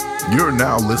You're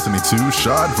now listening to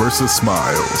Shad vs.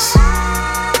 Smiles.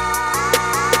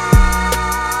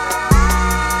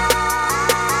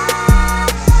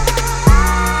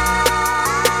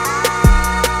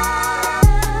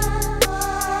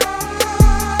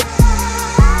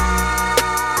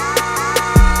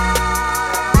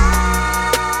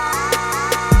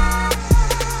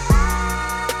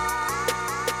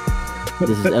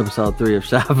 This is episode 3 of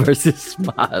Shad vs.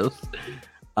 Smiles.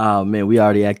 Man, we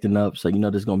already acting up, so you know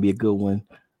this is gonna be a good one.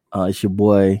 It's your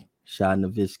boy Shad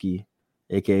Nowitzki,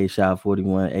 aka Shad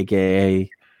 41, aka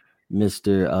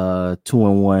Mr.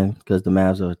 2-1, because the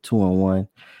Mavs are 2-1.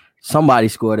 Somebody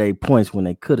scored 8 points when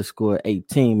they could have scored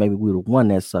 18. Maybe we would have won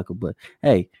that sucker, but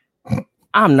hey,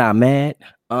 I'm not mad.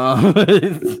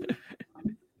 The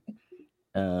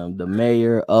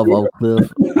mayor of Oak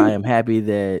Cliff, I am happy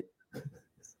that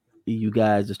you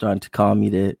guys are starting to call me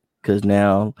that, because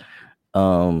now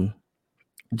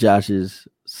Josh's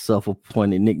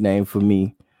self-appointed nickname for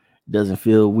me doesn't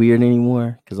feel weird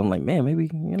anymore, because I'm like, man, maybe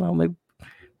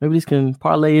this can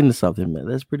parlay into something, man.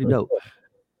 That's pretty dope.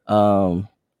 And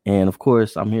of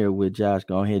course, I'm here with Josh.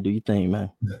 Go ahead, do your thing,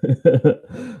 man.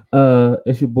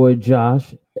 It's your boy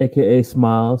Josh, aka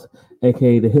Smiles,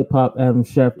 aka the Hip Hop Adam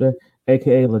Schefter,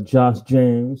 aka LaJosh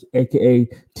James, aka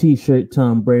T-shirt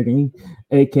Tom Brady,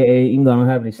 aka, even though I don't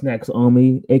have any snacks on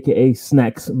me, aka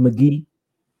Snacks McGee.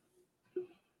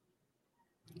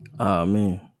 Oh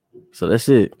man, so that's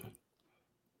it.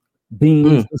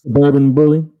 Beans, Suburban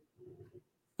Bully.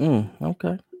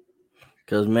 Okay.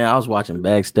 Because man, I was watching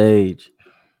Backstage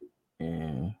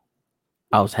and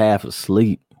I was half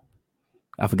asleep.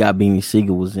 I forgot Beanie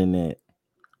Siegel was in that.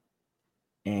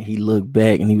 And he looked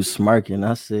back and he was smirking.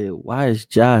 I said, why is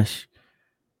Josh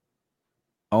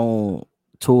on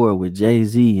tour with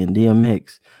Jay-Z and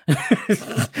DMX? I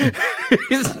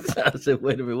said,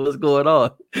 wait a minute, what's going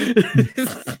on?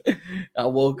 I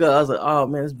woke up, I was like, oh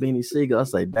man, it's Beanie Siegel. I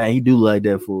was like, dang, he do like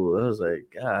that fool. I was like,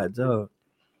 God, dog.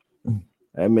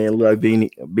 That man look like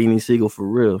Beanie Siegel for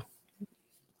real.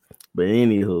 But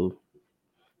anywho,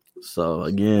 so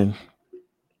again,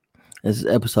 this is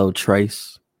episode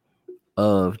trace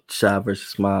of Shad vs.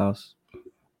 Smiles.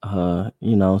 You know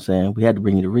what I'm saying? We had to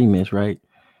bring you the remix, right?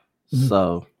 Mm-hmm.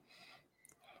 So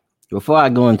before I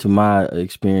go into my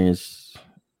experience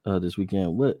this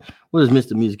weekend, what has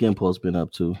Mr. Music Impulse been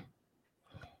up to?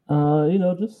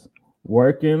 Just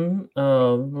working.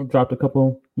 Dropped a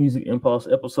couple Music Impulse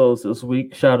episodes this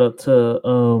week. Shout out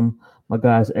to my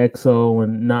guys EXO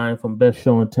and 9 from Best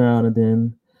Show in Town, and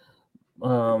then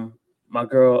my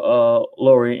girl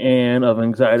Lori Ann of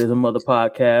Anxiety is a Mother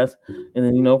podcast. And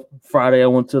then Friday I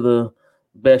went to the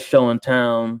Best Show in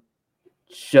Town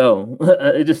show.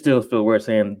 It just still feels weird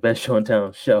saying Best Show in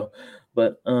Town show,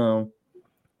 but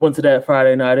went to that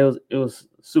Friday night. It was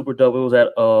super dope. It was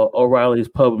at O'Reilly's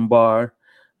Pub and Bar.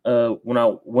 When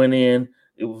I went in,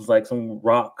 it was like some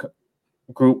rock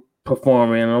group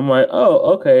performing, and I'm like,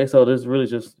 oh, okay, so there's really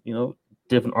just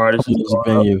different artists.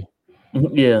 Venue.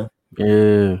 Yeah.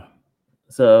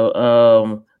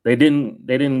 So they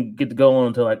didn't get to go on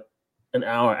until like an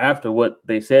hour after what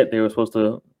they said they were supposed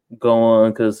to go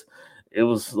on, because it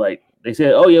was like they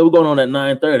said, oh yeah, we're going on at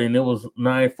 9:30, and it was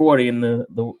 9:40, and the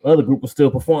other group was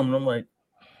still performing. I'm like,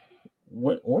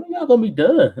 when are y'all gonna be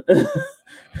done?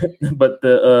 But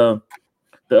the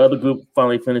other group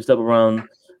finally finished up around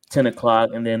 10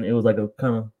 o'clock, and then it was like a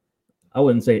kind of, I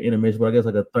wouldn't say intermission, but I guess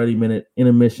like a 30-minute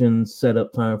intermission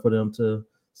setup time for them to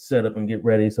set up and get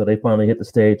ready. So they finally hit the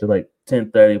stage at like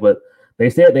 10:30, but they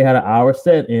said they had an hour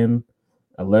set, and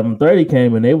 11:30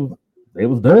 came and they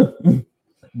was done.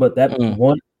 But that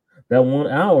one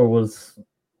hour was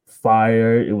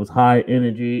fire. It was high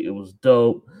energy. It was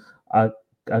dope. I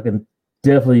can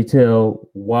definitely tell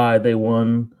why they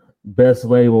won Best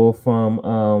Label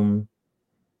from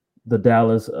the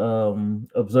Dallas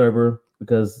Observer,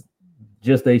 because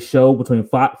just they show between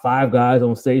five guys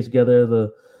on stage together,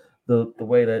 the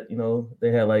way that they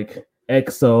had like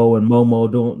EXO and Momo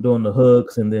doing the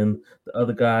hooks, and then the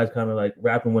other guys kind of like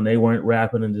rapping when they weren't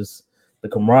rapping, and just the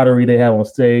camaraderie they have on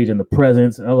stage and the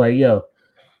presence. And I was like, yo,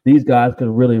 these guys could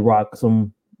really rock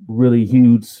some really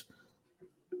huge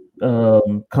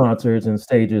concerts and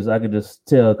stages. I could just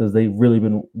tell, because they've really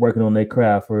been working on their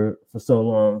craft for so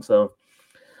long. So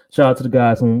shout out to the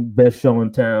guys from Best Show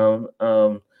in Town.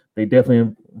 They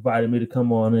definitely invited me to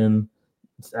come on and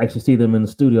actually see them in the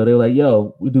studio. They were like,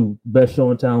 yo, we do Best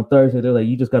Show in Town Thursday. They're like,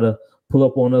 you just got to pull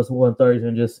up on us one Thursday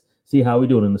and just see how we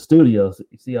do it in the studio,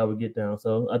 see how we get down.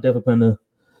 So I definitely plan to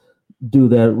do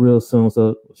that real soon.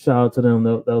 So shout out to them.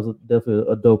 That was definitely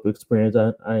a dope experience.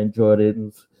 I enjoyed it. It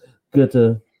was good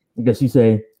to, I guess you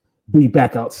say, be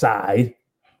back outside.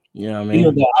 You know what I mean?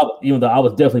 Even though I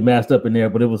was definitely masked up in there,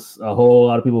 but it was a whole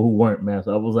lot of people who weren't masked.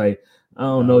 I was like, I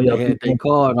don't know, y'all. They had their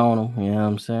card on them. You know what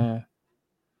I'm saying?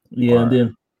 Yeah, and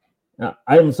then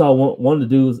I even saw one of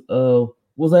the dudes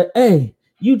was like, "Hey,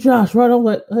 you Josh, right?" I'm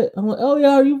like, "Oh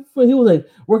yeah, are you?" He was like,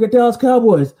 "Work at Dallas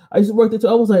Cowboys." I used to work there too.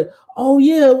 I was like, "Oh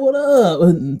yeah, what up?"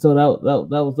 And so that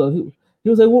was he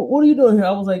was like, "What are you doing here?"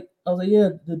 I was like, "Yeah,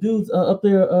 the dudes up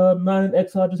there,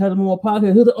 9XR just had them on my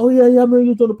podcast." He was like, "Oh yeah, I remember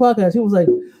you doing the podcast." He was like,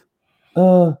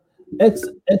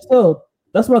 XL,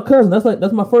 that's my cousin.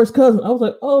 That's my first cousin. I was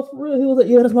like, "Oh, for real?" He was like,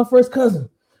 "Yeah, that's my first cousin."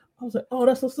 I was like, "Oh,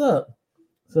 that's what's up."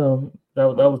 So that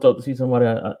was dope to see somebody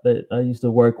that I used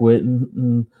to work with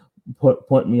and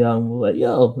point me out and was like,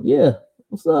 "Yo, yeah,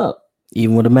 what's up?"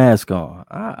 Even with a mask on.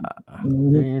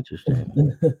 Very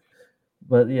interesting.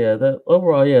 But yeah, that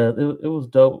overall, yeah, it was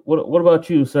dope. What about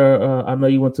you, sir? I know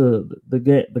you went to the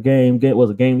game. Was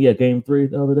it game? Yeah, game 3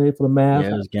 the other day for the Mavs.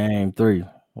 Yeah, it was game 3.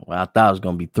 Well, I thought it was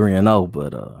gonna be 3-0,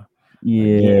 but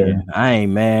yeah, again, I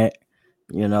ain't mad.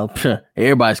 You know,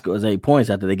 everybody scores 8 points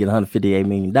after they get $158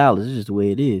 million. It's just the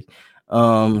way it is.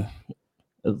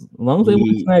 As long as they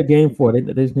win tonight, game 4, they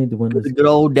just need to win this. The good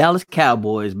old Dallas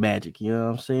Cowboys magic. You know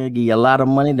what I'm saying? Give you a lot of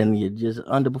money, then you just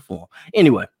underperform.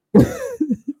 Anyway,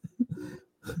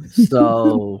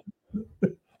 so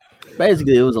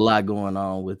basically, it was a lot going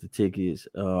on with the tickets.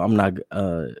 I'm not.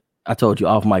 I told you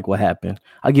off mic what happened.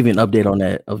 I'll give you an update on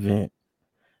that event,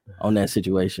 on that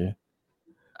situation.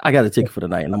 I got a ticket for the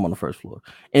night, and I'm on the first floor.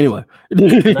 Anyway,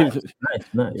 nice.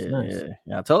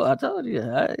 Yeah. I told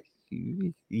you.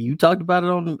 You talked about it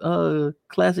on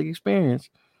Classic Experience.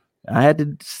 I had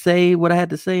to say what I had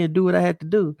to say and do what I had to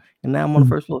do, and now I'm on the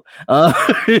first floor.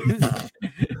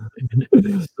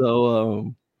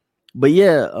 So, but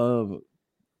yeah,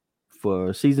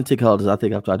 for season ticket holders, I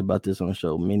think I've talked about this on the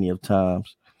show many of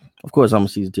times. Of course, I'm a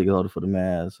season ticket holder for the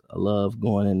Mavs. I love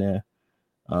going in there.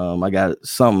 I got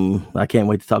something I can't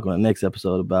wait to talk on the next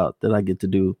episode about that I get to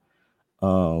do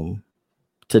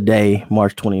today,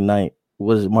 March 29th.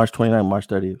 Was it March 29th, March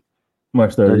 30th?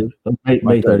 March 30th.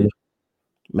 May 30th.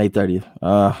 May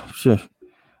 30th. Sure.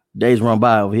 Days run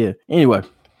by over here. Anyway.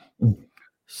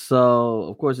 So,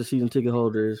 of course, the season ticket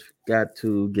holders got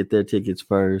to get their tickets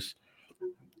first.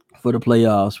 For the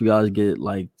playoffs, we always get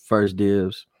like first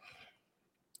dibs.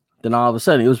 Then all of a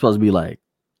sudden, it was supposed to be like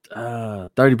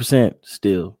 30%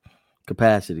 still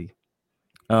capacity.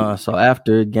 So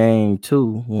after game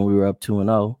 2, when we were up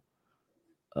 2-0,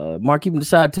 Mark even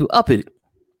decided to up it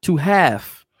to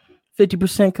half,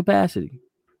 50% capacity.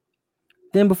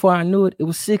 Then before I knew it, it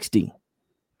was 60.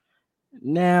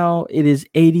 Now it is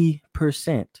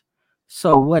 80%.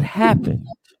 So what happened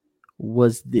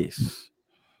was this.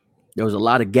 There was a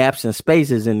lot of gaps and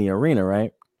spaces in the arena,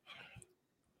 right?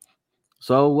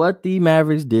 So what the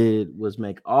Mavericks did was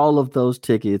make all of those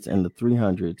tickets in the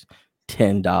 300s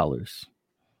 $10.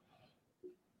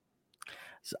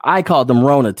 So I called them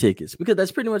Rona tickets because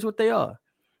that's pretty much what they are.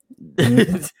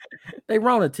 Mm-hmm. They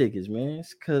Rona tickets, man.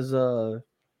 Because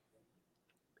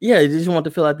they just want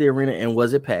to fill out the arena. And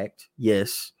was it packed?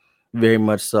 Yes, very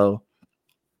much so.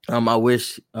 I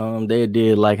wish they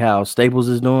did like how Staples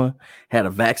is doing, had a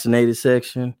vaccinated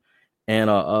section and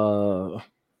a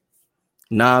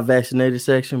non-vaccinated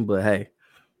section, but hey,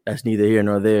 that's neither here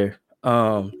nor there.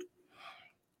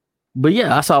 But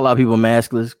yeah, I saw a lot of people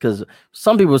maskless because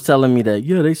some people was telling me that,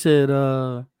 they said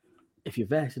if you're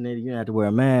vaccinated, you don't have to wear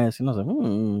a mask. And I was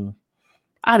like,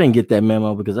 I didn't get that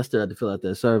memo because I still had to fill out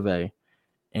that survey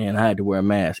and I had to wear a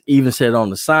mask. Even said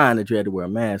on the sign that you had to wear a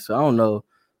mask. So I don't know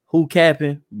who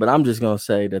capping, but I'm just going to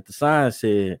say that the sign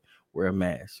said wear a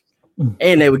mask.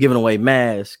 And they were giving away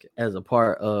masks as a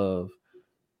part of,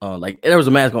 like, there was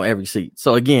a mask on every seat.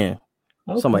 So again,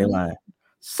 somebody lying.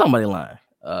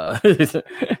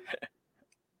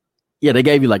 Yeah, they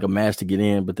gave you like a mask to get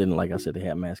in, but then, like I said, they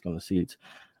had masks on the seats.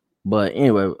 But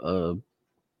anyway,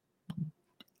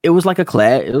 it was like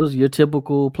it was your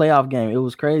typical playoff game. It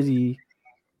was crazy.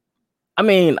 I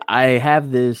mean, I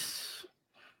have this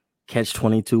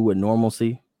catch-22 with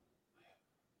normalcy.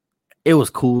 It was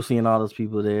cool seeing all those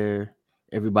people there,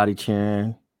 everybody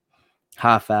cheering,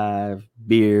 high five,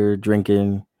 beer,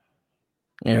 drinking,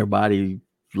 everybody,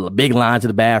 big line to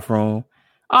the bathroom.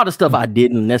 All the stuff I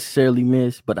didn't necessarily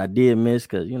miss, but I did miss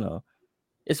because,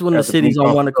 it's when the city's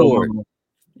on one accord.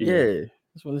 Yeah,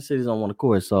 it's when the city's on one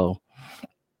accord. So,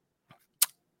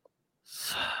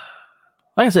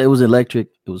 like I said, it was electric.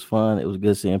 It was fun. It was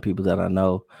good seeing people that I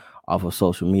know off of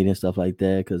social media and stuff like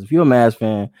that. Because if you're a Mavs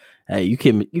fan, hey, you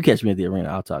catch me at the arena,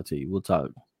 I'll talk to you. We'll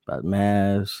talk about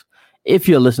Mavs. If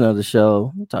you're listening to the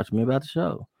show, talk to me about the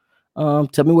show.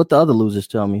 Tell me what the other losers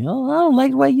tell me. Oh, I don't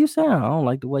like the way you sound. I don't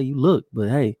like the way you look. But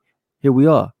hey, here we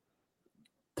are.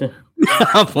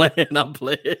 I'm playing. I'm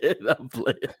kidding,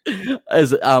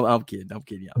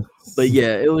 y'all. But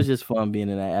yeah, it was just fun being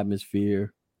in that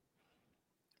atmosphere.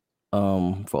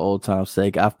 For old time's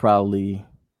sake, I've probably,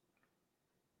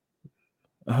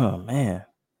 oh man,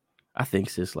 I think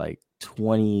since like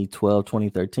 2012,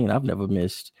 2013, I've never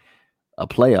missed a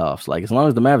playoffs. Like, as long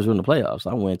as the Mavericks were in the playoffs,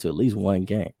 I went to at least one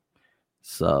game.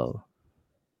 So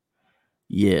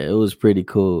yeah, it was pretty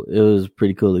cool. It was a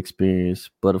pretty cool experience.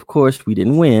 But of course, we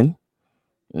didn't win,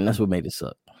 and that's what made it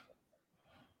suck.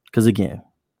 Because again,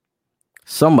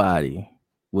 somebody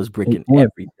was bricking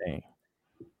everything.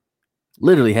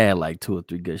 Literally had like 2 or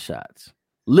 3 good shots.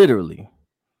 Literally.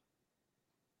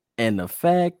 And the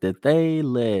fact that they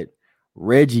let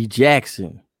Reggie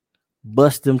Jackson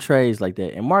bust them trays like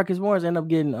that, and Marcus Morris ended up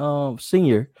getting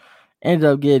senior ended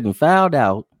up getting fouled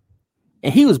out,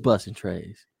 and he was busting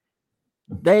trays.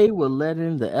 They were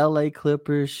letting the LA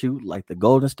Clippers shoot like the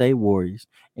Golden State Warriors,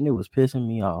 and it was pissing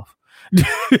me off.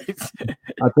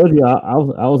 I told you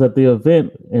I was at the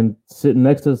event and sitting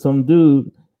next to some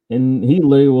dude, and he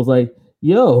literally was like,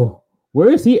 "Yo, where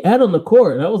is he at on the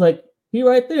court?" And I was like, "He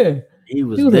right there." He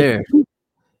was there. Like,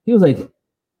 he was like,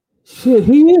 "Shit,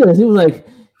 he is." He was like,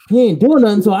 "He ain't doing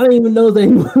nothing," so I didn't even know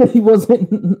that he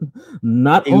wasn't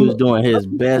not. He was doing his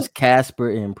best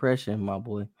Casper impression, my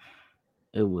boy.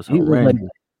 It was horrendous.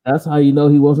 Like, that's how you know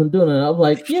he wasn't doing it. I was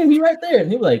like, "Yeah, he right there," and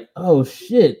he was like, "Oh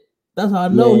shit." That's how I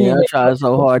know. Yeah, I tried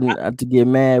so hard not to get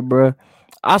mad, bro.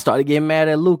 I started getting mad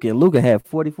at Luka, and Luka had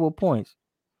 44 points.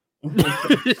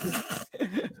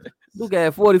 Luka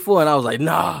had 44, and I was like,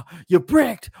 "Nah, you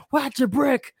bricked. Watch your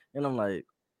brick." And I'm like,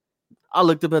 I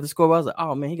looked up at the scoreboard. I was like,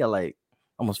 "Oh man, he got like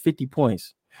almost 50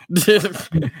 points."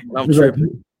 I'm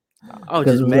tripping. I was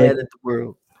just mad at the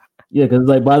world. Yeah, because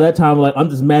like by that time, like I'm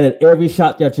just mad at every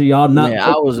shot that y'all not.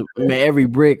 Man, every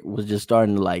brick was just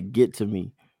starting to like get to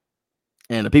me.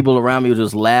 And the people around me were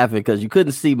just laughing because you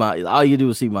couldn't see all you do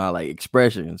was see my like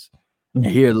expressions and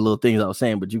hear the little things I was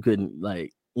saying, but you couldn't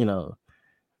like, so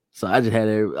I just had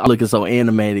I looking so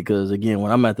animated because again,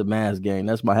 when I'm at the Mavs game,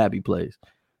 that's my happy place.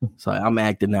 So I'm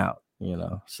acting out,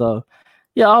 So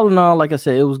yeah, all in all, like I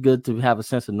said, it was good to have a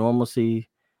sense of normalcy,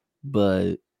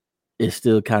 but it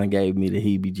still kind of gave me the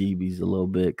heebie-jeebies a little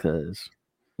bit because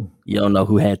you don't know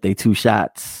who had their 2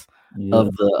 shots. Yeah.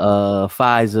 Of the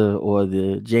Pfizer or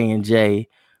the J&J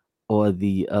or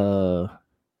the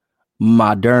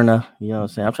Moderna, you know what I'm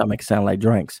saying? I'm trying to make it sound like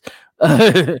drinks.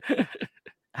 I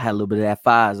had a little bit of that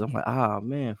Pfizer. I'm like, oh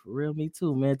man, for real, me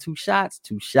too, man. 2 shots,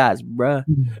 bruh.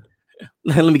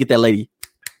 Let me get that lady.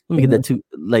 Let me get that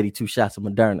lady 2 shots of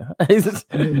Moderna.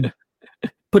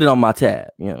 Put it on my tab,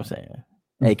 you know what I'm saying?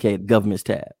 AKA the government's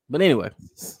tab. But anyway,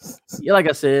 yeah, like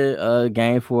I said,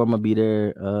 game 4, I'm gonna be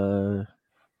there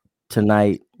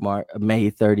tonight,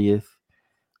 May 30th.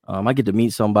 I get to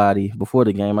meet somebody before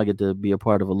the game. I get to be a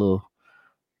part of a little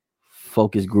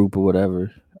focus group or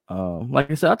whatever.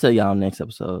 Like I said, I'll tell y'all next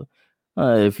episode.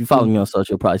 If you follow me on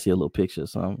social, you'll probably see a little picture or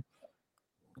something.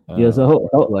 Yeah, so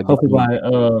hopefully by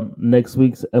next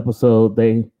week's episode,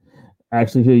 they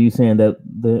actually hear you saying that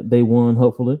they won,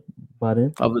 hopefully, by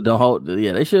then.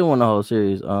 They should have won the whole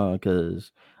series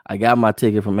because I got my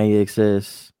ticket from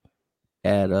AXS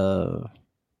at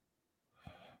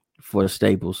for the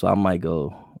Staples, so I might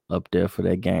go up there for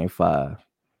that game 5.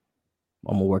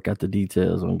 I'm gonna work out the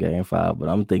details on game 5, but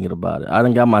I'm thinking about it. I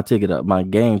done got my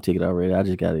game ticket already. I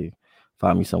just gotta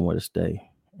find me somewhere to stay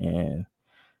and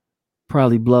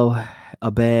probably blow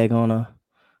a bag on a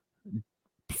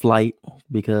flight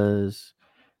because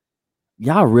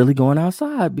y'all really going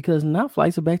outside because now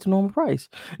flights are back to normal price.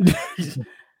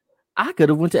 I could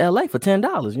have went to LA for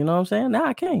 $10. You know what I'm saying? Now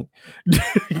I can't.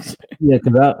 Yeah,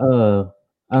 because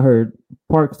I heard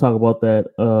Parks talk about that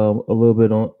a little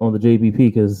bit on the JBP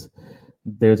because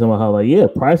they're talking about how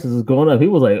like prices is going up. He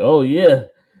was like, "Oh yeah,"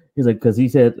 he's like because he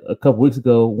said a couple weeks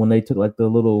ago when they took like the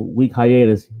little week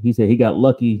hiatus, he said he got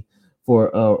lucky for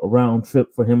a round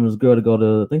trip for him and his girl to go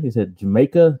to I think he said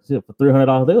Jamaica for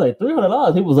 $300. They're like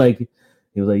 $300. He was like,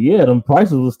 yeah, them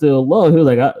prices were still low. He was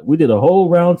like, we did a whole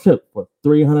round trip for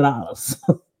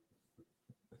 $300.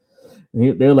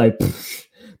 They're like,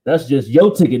 that's just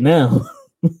your ticket now.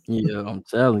 Yeah, I'm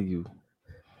telling you.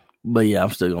 But yeah, I'm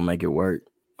still gonna make it work.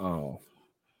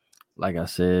 Like I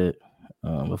said,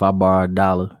 if I borrow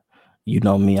 $1, you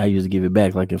know me, I usually give it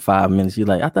back like in 5 minutes. You're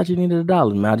like, I thought you needed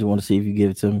 $1, man. I just want to see if you give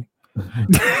it to me.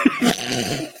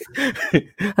 I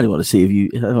just want to see if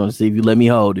you let me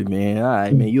hold it, man. All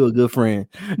right, man, you're a good friend.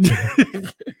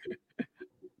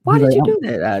 Why did you do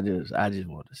that? I just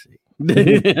want to see. I'm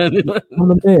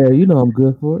the mayor, I'm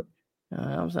good for it.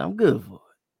 I'm good for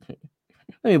it.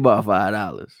 Let me borrow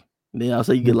 $5. Then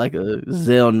also you get like a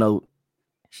Zelle note.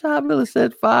 Shad Miller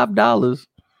said $5.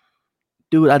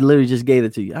 Dude, I literally just gave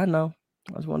it to you. I know.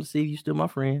 I just want to see if you still my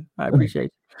friend. I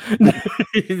appreciate you.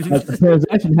 The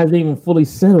transaction hasn't even fully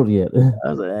settled yet. I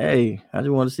was like, hey, I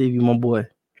just want to see if you my boy.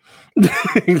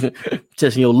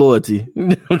 Testing your loyalty.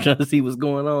 I'm trying to see what's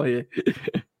going on here.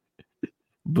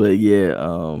 But yeah,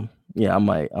 I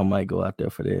might go out there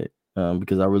for that.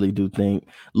 Because I really do think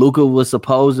Luka was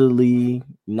supposedly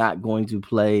not going to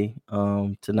play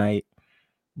tonight,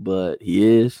 but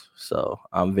he is. So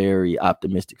I'm very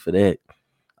optimistic for that.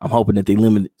 I'm hoping that they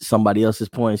limit somebody else's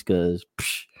points because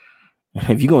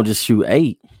if you're going to just shoot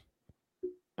 8,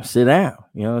 sit down.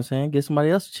 You know what I'm saying? Get somebody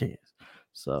else a chance.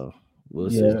 So we'll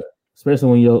see. Especially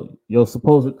when your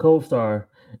supposed co-star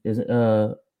is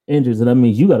injured, and that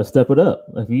means you got to step it up.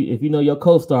 If you know your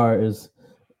co-star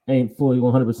ain't fully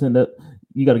 100%, that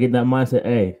you got to get in that mindset.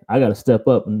 Hey, I got to step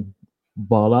up and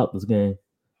ball out this game.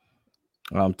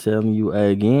 I'm telling you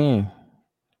again,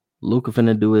 Luka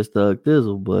finna do his thug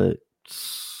thizzle, but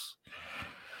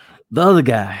the other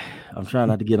guy, I'm trying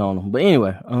not to get on him. But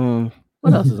anyway,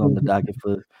 what else is on the docket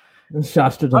for? I'm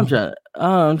trying.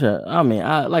 I mean,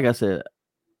 like I said,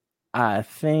 I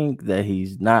think that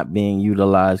he's not being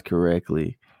utilized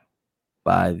correctly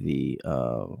by the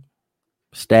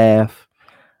staff.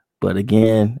 But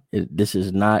again, this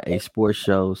is not a sports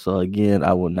show. So again,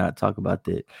 I will not talk about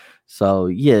that. So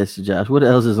yes, Josh, what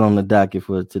else is on the docket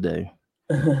for today?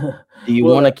 Do you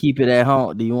want to keep it at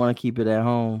home?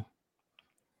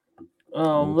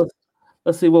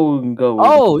 Let's see what we can go with.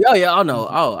 Oh, yeah, I know.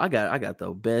 Oh, I got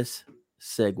the best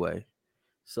segue.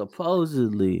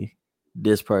 Supposedly,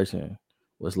 this person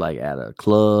was like at a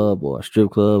club or a strip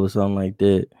club or something like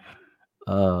that.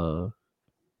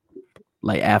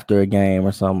 Like after a game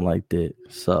or something like that.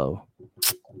 So,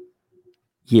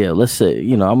 yeah, let's say,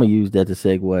 I'm going to use that to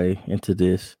segue into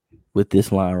this with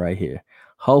this line right here.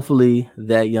 Hopefully,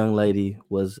 that young lady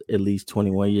was at least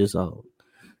 21 years old.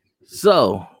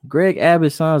 So, Greg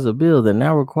Abbott signs a bill that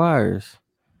now requires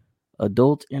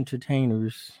adult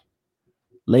entertainers,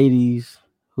 ladies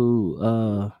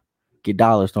who get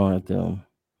dollars thrown at them,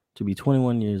 to be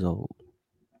 21 years old.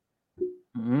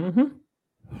 Mm-hmm.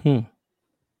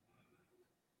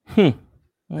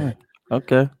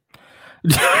 Okay.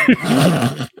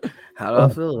 How do I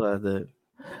feel about that?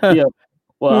 Yeah.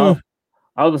 Well,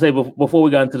 I was gonna say before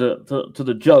we got into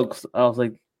the jokes, I was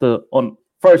like on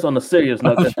the serious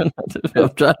note. I'm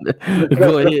trying to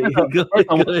go ahead.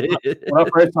 When I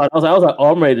first started, I was like,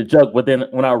 oh, I'm ready to joke. But then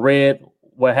when I read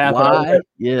what happened,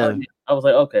 I was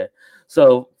like, okay.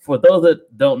 So for those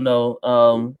that don't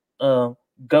know,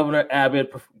 Governor Abbott,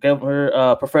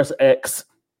 Professor X,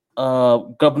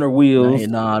 Governor Wheels.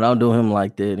 Nah, don't do him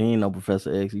like that. He ain't no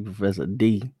Professor X. He Professor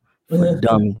D for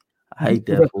dummy. I hate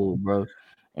that fool, bro.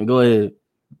 And go ahead.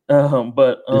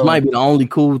 But this might be the only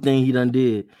cool thing he done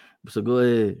did. So go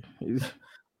ahead.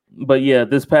 But yeah,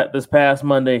 this past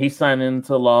Monday, he signed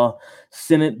into law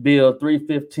Senate Bill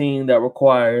 315 that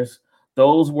requires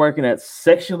those working at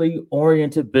sexually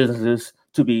oriented businesses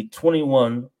to be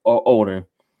 21 or older.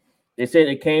 They said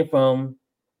it came from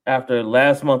after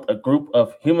last month, a group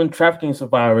of human trafficking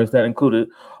survivors that included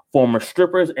former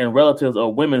strippers and relatives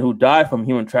of women who died from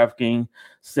human trafficking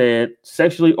said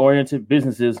sexually oriented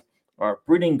businesses are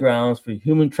breeding grounds for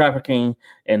human trafficking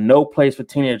and no place for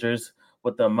teenagers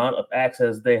with the amount of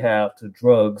access they have to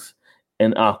drugs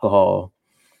and alcohol.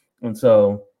 And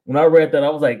so when I read that, I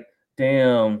was like,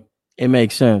 damn. It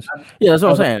makes sense. Yeah, that's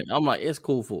what I'm saying. I'm like, it's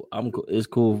cool for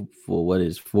what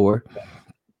it's for.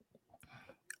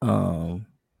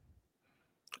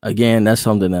 Again, that's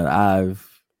something that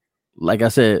like I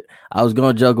said, I was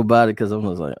gonna joke about it because I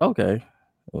was like, okay.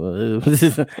 Well,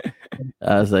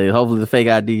 I say hopefully the fake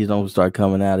IDs don't start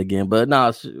coming out again. But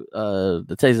no,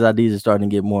 the Texas IDs are starting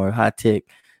to get more high tech,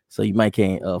 so you might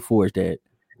can't forge that.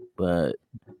 But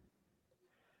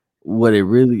what it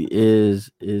really is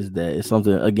that it's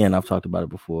something, again, I've talked about it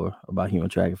before, about human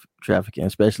trafficking,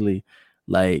 especially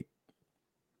like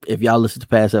if y'all listen to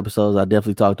past episodes, I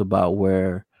definitely talked about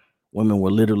where women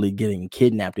were literally getting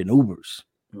kidnapped in Ubers.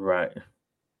 Right.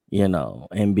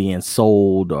 And being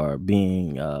sold or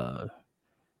being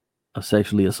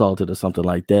sexually assaulted or something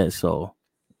like that. So,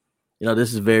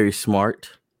 this is very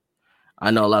smart.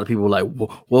 I know a lot of people are like,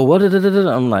 well, what?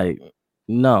 I'm like,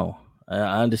 no.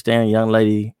 I understand a young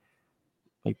lady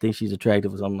may think she's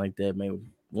attractive or something like that, may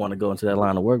want to go into that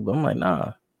line of work, but I'm like,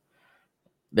 nah.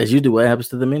 That's usually what happens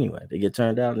to them anyway. They get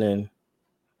turned out and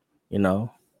then,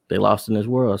 they lost in this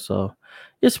world. So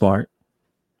it's smart.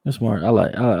 It's smart. I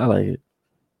like it.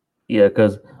 Yeah,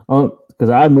 because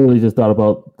I immediately just thought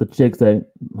about the chicks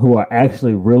who are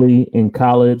actually really in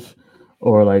college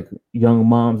or like young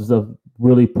moms and stuff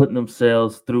really putting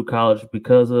themselves through college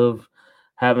because of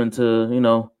having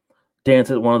to,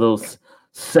 dance at one of those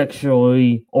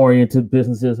sexually oriented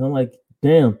businesses. I'm like,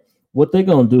 damn, what they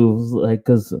gonna do is like,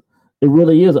 because it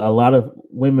really is a lot of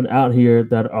women out here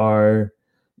that are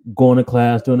going to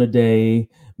class during the day,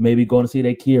 maybe going to see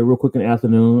their kid real quick in the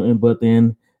afternoon, but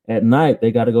then at night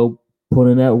they got to go put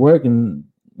in that work and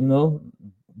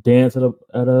dance at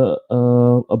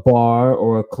a bar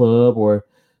or a club or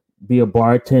be a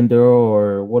bartender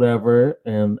or whatever,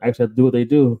 and actually have to do what they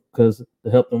do because to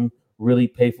help them really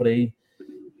pay for their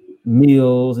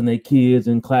meals and their kids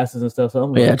and classes and stuff. So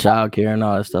I'm like, childcare and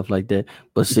all that stuff like that.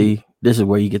 But see, this is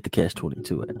where you get the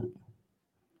catch-22 at.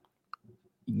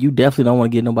 You definitely don't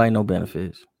want to get nobody no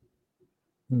benefits.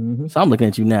 mm-hmm. So I'm looking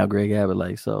at you now, Greg Abbott,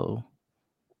 like, so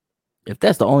if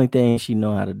that's the only thing she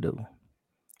know how to do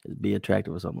is be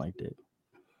attractive or something like that,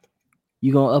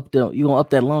 you gonna up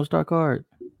that Lone Star card?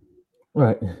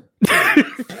 Right.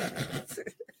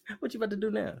 What you about to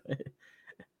do now?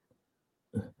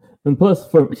 And plus,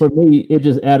 for me, it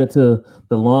just added to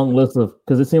the long list of,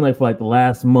 because it seemed like for like the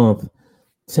last month,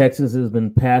 Texas has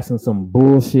been passing some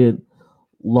bullshit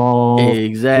laws.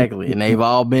 Exactly, and they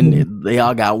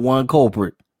all got one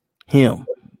culprit, him.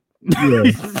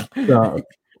 Yeah. So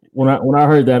when I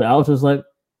heard that, I was just like,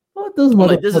 what this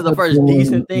this is the first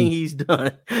decent thing he's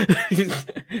done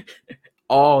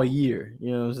all year.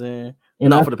 You know what I'm saying?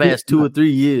 And for the past 2 or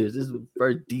 3 years, this is the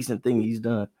first decent thing he's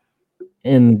done.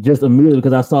 And just immediately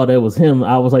because I saw that it was him,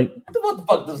 I was like, what the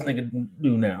fuck does this nigga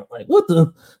do now? Like, what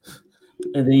the?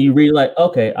 And then you read like,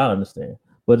 okay, I understand.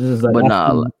 But it's just like,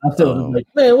 I feel like,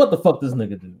 man, what the fuck does this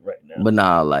nigga do right now? But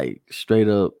like straight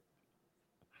up,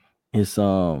 it's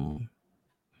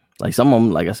like some of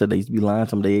them, like I said, they used to be lying.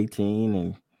 Some they 18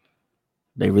 and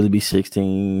they really be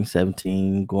 16,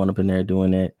 17, going up in there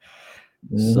doing that.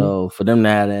 Mm-hmm. So for them to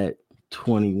have that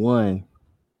 21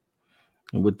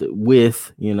 with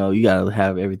you gotta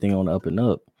have everything on the up and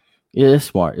up. Yeah, it's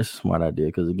smart. It's a smart idea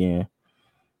because again,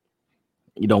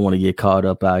 you don't want to get caught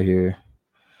up out here.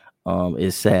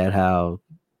 It's sad how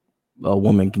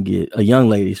a young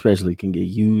lady especially can get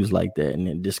used like that and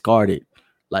then discarded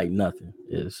like nothing.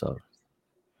 So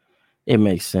it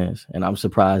makes sense, and I'm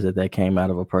surprised that came out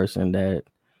of a person that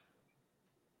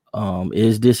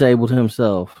is disabled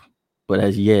himself, but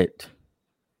has yet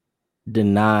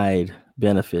denied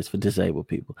benefits for disabled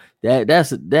people. That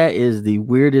is the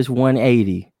weirdest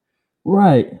 180,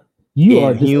 right?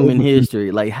 In human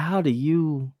history. Like, how do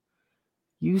you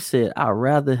said I'd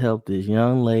rather help this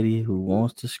young lady who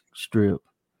wants to strip,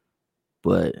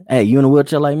 but hey, you in a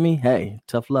wheelchair like me? Hey,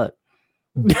 tough luck.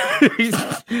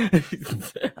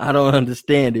 I don't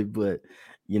understand it, but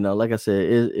like I said,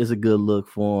 it's a good look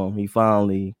for him. He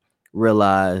finally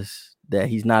realized that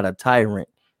he's not a tyrant;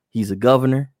 he's a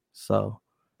governor. So,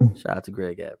 shout out to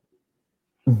Greg Abbott.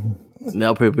 And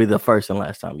that'll probably be the first and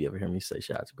last time you ever hear me say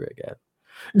shout out to Greg Abbott.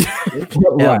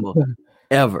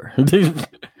 Ever.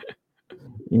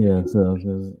 Yeah. So,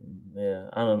 yeah,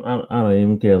 I don't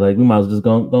even care. Like, we might as well just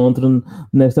go on to the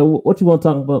next. So, what you want to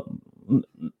talk about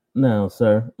now,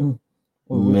 sir?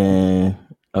 Man,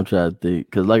 I'm trying to think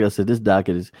because, like I said, this doc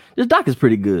is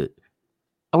pretty good.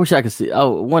 I wish I could see.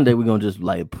 Oh, one day we're gonna just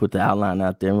like put the outline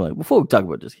out there. And like, before we talk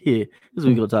about this here, this is what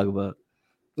we're gonna talk about.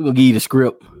 We're gonna give you the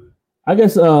script. I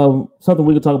guess something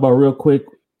we can talk about real quick.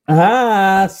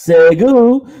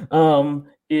 Segu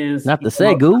is not the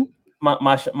Segu.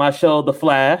 My show, The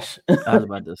Flash. I was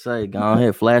about to say, go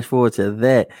ahead, flash forward to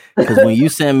that, because when you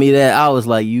sent me that, I was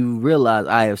like, you realize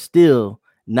I have still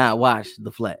not watched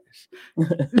The Flash.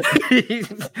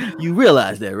 You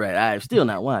realize that, right? I have still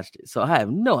not watched it, so I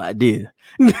have no idea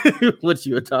what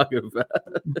you were talking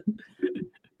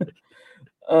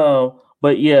about.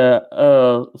 But yeah,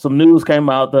 some news came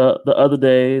out the other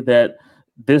day that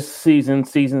this season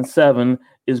 7,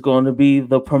 is going to be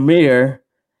the premiere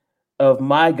of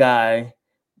my guy,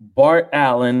 Bart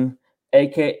Allen,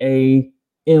 aka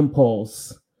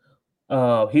Impulse.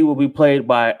 He will be played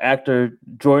by actor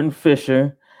Jordan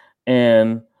Fisher,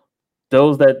 and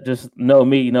those that just know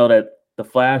me know that the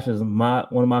Flash is one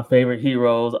of my favorite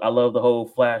heroes. I love the whole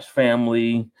Flash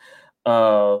family.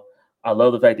 I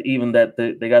love the fact that even that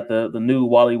they got the new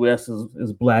Wally West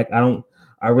is black.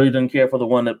 I really didn't care for the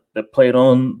one that played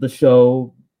on the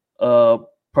show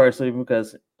personally,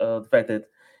 because the fact that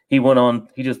he went on,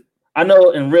 I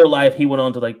know in real life he went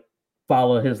on to like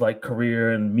follow his like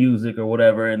career and music or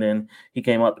whatever, and then he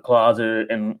came out the closet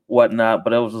and whatnot.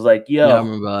 But I was just like, yo, yeah, I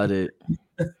remember about it.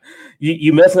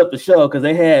 you messing up the show because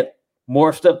they had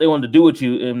more stuff they wanted to do with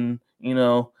you, and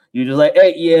you just like,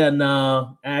 hey, yeah,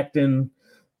 nah, acting.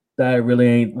 That really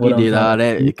ain't what He did all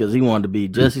that because he wanted to be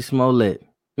Jussie Smollett.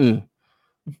 Go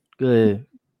ahead.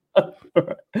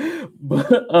 But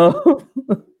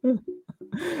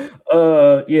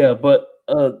yeah, but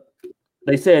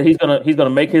they said he's gonna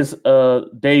make his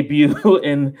debut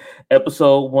in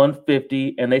episode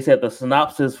 150, and they said the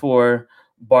synopsis for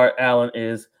Bart Allen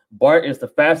is Bart is the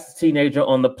fastest teenager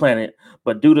on the planet,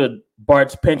 but due to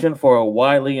Bart's penchant for a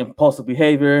wildly impulsive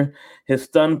behavior, his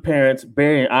stunned parents,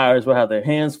 Barry and Iris, will have their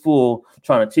hands full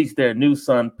trying to teach their new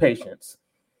son patience.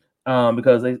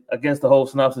 Because I guess the whole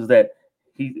synopsis is that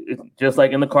he, just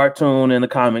like in the cartoon and the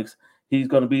comics, he's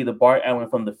going to be the Bart Allen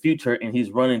from the future, and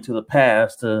he's running to the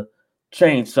past to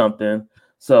change something.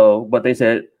 So, but they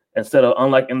said instead of,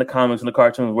 unlike in the comics and the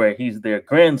cartoons where he's their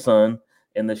grandson,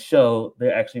 in the show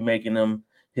they're actually making him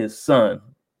his son,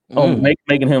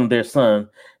 making him their son.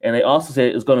 And they also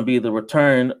said it's going to be the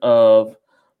return of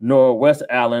Nora West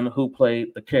Allen, who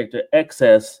played the character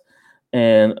Excess,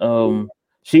 and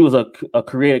she was a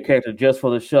created character just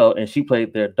for the show, and she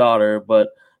played their daughter. But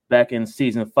back in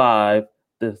season 5,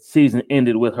 the season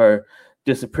ended with her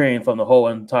disappearing from the whole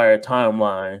entire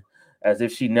timeline, as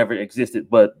if she never existed.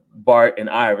 But Bart and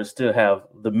Iris still have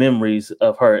the memories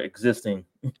of her existing.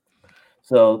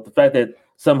 So the fact that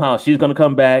somehow she's going to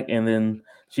come back, and then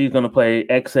she's going to play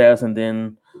Excess, and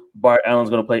then Bart Allen's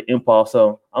going to play Impulse.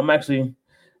 So I'm actually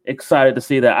excited to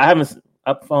see that.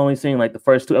 I've only seen like the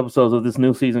first 2 episodes of this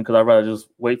new season because I'd rather just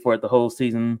wait for it the whole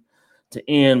season to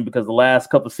end, because the last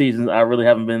couple of seasons I really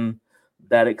haven't been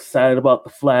that excited about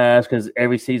the Flash, because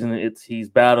every season he's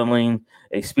battling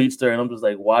a speedster, and I'm just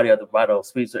like, why do you have to battle a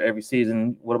speedster every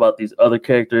season? What about these other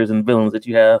characters and villains that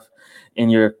you have in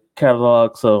your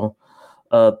catalog? So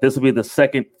this will be the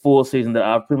second full season that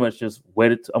I've pretty much just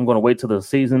waited. I'm going to wait till the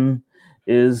season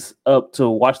is up to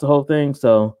watch the whole thing.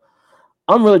 So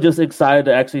I'm really just excited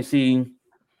to actually see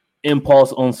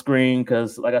Impulse on screen,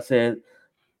 because, like I said,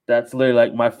 that's literally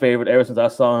like my favorite ever since I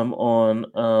saw him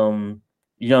on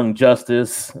Young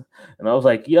Justice, and I was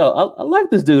like, yo, I like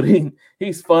this dude.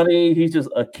 He's funny. He's just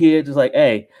a kid, just like,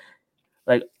 hey,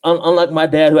 like unlike my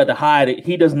dad who had to hide it,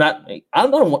 he does not. I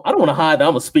don't want to hide that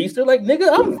I'm a speedster. Like, nigga,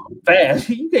 I'm fast.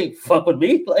 You can't fuck with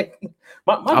me. Like,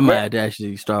 I might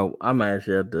actually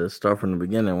have to start from the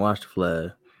beginning and watch the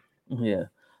Flash. Yeah,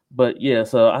 but yeah,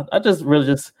 so I just really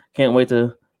just can't wait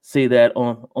to see that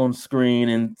on screen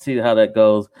and see how that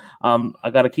goes. I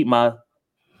got to keep my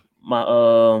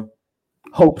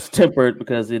hopes tempered,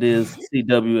 because it is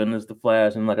CW and it's the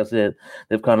Flash, and like I said,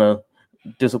 they've kind of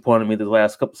disappointed me the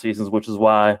last couple seasons, which is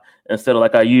why instead of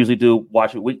like I usually do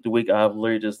watch it week to week, I've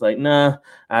literally just like, nah,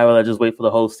 I rather just wait for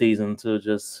the whole season to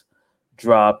just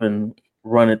drop and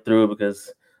run it through,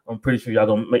 because I'm pretty sure y'all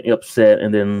gonna make me upset.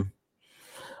 And then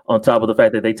on top of the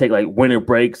fact that they take like winter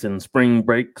breaks and spring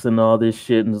breaks and all this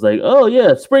shit, and it's like, oh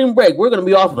yeah, spring break, we're gonna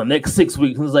be off for the next 6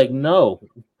 weeks, and it's like, no.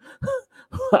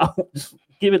 Just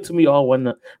give it to me all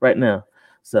right now.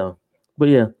 So, but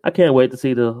yeah, I can't wait to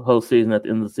see the whole season at the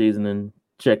end of the season and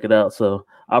check it out. So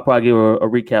I'll probably give a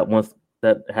recap once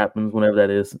that happens, whenever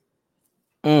that is.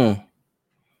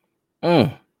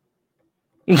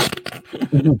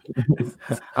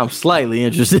 I'm slightly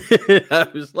interested.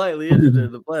 I'm slightly interested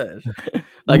in the Flash.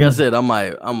 Like I said, I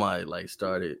might like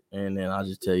start it, and then I'll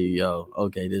just tell you, yo,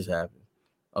 okay, this happened.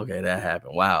 Okay, that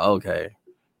happened. Wow, okay.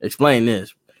 Explain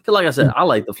this. Because like I said, I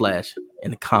like the Flash in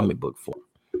the comic book form.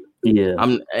 Yeah.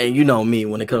 And you know me,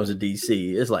 when it comes to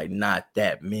DC, it's like not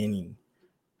that many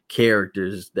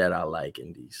characters that I like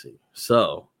in DC.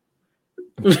 So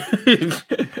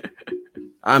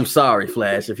I'm sorry,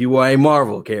 Flash. If you were a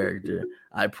Marvel character,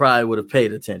 I probably would have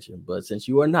paid attention. But since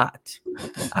you are not,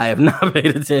 I have not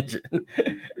paid attention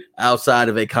outside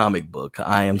of a comic book.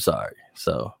 I am sorry.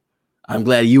 So I'm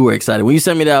glad you were excited. When you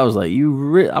sent me that, I was like,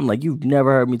 I'm like, you've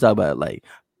never heard me talk about like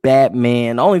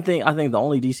Batman. The only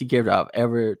DC character I've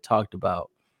ever talked about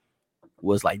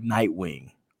was like Nightwing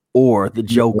or the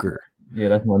Joker. Yeah,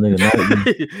 that's my nigga.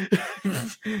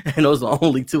 Nightwing. And those are the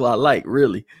only 2 I like,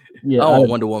 really. Yeah,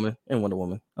 Wonder Woman. I like Wonder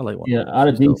Woman. Yeah, out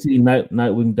of DC,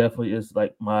 Nightwing definitely is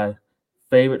like my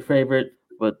favorite,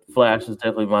 but Flash is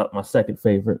definitely my second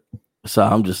favorite. So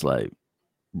I'm just like,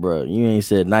 bro, you ain't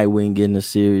said Nightwing getting a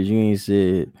series. You ain't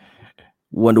said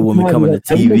Wonder Woman coming to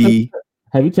TV.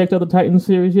 Have you checked out the Titans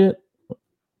series yet?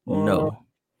 No.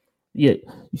 Yeah,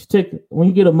 you should check when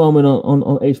you get a moment on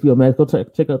HBO Max. Go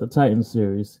check out the Titans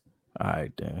series. All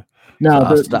right, then.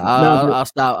 Now, so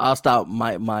I'll stop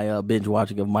my binge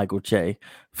watching of Michael Che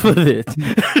for this.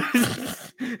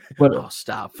 But I'll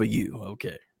stop for you.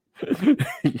 Okay.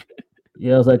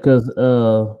 Yeah, I was like, because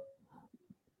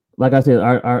like I said,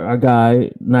 our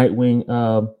guy Nightwing,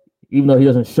 even though he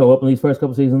doesn't show up in these first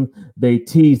couple seasons, they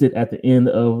teased it at the end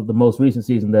of the most recent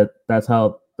season that's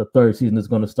how the third season is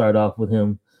going to start off with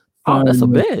him. Oh, that's a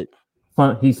bet.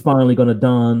 He's finally going to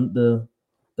don the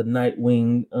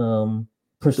Nightwing The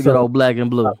persona. good old black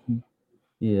and blue.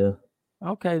 Yeah.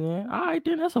 Okay, then. All right,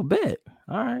 then that's a bet.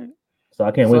 All right. So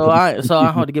I can't wait. So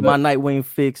I have to get my Nightwing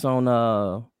fix on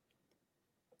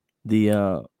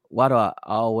the why do I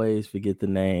always forget the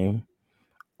name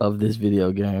of this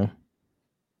video game?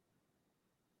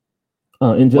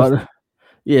 Injustice.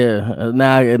 Yeah,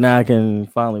 now I can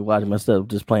finally watch myself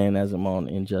just playing as I'm on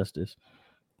Injustice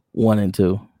 1 and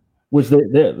 2. Which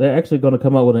they're actually going to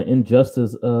come out with an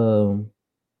Injustice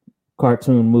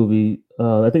cartoon movie.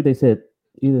 I think they said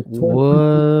either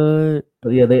What?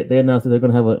 But yeah, they announced that they're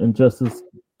going to have an Injustice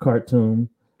cartoon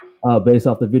based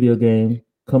off the video game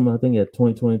coming, I think, at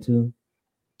 2022.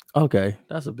 Okay,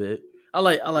 that's a bit. I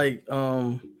like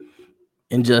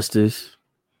Injustice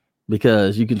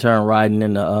because you can turn Raiden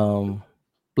into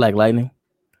Black Lightning.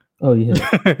 Oh yeah.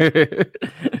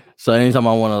 So anytime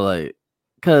I want to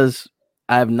because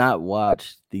I have not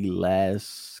watched the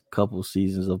last couple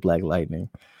seasons of Black Lightning.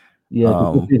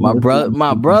 Yeah, my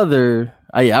brother.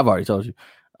 Yeah, I've already told you.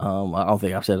 I don't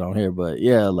think I've said it on here, but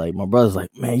yeah, like my brother's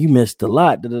like, man, you missed a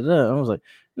lot. I was like,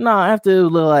 no, after it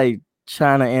looked like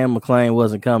China and McClane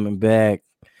wasn't coming back.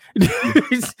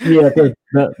 Yeah,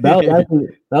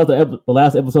 that was the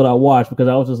last episode I watched because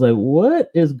I was just like,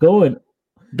 what is going?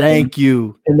 Thank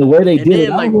you. And the way they did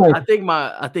it,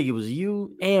 I think it was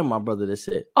you and my brother that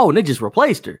said, "Oh, and they just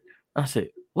replaced her." I said,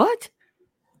 "What?"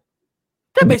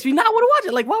 That makes me not want to watch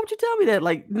it. Like, why would you tell me that?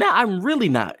 Like, now I'm really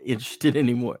not interested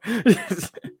anymore.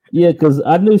 Yeah, because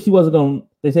I knew she wasn't going.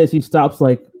 They said she stops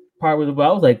like partway through.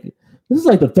 I was like, this is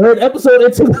like the third episode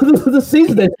into the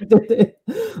season.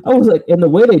 I was like, and the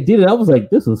way they did it, I was like,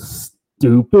 this is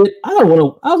stupid. I don't want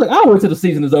to. I was like, I'll wait till the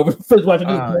season is over. First watching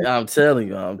this. I'm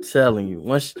telling you.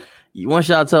 Once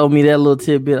y'all told me that little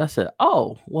tidbit, I said,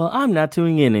 "Oh, well, I'm not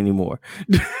tuning in anymore."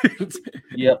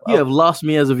 Yep, you have lost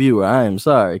me as a viewer. I am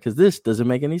sorry because this doesn't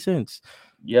make any sense.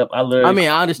 Yep, I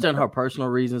understand her personal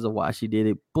reasons of why she did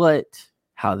it, but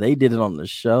how they did it on the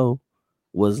show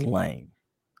was lame.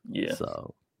 Yeah.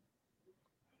 So.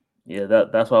 Yeah,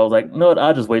 that's why I was like, no,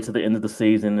 I'll just wait till the end of the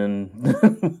season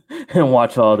and and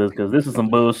watch all this because this is some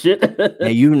bullshit.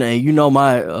 And you know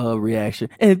my reaction,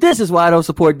 and this is why I don't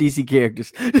support DC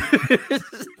characters.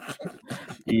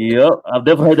 Yep, I've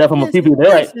definitely heard that from people.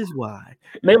 This is why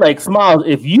they like Smiles.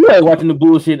 If you ain't watching the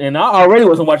bullshit, and I already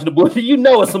wasn't watching the bullshit, you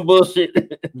know it's some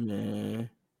bullshit. Man,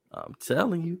 I'm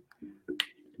telling you,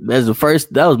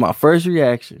 that was my first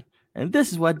reaction, and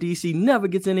this is why DC never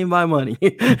gets any of my money.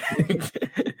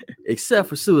 Except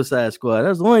for Suicide Squad.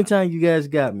 That's the only time you guys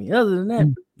got me. Other than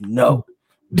that, no.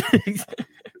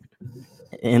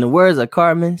 In the words of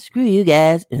Cartman, screw you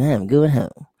guys, and I'm going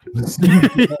home.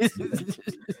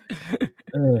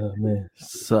 Oh man.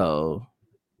 So,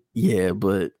 yeah,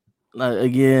 but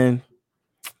again,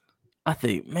 I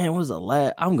think, man, what was the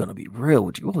last? I'm gonna be real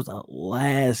with you. What was the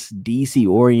last DC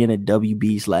oriented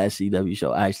WB/CW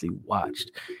show I actually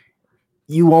watched?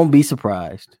 You won't be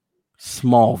surprised.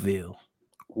 Smallville.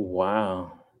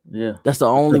 Wow. Yeah. That's the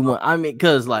only one. I mean,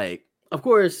 because, like, of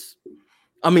course,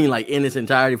 I mean, like, in its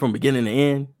entirety from beginning to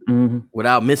end,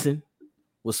 without missing,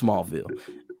 was Smallville.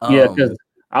 Yeah, because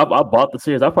I bought the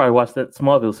series. I probably watched that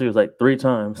Smallville series like 3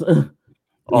 times.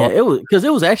 Yeah, it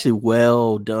was actually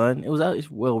well done. It was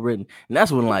well written. And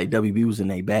that's when, like, WB was in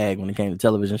their bag when it came to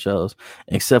television shows.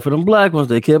 Except for them black ones,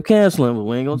 they kept canceling, but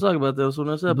we ain't going to talk about those on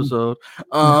this episode.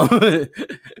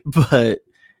 But...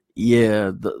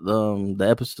 yeah, the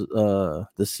episode,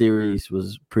 the series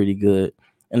was pretty good,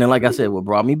 and then like I said, what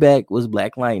brought me back was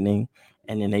Black Lightning,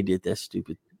 and then they did that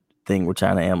stupid thing with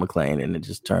China and McClane, and it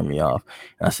just turned me off.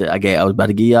 And I said, I was about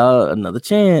to give y'all another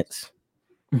chance,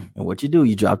 and what you do,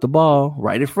 you drop the ball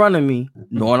right in front of me,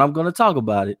 knowing I'm gonna talk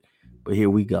about it, but here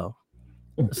we go.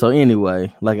 So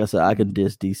anyway, like I said, I could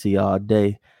diss DC all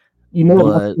day. You know,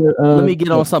 but let me get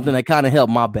on something that kind of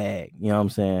helped my bag. You know what I'm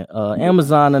saying?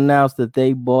 Amazon announced that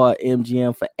they bought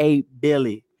MGM for $8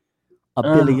 billion. A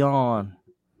billion.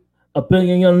 A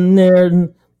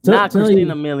billion. Not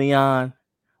Christina Milian,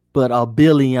 but a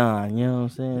billion. You know what I'm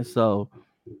saying? So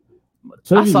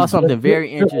I saw something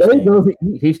very interesting.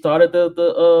 He started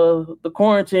the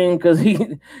quarantine because he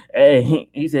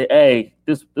said, "Hey,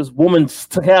 this woman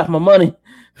took half my money.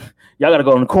 Y'all gotta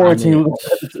go in the quarantine."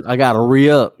 I gotta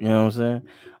re-up, you know what I'm saying?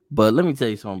 But let me tell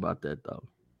you something about that though.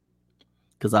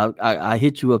 Cause I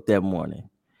hit you up that morning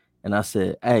and I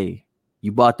said, "Hey,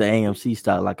 you bought the AMC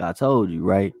stock like I told you,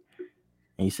 right?"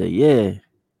 And you said, "Yeah."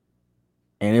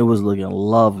 And it was looking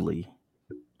lovely.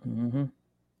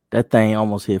 that thing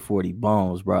almost hit 40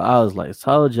 bones, bro. I was like, I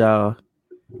told y'all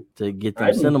to get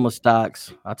them cinema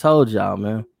stocks. I told y'all,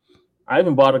 man. I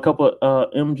even bought a couple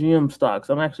of MGM stocks.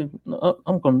 I'm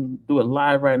gonna do it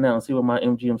live right now and see what my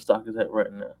MGM stock is at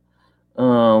right now.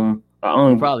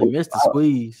 I probably missed the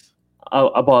squeeze.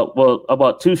 I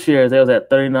bought 2 shares. They was at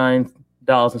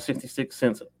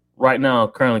 $39.66 right now.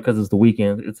 Currently, because it's the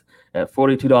weekend, it's at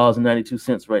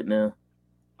 $42.92 right now.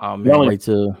 Oh man,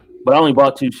 but I only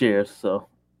bought 2 shares, so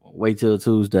wait till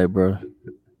Tuesday, bro.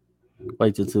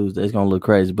 Wait till Tuesday. It's gonna look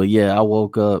crazy. But yeah, I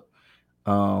woke up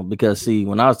because see,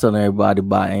 when I was telling everybody to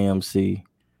buy AMC,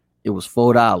 it was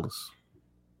 $4.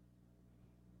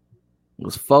 It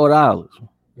was $4.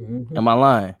 Mm-hmm. Am I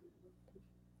lying?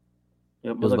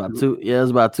 Yep, it was about $2. Yeah, it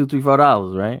was about $2, $3,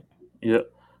 $4, right?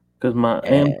 Yep. Because my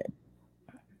I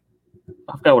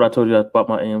forgot what I told you about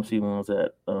my AMC one was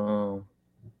at.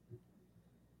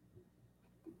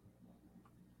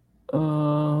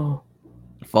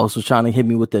 Folks was trying to hit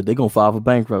me with that. They're gonna file for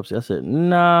bankruptcy. I said,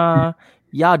 nah,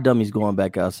 y'all dummies going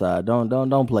back outside.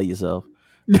 Don't play yourself.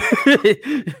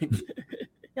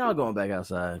 Y'all going back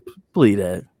outside. Please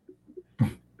that.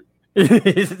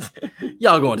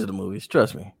 Y'all going to the movies,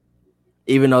 trust me.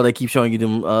 Even though they keep showing you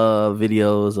them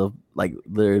videos of like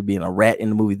there being a rat in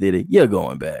the movie theater, you're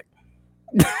going back.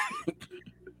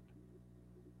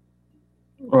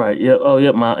 Right. Yeah. Oh,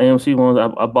 yeah. My AMC ones,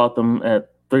 I bought them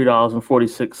at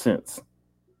 $3.46.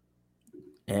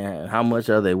 And how much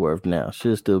are they worth now?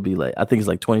 Should still be like, I think it's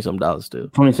like $20-something still.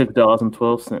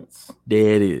 $26.12.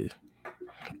 There it is.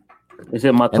 They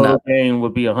said my total gain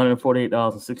would be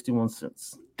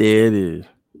 $148.61. There it is.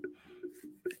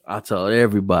 I told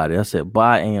everybody, I said,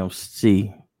 buy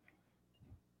AMC.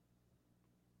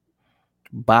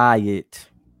 Buy it.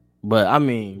 But I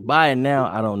mean, buy it now,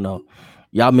 I don't know.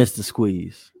 Y'all missed the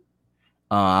squeeze.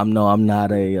 I'm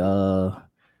not a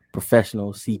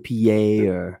professional CPA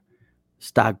or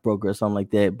stockbroker or something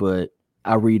like that, but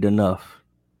I read enough.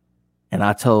 And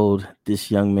I told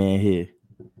this young man here.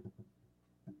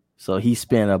 So he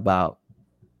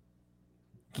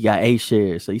got 8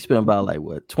 shares. So he spent about like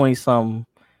what, 20-something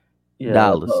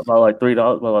dollars. About like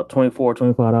 $3, about $24,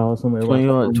 $25, something like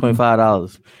that.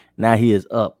 $25. Now he is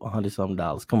up $100-something.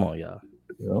 Come on, y'all.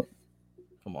 Yep.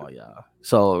 Come on, y'all.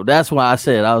 So that's why I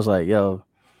said, I was like, yo,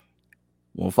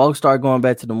 when folks start going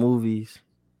back to the movies,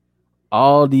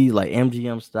 all these like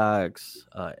MGM stocks,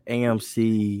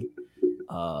 AMC,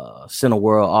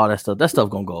 Cineworld, all that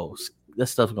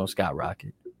stuff gonna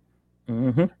skyrocket.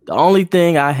 Mm-hmm. The only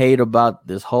thing I hate about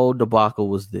this whole debacle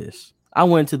was this. I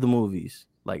went to the movies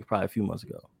like probably a few months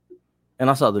ago, and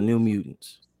I saw the New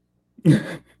Mutants.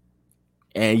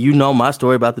 And you know my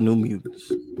story about the New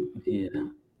Mutants. Yeah.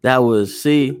 I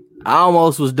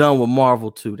almost was done with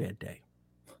Marvel 2 that day.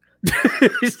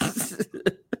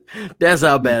 That's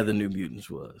how bad the New Mutants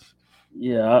was.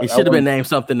 Yeah. It should have been named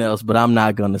something else, but I'm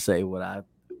not going to say what I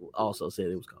also said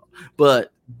it was called.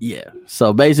 But yeah,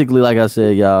 so basically, like I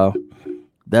said, y'all,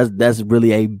 that's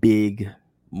really a big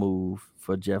move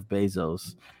for Jeff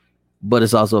Bezos, but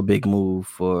it's also a big move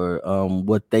for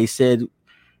what they said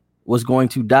was going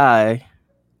to die,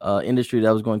 industry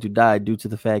that was going to die due to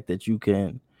the fact that you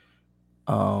can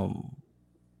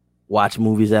watch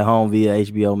movies at home via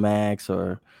HBO Max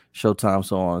or Showtime,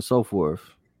 so on and so forth.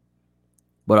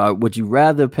 But would you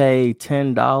rather pay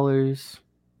 $10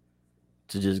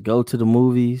 to just go to the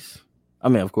movies? I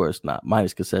mean, of course not,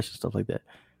 minus concessions, stuff like that.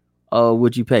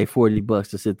 Would you pay $40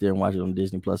 to sit there and watch it on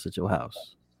Disney Plus at your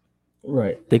house?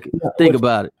 Right. Think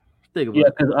about it. Yeah,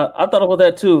 because I thought about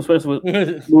that too, especially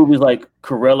with movies like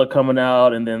Cruella coming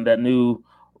out, and then that new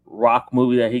Rock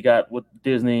movie that he got with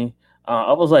Disney.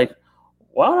 I was like,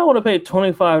 why would I want to pay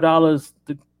 $25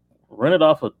 to rent it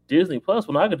off of Disney Plus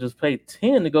when I could just pay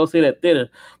 $10 to go see that theater?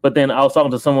 But then I was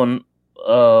talking to someone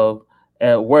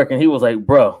at work, and he was like,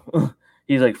 bro,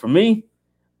 he's like, for me,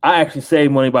 I actually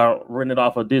save money by renting it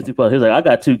off of Disney Plus. He's like, I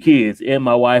got 2 kids and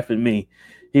my wife and me.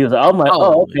 He was like, I'm like,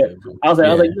 oh, okay. Yeah. I was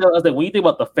like, when you think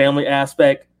about the family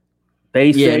aspect,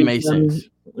 it makes sense.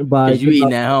 Because you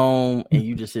eating at home and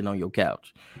you just sitting on your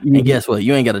couch. Mm-hmm. And guess what?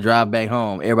 You ain't got to drive back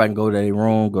home. Everybody can go to their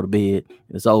room, go to bed,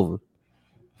 and it's over.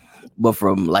 But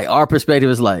from like our perspective,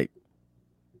 it's like,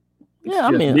 yeah,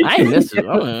 I mean, I ain't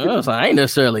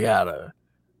necessarily gotta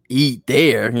eat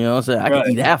there. You know what I'm saying? I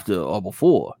can eat after or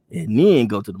before and then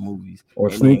go to the movies or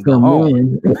sneak them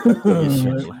in.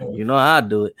 You know how I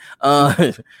do it.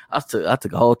 I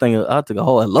took a whole thing. I took a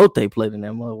whole elote plate in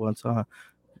that mug one time.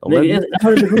 Why you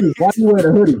wear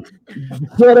the hoodie?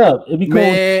 Shut up. It'd be cold.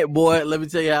 Man, boy, let me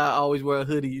tell you, I always wear a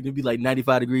hoodie. It'd be like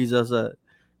 95 degrees outside.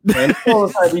 Man, it's cold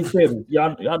inside these theaters.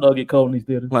 Y'all know it get cold in these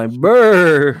theaters. Like,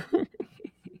 brr.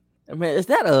 Man, is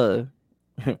that a?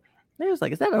 They was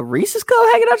like, is that a Reese's cup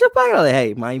hanging out your pocket? I'm like,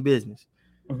 hey, mind business.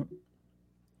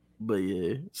 But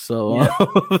yeah, so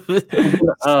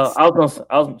I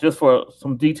was just for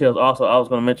some details. Also, I was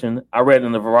going to mention. I read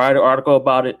in the Variety article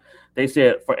about it. They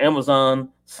said for Amazon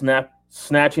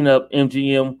snatching up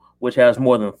MGM, which has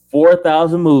more than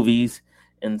 4,000 movies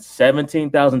and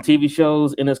 17,000 TV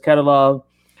shows in its catalog.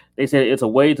 They said it's a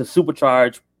way to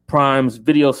supercharge Prime's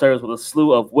video service with a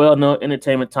slew of well-known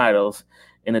entertainment titles.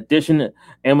 In addition,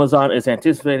 Amazon is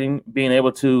anticipating being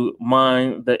able to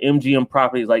mine the MGM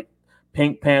properties like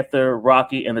Pink Panther,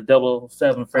 Rocky, and the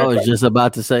 007 franchise. I was just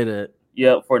about to say that.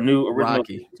 Yeah, for new original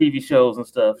Rocky TV shows and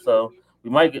stuff. So we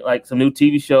might get like some new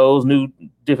TV shows, new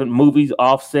different movies,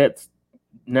 offsets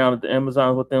now that the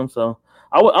Amazon's with them. So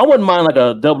I wouldn't mind like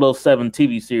a 007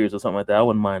 TV series or something like that. I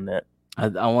wouldn't mind that.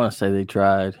 I want to say they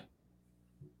tried.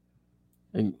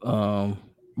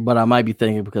 But I might be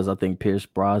thinking because I think Pierce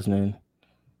Brosnan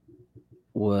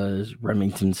was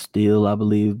Remington Steele, I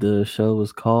believe the show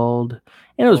was called,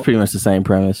 and it was pretty much the same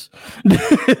premise.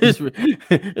 It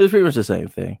was pretty much the same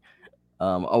thing.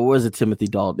 Or was it Timothy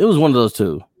Dalton? It was one of those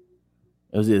two.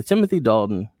 It was either Timothy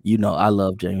Dalton. You know, I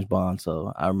love James Bond,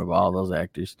 so I remember all those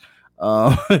actors.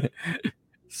 So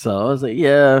I was like,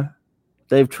 yeah,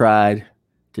 they've tried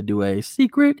to do a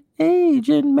secret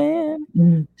agent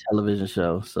man television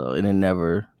show, so and it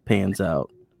never pans out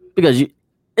because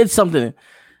it's something.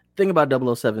 Thing about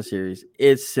 007 series,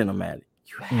 it's cinematic.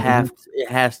 You have to, it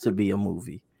has to be a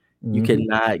movie. You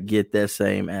cannot get that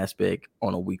same aspect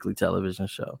on a weekly television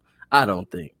show. I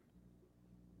don't think.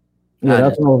 Yeah,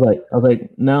 that's what I was like. I was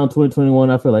like, now in 2021,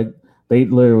 I feel like they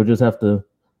literally would just have to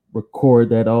record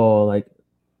that all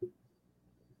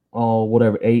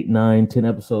whatever 8, 9, 10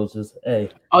 episodes. Just hey.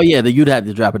 Oh yeah, you'd have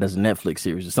to drop it as a Netflix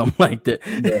series or something like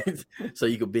that, so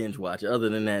you could binge watch it. Other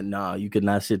than that, nah, you could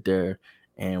not sit there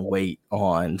and wait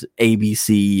on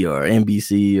ABC or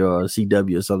NBC or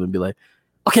CW or something and be like,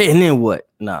 okay, and then what?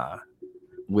 Nah.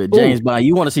 With James Bond,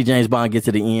 you want to see James Bond get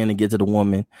to the end and get to the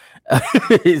woman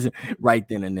right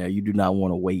then and there. You do not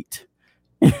want to wait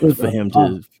for him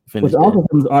to finish. Also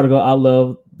from this article, I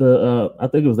love I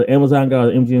think it was the Amazon guy or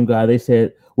the MGM guy. They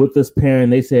said with this pairing,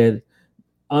 they said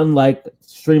unlike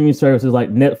streaming services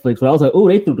like Netflix, but I was like, oh,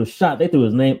 they threw the shot. They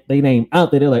threw their name out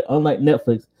there. They're like, unlike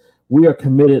Netflix, we are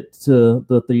committed to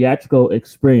the theatrical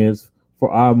experience for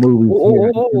our movies.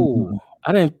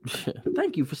 I didn't.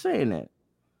 Thank you for saying that.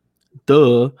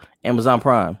 Duh, Amazon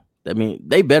Prime. I mean,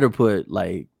 they better put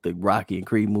like the Rocky and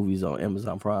Creed movies on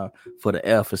Amazon Prime for the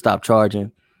F and stop charging.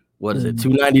 What is it,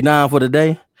 $2.99 for the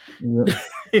day?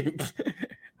 Yep.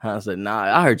 I said,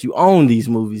 nah. I heard you own these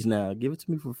movies now. Give it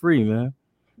to me for free, man.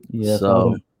 Yeah.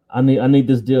 So I need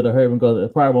this deal to hurry and go.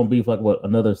 It probably won't be for like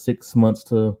another 6 months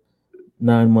to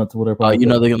 9 months, or whatever. Oh, you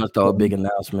know they're gonna throw a big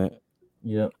announcement.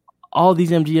 Yeah. All these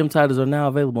MGM titles are now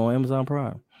available on Amazon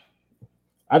Prime.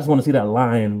 I just want to see that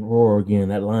lion roar again.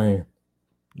 That lion,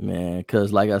 man.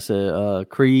 Because like I said,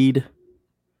 Creed.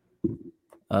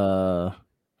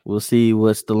 We'll see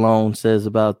what Stallone says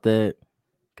about that.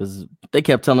 Because they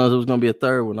kept telling us it was gonna be a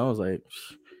third one. I was like,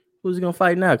 who's he gonna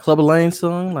fight now? Clubber Lang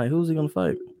song? Like, who's he gonna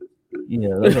fight? Yeah.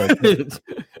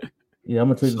 Yeah, I'm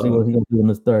gonna try to see what he's gonna do in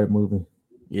this third movie.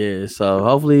 Yeah, so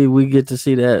hopefully we get to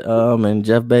see that. And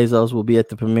Jeff Bezos will be at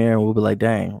the premiere and we'll be like,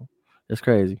 dang, that's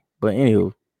crazy. But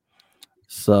anywho,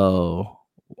 so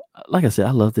like I said,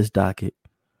 I love this docket.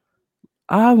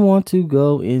 I want to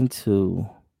go into,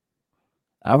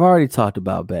 I've already talked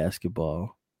about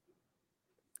basketball,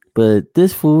 but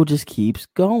this fool just keeps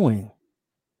going.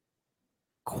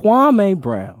 Kwame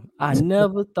Brown. I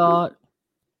never thought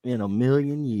in a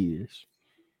million years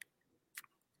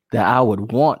that I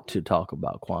would want to talk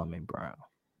about Kwame Brown.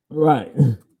 Right.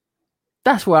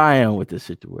 That's where I am with this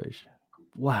situation.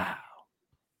 Wow.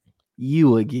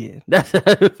 You again. That's how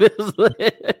it feels.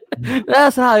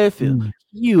 That's how it feels.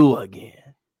 You again.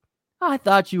 I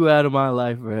thought you were out of my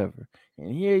life forever.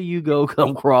 And here you go,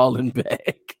 come crawling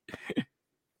back.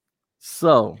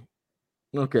 So,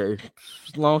 okay.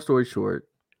 Long story short.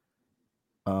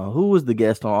 Who was the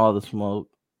guest on All the Smoke?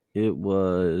 It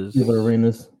was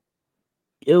Arenas.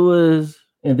 It was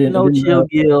Chill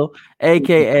Gill,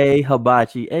 aka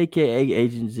Hibachi, aka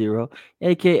Agent Zero,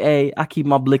 aka I keep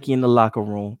my blicky in the locker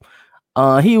room.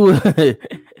 He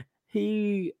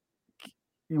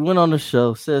went on the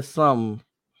show, said something.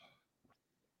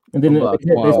 And then they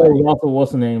said also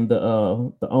what's the name, the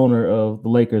owner of the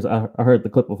Lakers. I heard the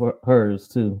clip of hers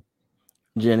too.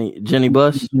 Jenny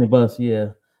Buss. Jenny Buss, yeah.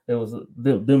 It was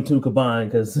them two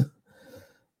combined because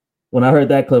when I heard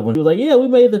that clip, when he was like, "Yeah, we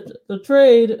made the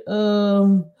trade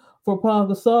for Paul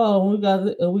Gasol, and we got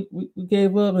we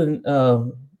gave up," and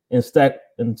and Stack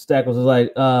was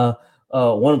like,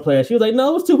 one player. She was like, no,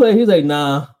 it was 2 players. He was like,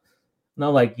 nah. And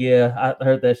I'm like, yeah, I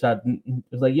heard that shot. It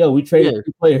was like, yo, we traded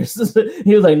 2 players.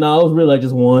 He was like, no, it was really like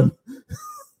just 1.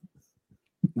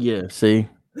 Yeah, see.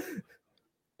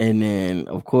 And then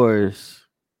of course,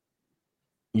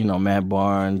 Matt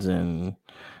Barnes and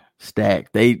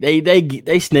Stack,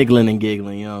 they sniggling and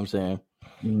giggling, you know what I'm saying?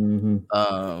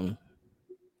 Mm-hmm.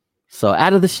 So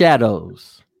out of the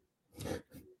shadows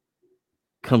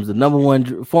comes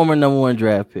the former number 1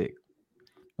 draft pick,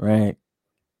 right?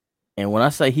 And when I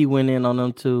say he went in on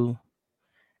them 2,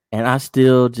 and I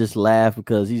still just laugh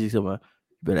because he's just like,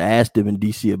 better ask them in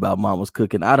DC about Mama's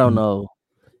cooking. I don't know.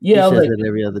 Yeah, he says it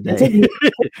every other day. It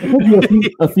took me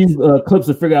a few clips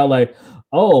to figure out, like,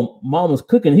 oh, Mama's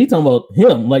cooking. He talking about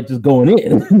him, like, just going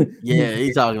in. Yeah,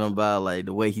 he's talking about like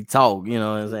the way he talk, you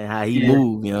know what I'm saying, how he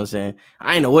moved, you know what I'm saying.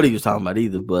 I didn't know what he was talking about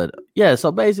either, but yeah.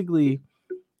 So basically,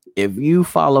 if you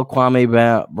follow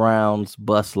Kwame Brown's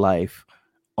Bus Life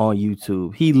on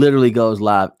YouTube, he literally goes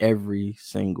live every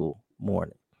single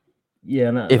morning.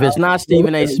 Yeah, no, if it's not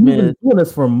Stephen A. Smith, he's been doing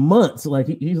this for months. Like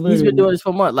he's been doing this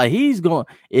for months. Like he's going.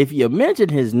 If you mention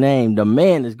his name, the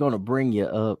man is going to bring you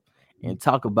up and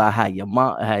talk about how your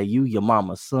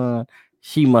mama's son.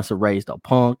 She must have raised a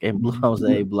punk and blah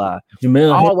blah.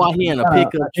 Jamel, all while he in a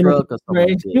pickup truck or something.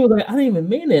 Like he was like, I didn't even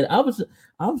mean it. I was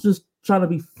just trying to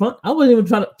be fun. I wasn't even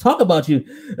trying to talk about you.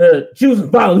 Choosing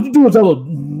violence. You doing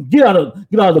something? Get out of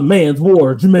the man's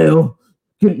war, Jamel.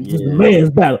 The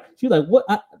man's battle. She's like, what?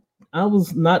 I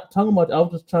was not talking about. I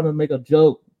was just trying to make a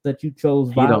joke that you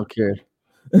chose violence. He don't care.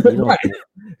 He don't care.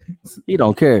 He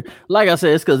don't care. Like I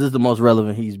said, it's because it's the most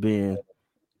relevant he's been.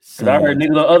 I heard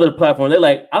niggas on other platforms. They're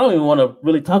like, I don't even want to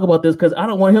really talk about this because I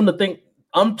don't want him to think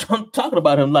I'm talking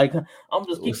about him. Like I'm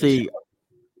just see.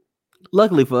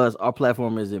 Luckily for us, our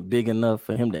platform isn't big enough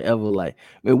for him to ever like.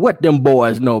 Man, what them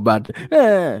boys know about?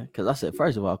 Because I said,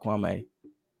 first of all, Kwame.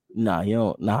 Nah, you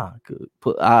don't. Nah,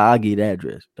 I'll give you the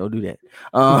address. Don't do that.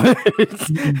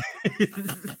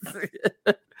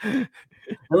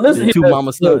 Listen, the two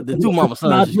mama sons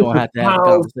just gonna have to have a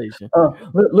conversation.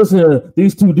 Listen,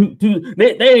 these two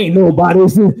they ain't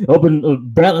nobodies up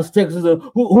in Dallas, Texas.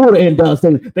 Who are in Dallas,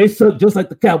 Texas? They suck just like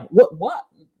the cow. What?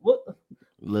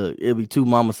 Look, it'll be 2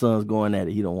 mama sons going at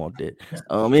it. He don't want that.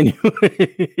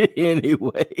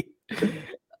 Anyway.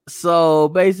 So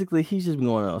basically, he's just been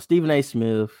going on. Stephen A.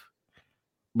 Smith.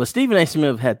 But Stephen A.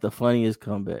 Smith had the funniest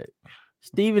comeback.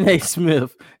 Stephen A.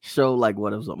 Smith showed like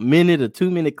what it was, a minute or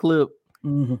 2-minute clip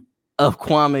of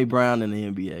Kwame Brown in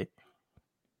the NBA.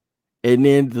 And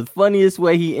then the funniest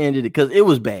way he ended it, because it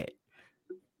was bad.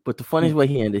 But the funniest way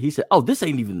he ended, he said, oh, this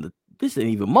ain't even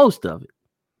most of it.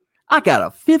 I got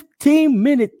a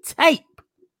 15-minute tape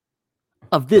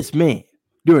of this man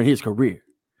during his career.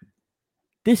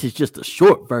 This is just a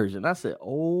short version. I said,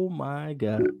 "Oh my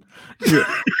god!"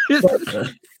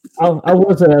 I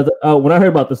was when I heard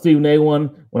about the Stephen A.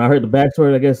 one. When I heard the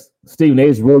backstory, I guess Stephen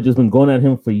A's really just been going at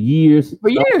him for years.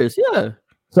 Yeah.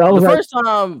 So I was the first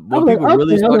time when people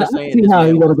really started saying, "See how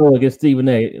you want to go against Stephen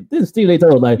A." Then Stephen A.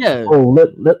 told like, "Oh,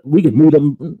 let we can meet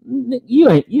him." You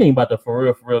ain't about to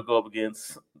for real go up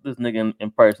against this nigga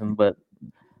in person. But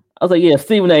I was like, "Yeah,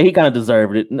 Stephen A. He kind of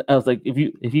deserved it." I was like, "If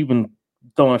you've been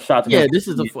throwing shots. Yeah, this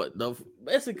is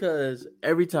that's because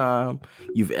every time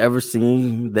you've ever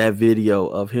seen that video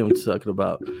of him talking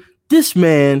about this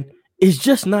man is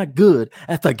just not good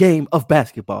at the game of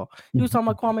basketball. He was talking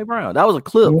about Kwame Brown. That was a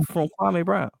clip from Kwame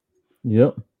Brown.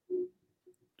 Yep.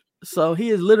 So he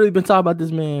has literally been talking about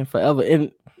this man forever.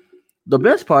 And the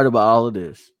best part about all of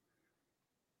this,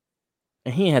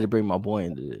 and he had to bring my boy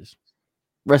into this.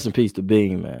 Rest in peace to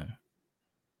Bean, man.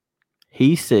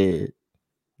 He said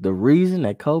the reason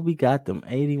that Kobe got them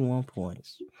 81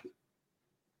 points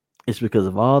is because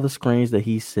of all the screens that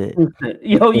he set in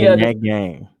that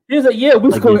game. He's like, yeah,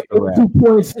 we scored 82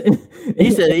 points.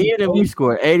 He said even if we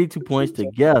scored 82 points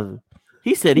together,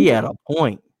 he said he had a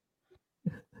point.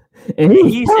 And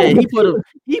he said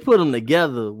he put them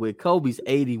together with Kobe's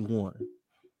 81.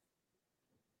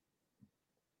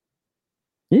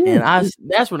 Yeah. And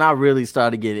that's when I really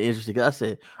started getting interested, because I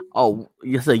said,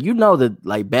 you know that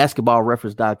like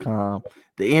basketballreference.com,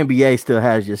 the NBA still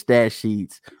has your stat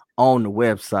sheets on the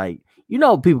website. You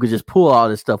know, people could just pull all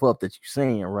this stuff up that you're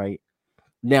saying, right?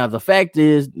 Now, the fact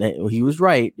is that he was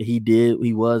right. He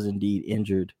was indeed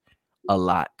injured a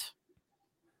lot.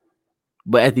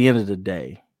 But at the end of the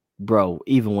day, bro,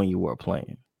 even when you were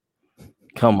playing,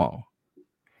 come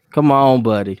on,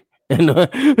 buddy. In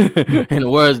the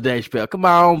words of Dave Chappelle, come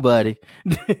on, buddy.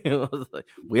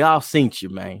 We all seen you,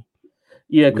 man.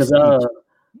 Yeah, because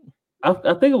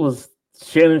I think it was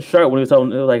Shannon Sharp when he was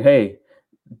talking. It was like, hey,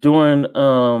 during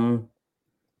the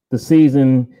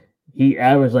season, he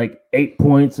averaged like 8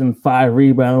 points and 5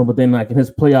 rebounds, but then like in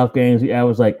his playoff games, he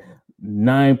averaged like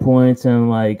 9 points and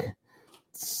like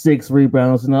 6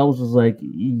 rebounds, and I was just like,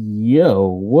 "Yo,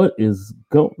 what is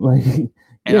going?" Like,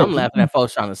 and I'm laughing at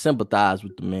folks trying to sympathize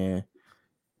with the man.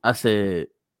 I said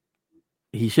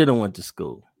he should have went to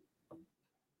school.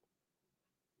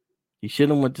 He should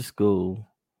have went to school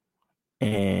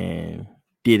and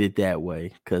did it that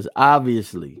way, because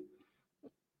obviously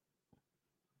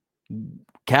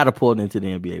catapulting into the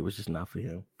NBA was just not for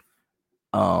him.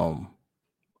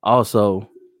 Also,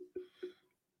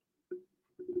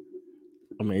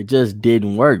 I mean, it just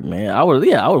didn't work, man. I would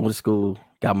went to school,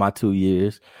 got my 2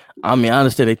 years. I mean, I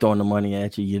understand they throwing the money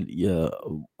at you.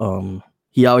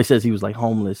 He always says he was like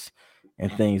homeless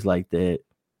and things like that.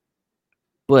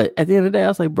 But at the end of the day, I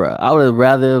was like, bro, I would have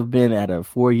rather have been at a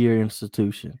 4-year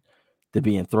institution than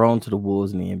being thrown to the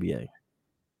wolves in the NBA.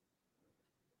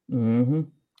 Mm-hmm.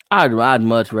 I'd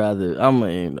much rather. I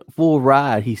mean, full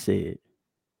ride. He said,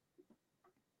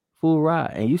 full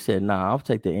ride, and you said, nah, I'll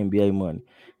take the NBA money.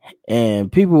 And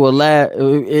people were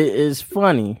laughing. It's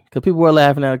funny because people were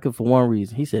laughing at it for one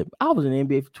reason. He said, I was in the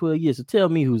NBA for 12 years, so tell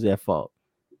me who's at fault.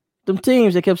 Them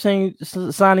teams that kept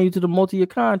signing you to the multi-year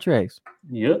contracts.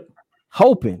 Yep.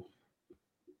 Hoping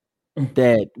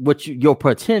that your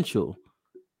potential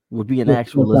would be an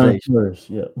actualization.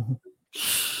 Yep.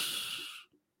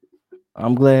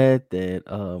 I'm glad that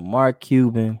Mark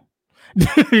Cuban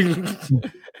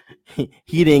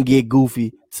he didn't get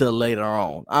goofy till later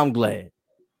on. I'm glad.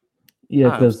 Yeah,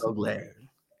 I'm so glad.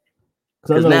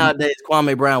 Because nowadays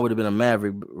Kwame Brown would have been a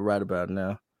Maverick right about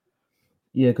now.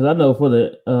 Yeah, because I know for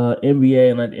the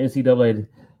NBA and like the NCAA,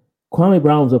 Kwame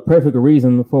Brown was a perfect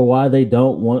reason for why they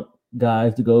don't want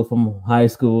guys to go from high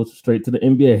school straight to the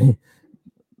NBA.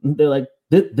 They're like,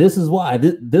 this is why.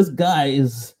 This guy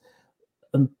is,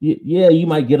 yeah, you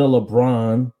might get a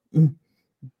LeBron,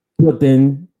 but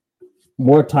then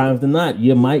more times than not,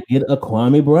 you might get a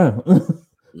Kwame Brown.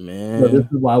 Man, so this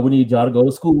is why we need y'all to go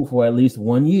to school for at least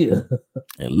 1 year.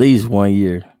 At least 1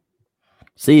 year.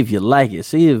 See if you like it.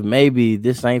 See if maybe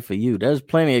this ain't for you. There's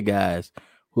plenty of guys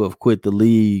who have quit the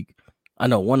league. I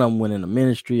know one of them went in the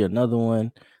ministry. Another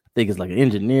one, I think it's like an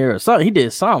engineer or something. He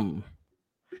did something.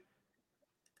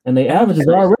 And the average is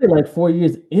already like 4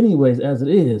 years anyways, as it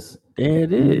is. Yeah,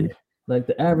 it is. Like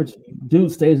the average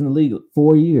dude stays in the league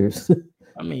 4 years.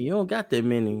 I mean, you don't got that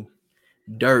many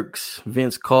Dirks,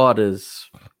 Vince Carters,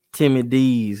 Timmy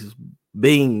D's,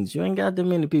 Beans. You ain't got that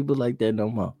many people like that no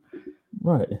more.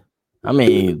 Right. I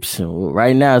mean,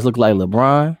 right now it's look like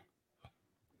LeBron.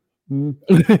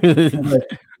 Mm-hmm.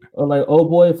 like old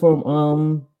boy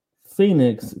from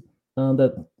Phoenix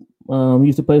that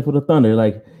used to play for the Thunder.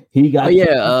 Like he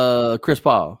got Chris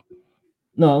Paul.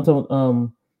 No, I'm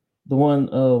talking the one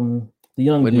the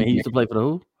young dude. He used to play for the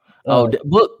who?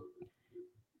 Book.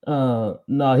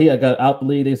 No, he got out the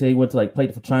league. They say he went to like play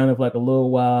for China for like a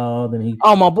little while. Then he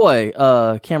my boy,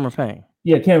 Cameron Payne.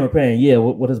 Yeah, Cameron Payne. Yeah,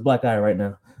 with his black eye right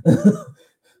now.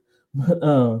 But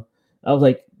I was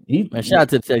like, shout out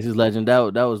to the Texas legend. That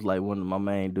was like one of my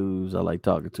main dudes I like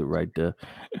talking to right there.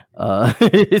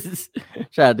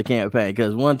 Shout out to Cameron Payne,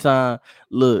 because one time,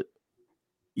 look,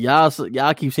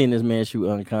 y'all keep seeing this man shoot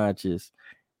unconscious,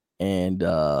 and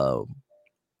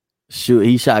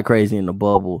he shot crazy in the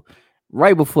bubble.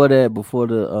 Right before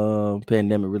the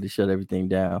pandemic really shut everything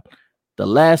down. The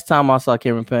last time I saw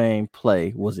Cameron Payne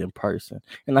play was in person,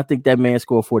 and I think that man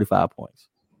scored 45 points.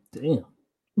 Damn.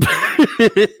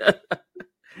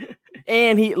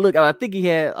 And I think he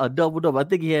had a double-double. I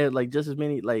think he had like just as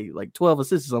many, like 12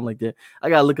 assists or something like that. I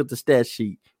gotta look up the stat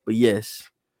sheet. But yes,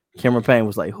 Cameron Payne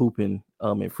was like hooping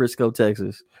in Frisco,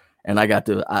 Texas, and I got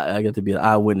to be an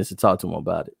eyewitness to talk to him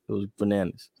about it. It was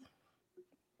bananas.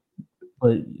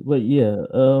 But yeah,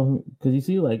 because you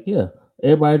see, like, yeah,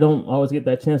 everybody don't always get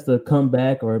that chance to come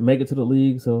back or make it to the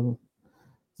league. So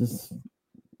just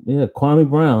Kwame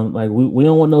Brown, like we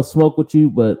don't want no smoke with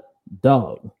you, but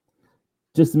dog,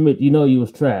 just admit you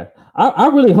was trash. I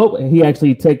really hope he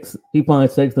finally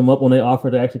takes them up when they offer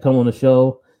to actually come on the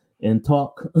show and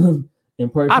talk in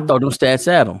person. I throw them stats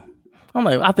at him. I'm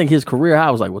like, I think his career high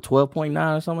was like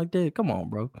 12.9 or something like that. Come on,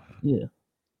 bro. Yeah.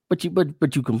 But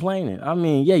you complaining. I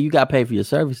mean, yeah, you got to pay for your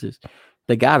services.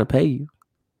 They got to pay you.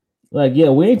 Like, yeah,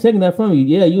 we ain't taking that from you.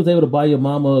 Yeah, you was able to buy your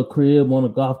mama a crib on a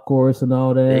golf course and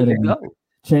all that. There you and go.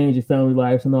 Change your family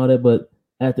lives and all that. But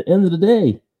at the end of the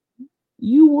day,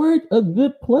 you weren't a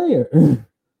good player.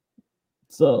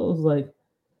 So it was like,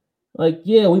 Like,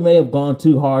 yeah, we may have gone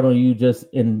too hard on you just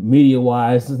in media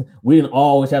wise. We didn't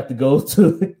always have to go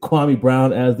to Kwame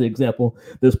Brown as the example.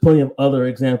 There's plenty of other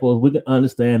examples. We can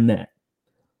understand that.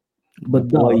 But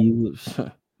boy,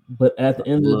 but at the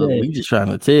end of the day, we just trying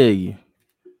to tell you.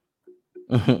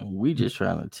 We just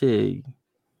trying to tell you.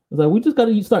 It's like we just got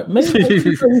to start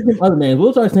maybe some other names.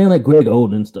 We'll start saying like Greg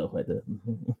Oden and stuff like that.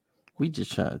 We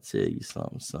just trying to tell you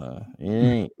something, son. It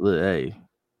ain't look, hey.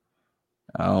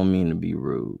 I don't mean to be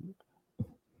rude,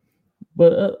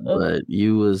 but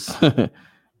you was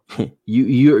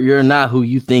you're not who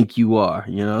you think you are.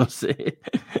 You know what I'm saying?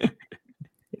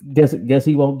 Guess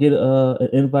he won't get an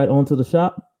invite onto the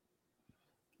shop.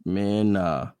 Man,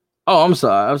 oh, I'm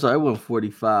sorry. It wasn't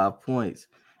 45 points.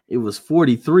 It was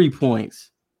 43 points.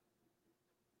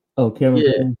 Oh, Cameron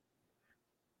Payne.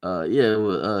 Yeah, it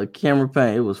was Cameron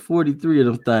Payne. It was 43 of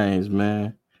them things,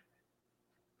 man.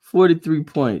 43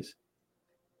 points.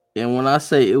 And when I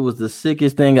say it was the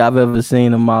sickest thing I've ever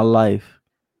seen in my life,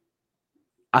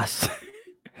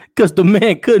 because the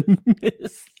man couldn't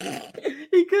miss.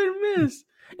 He couldn't miss.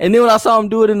 And then when I saw him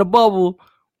do it in the bubble,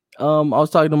 I was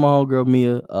talking to my homegirl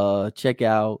Mia. Check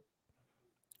out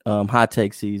High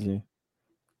Take Season.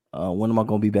 When am I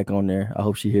gonna be back on there? I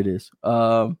hope she hear this.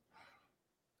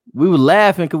 We were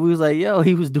laughing because we was like, yo,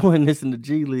 he was doing this in the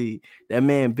G League. That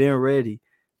man been ready.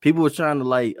 People were trying to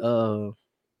like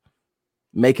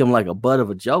make him like a butt of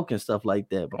a joke and stuff like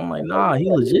that. But I'm like, nah, he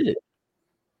legit.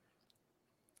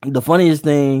 The funniest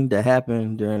thing that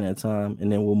happened during that time,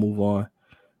 and then we'll move on,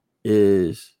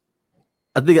 is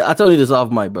I think I told you this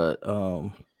off mic, but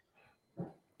I'm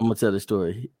gonna tell the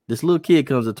story. This little kid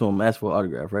comes up to him, asks for an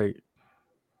autograph, right?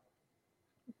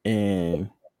 And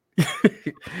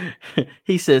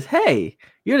he says, "Hey,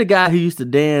 you're the guy who used to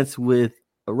dance with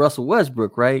Russell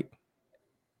Westbrook, right?"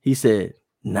 He said,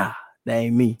 "Nah, that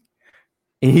ain't me."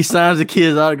 And he signs the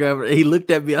kid's autograph. And he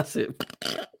looked at me. I said,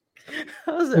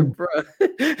 "Bro,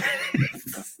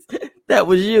 that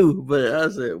was you." But I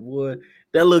said, "Boy,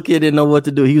 that little kid didn't know what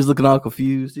to do. He was looking all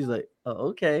confused." He's like, "Oh,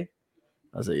 okay."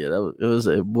 I said, "Yeah, it was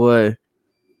a boy."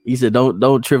 He said, "Don't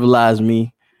trivialize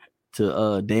me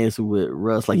to dancing with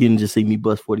Russ. Like you didn't just see me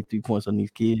bust 43 points on these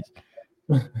kids."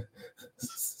 That's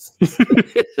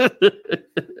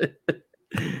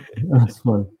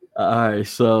funny. All right,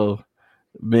 so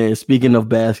man, speaking of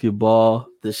basketball,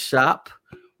 The Shop,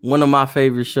 one of my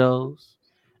favorite shows,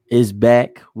 is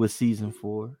back with season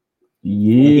 4.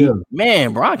 Yeah,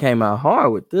 man, Bron came out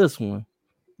hard with this one.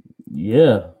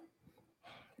 Yeah,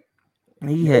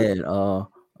 he had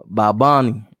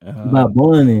Babani.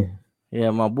 Babani.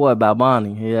 Yeah, my boy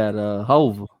Babani. He had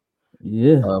Hova.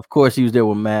 Yeah, of course he was there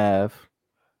with Mav.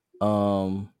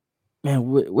 Man,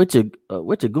 which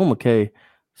Gumake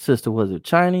sister was it?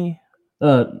 Chinese?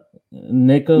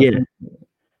 Nika. Yeah,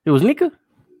 it was Nika.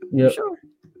 Yeah, sure.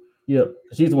 Yep,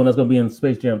 she's the one that's gonna be in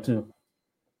Space Jam too.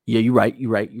 Yeah, you're right.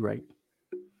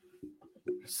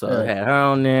 So I had her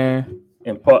on there,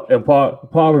 and Paul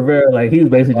Rivera, like he was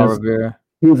basically Paul just Rivera.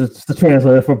 He was just the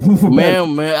translator for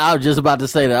man. I was just about to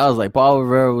say that. I was like, Paul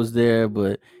Rivera was there,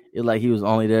 but it like he was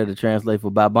only there to translate for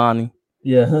Bad Bunny.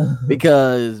 Yeah,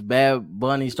 because Bad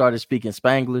Bunny started speaking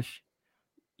Spanglish.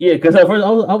 Yeah, because at first I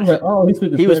was like, oh, he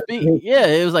speaks. He was speaking. Yeah,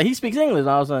 it was like he speaks English. And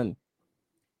all of a sudden,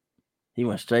 he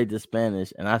went straight to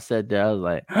Spanish, and I sat there. I was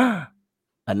like, I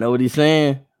know what he's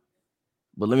saying,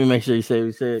 but let me make sure he said what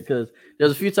he said, because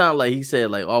there's a few times like he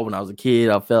said like, oh, when I was a kid,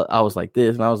 I was like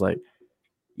this, and I was like,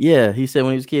 yeah. He said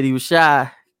when he was a kid, he was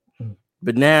shy,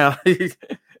 but now he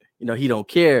don't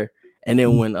care. And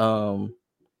then when oh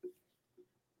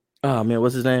man,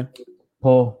 what's his name?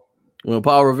 Paul. When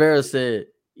Paul Rivera said,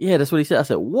 yeah, that's what he said. I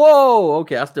said, whoa,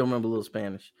 okay. I still remember a little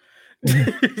Spanish.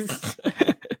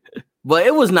 But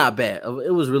it was not bad.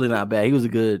 It was really not bad. He was a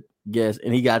good guest,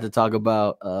 and he got to talk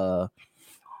about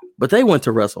but they went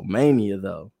to WrestleMania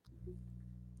though.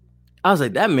 I was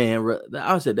like, that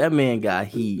man got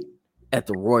heat at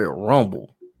the Royal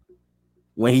Rumble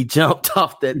when he jumped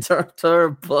off that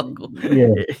turnbuckle.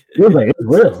 Yeah. He was like, it's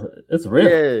real. It's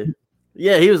real.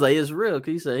 Yeah, he was like, it's real.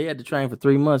 Because he said he had to train for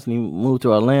 3 months and he moved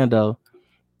to Orlando.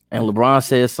 And LeBron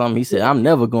said something. He said, I'm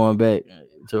never going back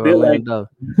to Orlando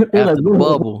after the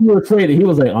bubble. You were traded. He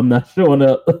was like, I'm not showing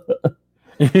up.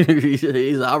 He's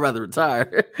like, I'd rather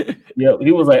retire. Yeah,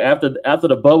 he was like, after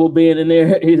the bubble being in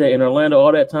there, he's like, in Orlando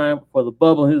all that time for the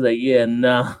bubble. He was like, yeah,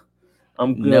 nah,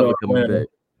 I'm good. Never coming back.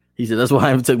 He said, that's why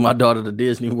I even took my daughter to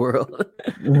Disney World,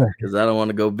 because I don't want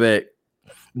to go back.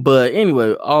 But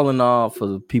anyway, all in all, for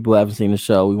the people who haven't seen the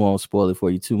show, we won't spoil it for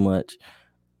you too much.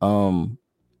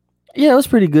 Yeah, it was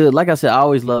pretty good. Like I said, I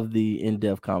always love the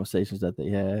in-depth conversations that they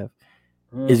have.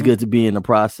 Mm-hmm. It's good to be in the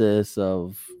process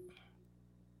of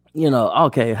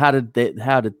okay, how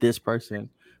did this person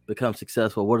become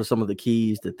successful? What are some of the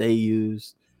keys that they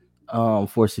use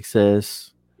for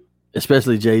success?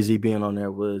 Especially Jay-Z being on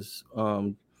there was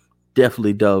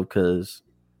definitely dope because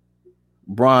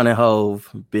Bron and Hove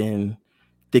been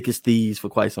thick as thieves for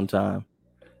quite some time.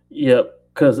 Yep,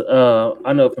 because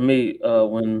I know for me,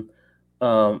 when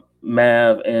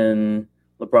Mav and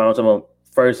LeBron was talking about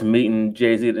first meeting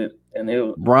Jay-Z,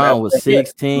 and Bron was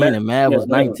 16 and Mav was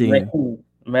 19.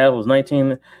 Mav was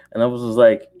 19, and I was just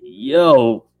like,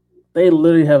 yo, they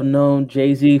literally have known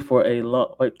Jay-Z for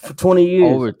for 20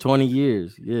 years. Over 20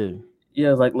 years, yeah.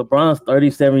 Yeah, it's like LeBron's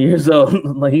 37 years old.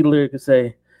 Like he literally could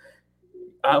say,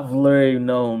 I've literally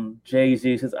known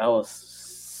Jay-Z since I was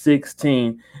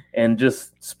 16. And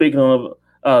just speaking on,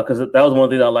 because that was one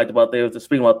thing I liked about there was just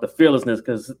speaking about the fearlessness,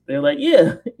 because they're like,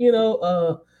 yeah,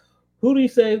 who do you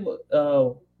say,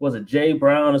 was it Jay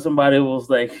Brown or somebody was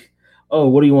like, oh,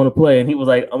 what do you want to play? And he was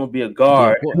like, I'm going to be a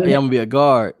guard. Yeah, I'm going to be a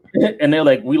guard. And they're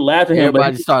like, we laughed at him.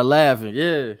 Everybody started laughing,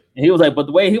 yeah. And he was like, but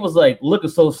the way he was like looking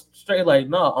so straight, like,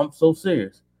 no, I'm so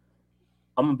serious.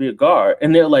 I'm going to be a guard.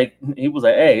 And they're like, he was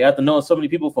like, hey, after knowing so many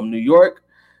people from New York,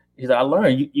 he's like, I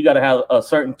learned you got to have a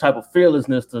certain type of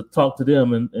fearlessness to talk to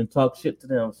them and talk shit to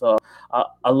them. So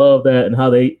I love that and how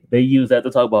they use that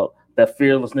to talk about that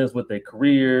fearlessness with their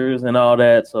careers and all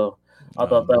that. So I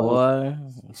thought that was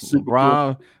super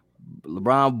LeBron. Cool.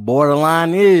 LeBron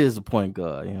borderline is a point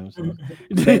guard. You know what I'm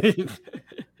saying?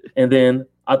 And then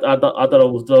I thought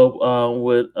it was dope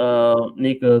with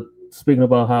Nika speaking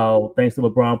about how thanks to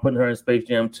LeBron putting her in Space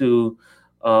Jam 2,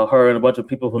 her and a bunch of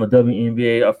people from the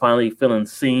WNBA are finally feeling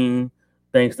seen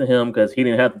thanks to him because he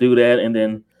didn't have to do that. And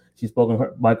then she spoke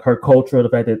on her culture, the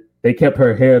fact that they kept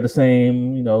her hair the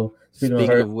same.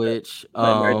 Speaking of which,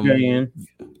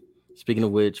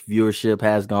 viewership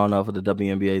has gone up for the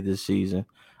WNBA this season.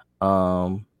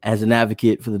 As an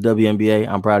advocate for the WNBA,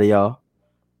 I'm proud of y'all.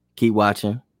 Keep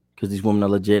watching because these women are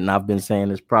legit, and I've been saying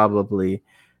this probably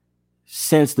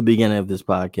since the beginning of this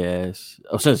podcast,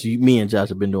 or since me and Josh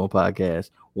have been doing podcasts.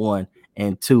 1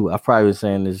 and 2, I've probably been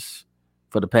saying this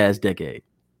for the past decade.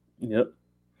 Yep.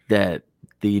 That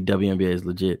the WNBA is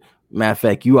legit. Matter of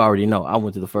fact, you already know. I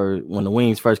went to the first when the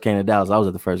Wings first came to Dallas. I was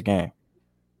at the first game.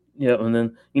 Yeah, and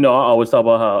then I always talk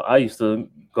about how I used to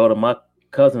go to my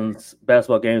cousins'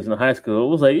 basketball games in high school. It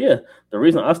was like, yeah, the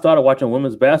reason I started watching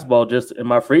women's basketball just in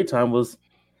my free time was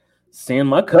seeing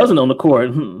my cousin on the court.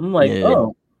 I'm like,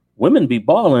 oh, women be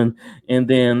balling. And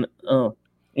then,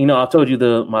 I told you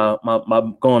my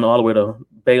going all the way to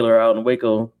Baylor out in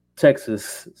Waco,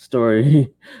 Texas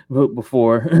story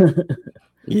before.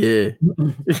 Yeah.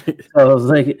 So I was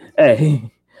like, hey,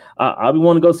 I be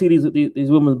want to go see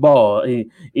these women's ball,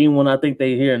 even when I think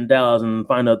they here in Dallas and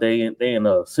find out they in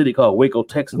a city called Waco,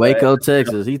 Texas. Waco,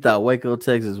 Texas. He thought Waco,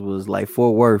 Texas was like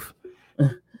Fort Worth.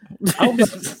 I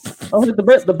was like,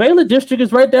 the Baylor district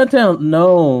is right downtown.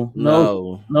 No,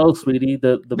 sweetie.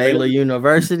 The Baylor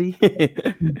University.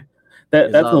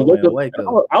 that's in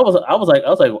Waco. I was like,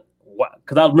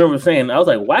 because I remember saying, I was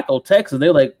like, Waco, Texas.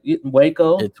 They're like,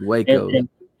 Waco. It's Waco.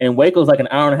 And Waco's like an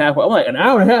hour and a half away. I'm like, an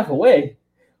hour and a half away?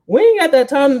 We ain't got that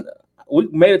time. We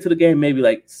made it to the game maybe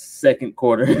like second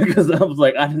quarter because I was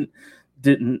like, I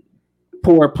didn't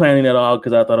poor planning at all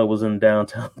because I thought it was in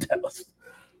downtown Dallas.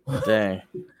 Dang.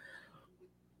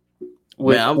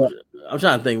 Man, I'm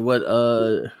trying to think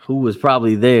who was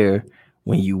probably there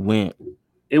when you went.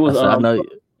 It was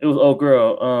it was old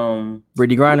girl.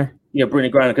 Brittany Griner? Yeah,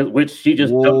 Brittany Griner, which she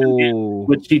just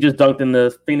dunked in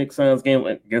the Phoenix Suns game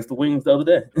against the Wings the other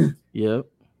day. Yep.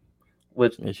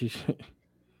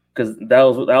 Because that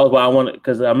was why I wanted,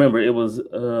 because I remember it was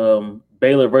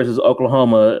Baylor versus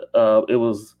Oklahoma. It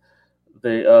was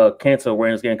the cancer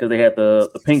awareness game because they had the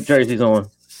pink jerseys on.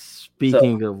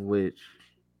 Speaking of which,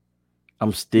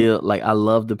 I'm still like, I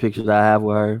love the pictures I have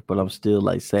with her, but I'm still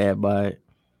like sad by it.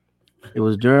 It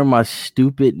was during my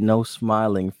stupid no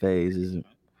smiling phase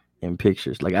in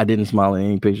pictures. Like I didn't smile in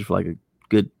any pictures for like a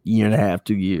good year and a half,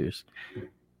 2 years.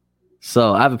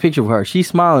 So I have a picture of her. She's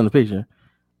smiling in the picture.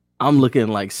 I'm looking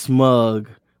like smug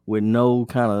with no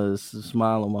kind of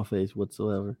smile on my face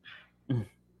whatsoever.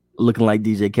 Looking like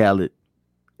DJ Khaled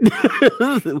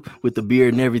with the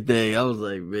beard and everything. I was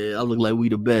like, man, I look like we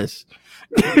the best.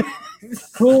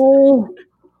 Cool.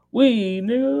 We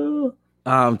knew.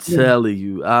 I'm telling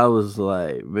you, I was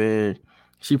like, man,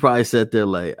 she probably sat there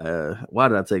like, why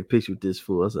did I take a picture with this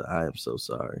fool? I said, I am so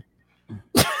sorry.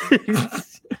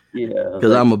 Yeah,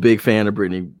 because I'm a big fan of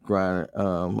Brittany Griner.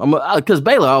 Because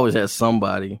Baylor always has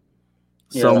somebody.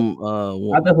 Yeah.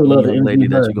 I definitely love the lady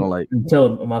that you're gonna like.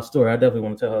 Tell my story. I definitely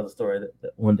want to tell her the story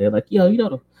that one day. Like,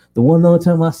 yo, the one other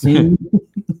time I seen you.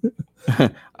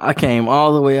 I came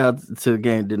all the way out to the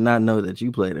game. Did not know that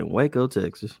you played in Waco,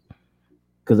 Texas.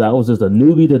 Because I was just a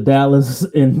newbie to Dallas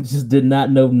and just did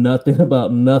not know nothing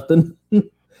about nothing. I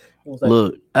was like,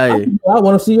 Look, hey, I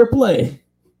want to see her play.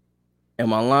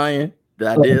 Am I lying?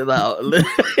 I did. Am I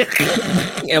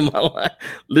lying?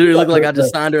 Literally looked like I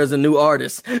just signed her as a new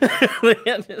artist. You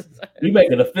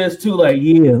making a fist too? Like,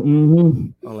 yeah.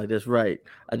 Mm-hmm. I'm like, that's right.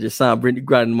 I just signed Brittany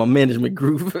Griner in my management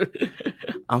group.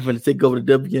 I'm finna take over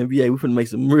the WNBA. We're finna make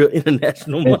some real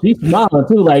international money. And she's smiling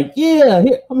too, like, yeah,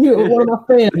 I'm here with one of my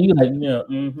fans. And you're like, yeah.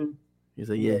 Mm-hmm. He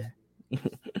said, yeah.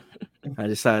 I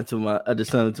just signed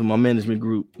to my management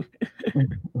group.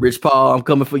 Rich Paul, I'm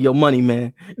coming for your money,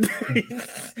 man.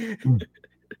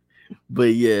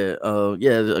 But yeah,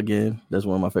 again, that's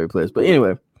one of my favorite players. But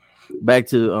anyway, back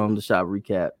to the shop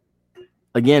recap.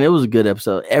 Again, it was a good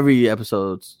episode. Every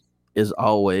episode is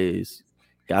always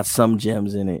got some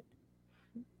gems in it.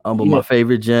 But my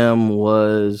favorite gem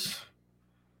was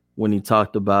when he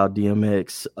talked about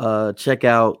DMX. Check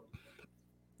out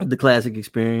the Classic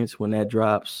Experience when that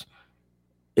drops,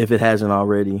 if it hasn't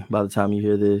already. By the time you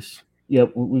hear this,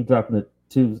 yep, we're dropping it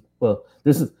too. Well,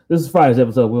 this is Friday's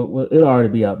episode. It'll already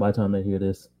be out by the time they hear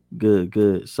this.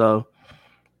 Good. So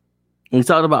we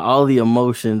talked about all the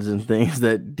emotions and things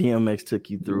that DMX took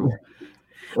you through,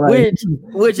 right.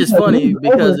 which is funny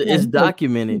because it's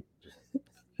documented.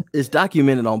 It's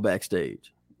documented on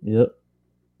Backstage. Yep.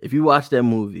 If you watch that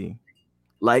movie,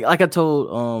 like I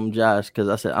told Josh, because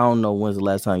I said I don't know when's the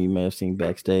last time you may have seen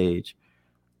Backstage,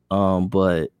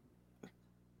 but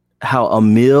how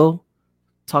Emil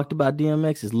talked about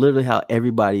DMX is literally how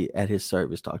everybody at his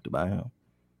service talked about him,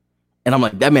 and I'm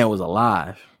like, that man was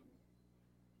alive.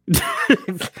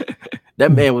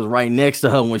 That man was right next to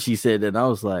her when she said that. And I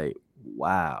was like,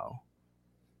 wow.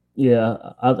 Yeah,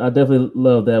 I definitely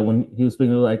love that when he was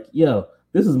speaking, like, yo,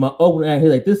 this is my opening act.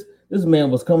 He's like, this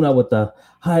man was coming out with the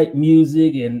hype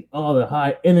music and all the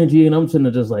high energy, and I'm sitting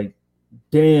there just like,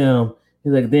 damn.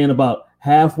 He's like, then about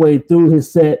halfway through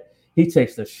his set, he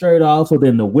takes the shirt off, so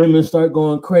then the women start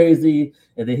going crazy,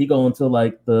 and then he go into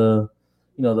like the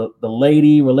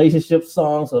lady relationship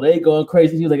song, so they going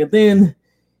crazy. He was like, and then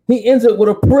he ends it with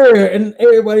a prayer, and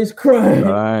everybody's crying.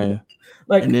 Right.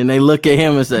 Like, and then they look at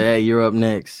him and say, "Hey, you're up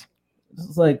next."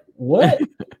 It's like, what?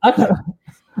 I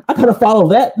gotta follow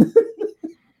that.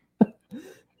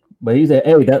 But he said,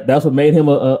 "Hey, that's what made him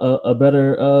a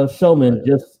better showman.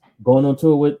 Just going on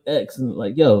tour with X, and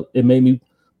like, yo, it made me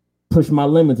push my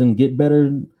limits and get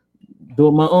better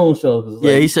doing my own shows."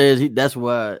 Yeah, he says that's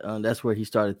why that's where he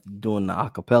started doing the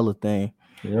acapella thing.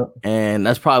 Yep. And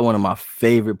that's probably one of my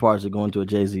favorite parts of going to a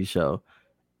Jay-Z show,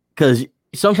 because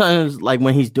sometimes, like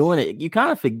when he's doing it, you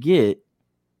kind of forget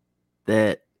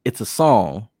that it's a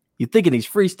song. You're thinking he's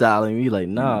freestyling. You're like,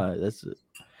 nah, that's it.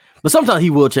 But sometimes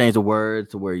he will change the words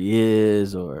to where he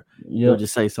is, or he'll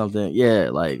just say something.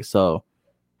 Yeah, like, so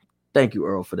thank you,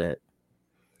 Earl, for that.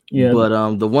 Yeah.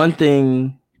 But the one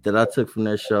thing that I took from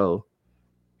that show,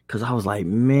 because I was like,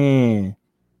 man,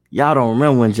 y'all don't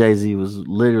remember when Jay-Z was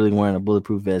literally wearing a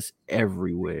bulletproof vest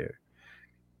everywhere.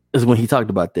 Is when he talked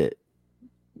about that.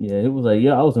 Yeah, it was like,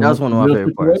 that was one of my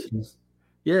favorite parts.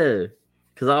 Yeah,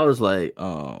 because I was like,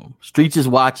 Streets is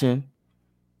watching.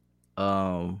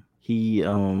 He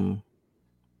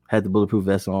had the bulletproof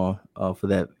vest on for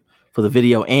the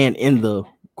video and in the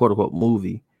quote unquote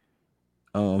movie.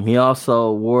 He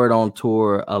also wore it on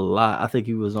tour a lot. I think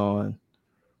he was on,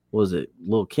 what was it,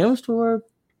 Lil Kim's tour?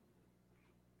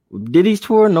 Diddy's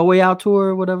tour, No Way Out tour,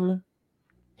 or whatever.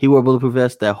 He wore bulletproof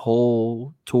vest that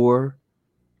whole tour,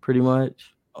 pretty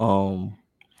much.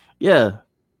 Yeah.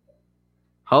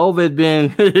 Hov had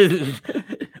been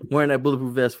wearing that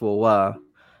bulletproof vest for a while.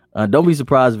 Don't be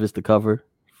surprised if it's the cover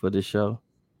for this show.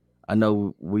 I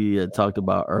know we had talked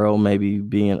about Earl maybe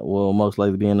most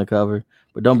likely being the cover,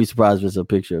 but don't be surprised if it's a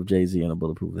picture of Jay-Z in a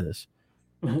bulletproof vest.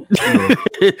 I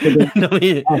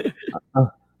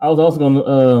was also going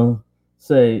to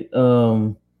say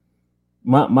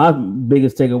my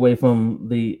biggest takeaway from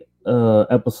the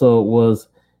episode was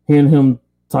hearing him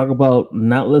talk about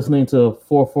not listening to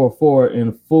 444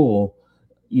 in full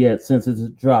yet since it's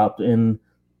dropped, and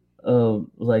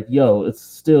like, yo, it's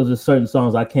still just certain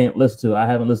songs I can't listen to. I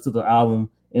haven't listened to the album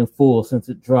in full since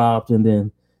it dropped. And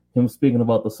then him speaking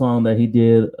about the song that he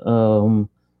did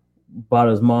about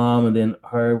his mom, and then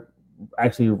her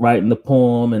actually writing the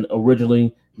poem and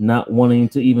originally not wanting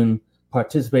to even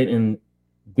participate in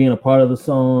being a part of the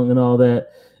song and all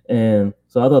that. And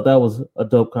so I thought that was a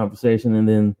dope conversation. And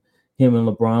then him and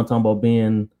LeBron talking about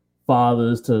being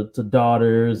fathers to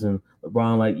daughters, and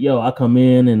LeBron like, yo, I come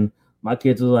in and my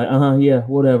kids are like, yeah,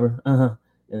 whatever,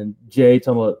 and Jay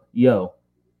talking about, yo,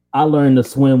 I learned to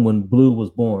swim when Blue was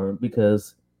born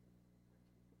because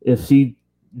if she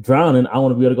drowning, I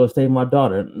want to be able to go save my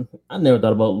daughter. I never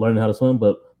thought about learning how to swim,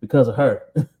 but because of her,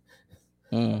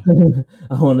 I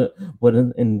want to. But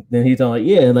and then he's like,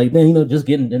 yeah, like then just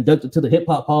getting inducted to the Hip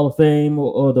Hop Hall of Fame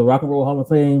or the Rock and Roll Hall of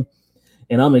Fame,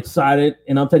 and I'm excited,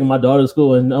 and I'm taking my daughter to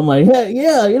school, and I'm like, hey,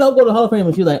 yeah, go to the Hall of Fame,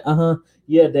 and she's like,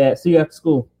 yeah, Dad, see you after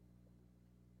school.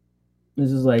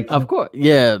 It's just like, of course,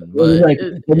 yeah, but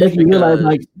it makes me realize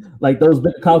like those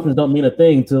big accomplishments don't mean a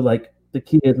thing to like the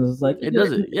kids. And it's like it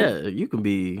doesn't. Yeah, you can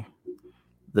be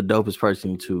the dopest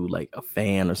person to like a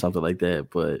fan or something like that,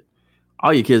 but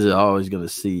all your kids are always gonna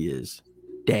see is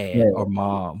dad or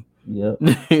mom. Yeah,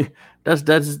 that's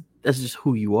just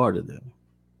who you are to them.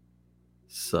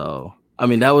 So I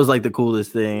mean, that was like the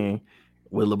coolest thing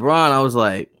with LeBron. I was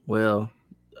like, well.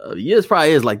 Yours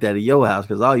probably is like that at your house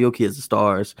because all your kids are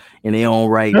stars in their own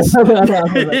rights. So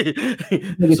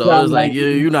it's like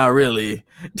you're not really.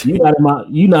 You're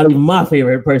not even my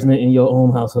favorite person in your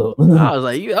own household. I was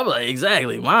like,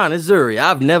 exactly. Mine is Zuri.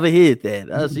 I've never hit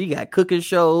that. So you got cooking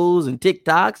shows and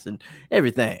TikToks and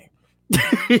everything.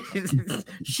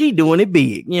 She doing it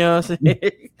big. You know what I'm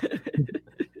saying?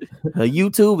 Her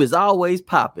YouTube is always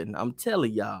popping. I'm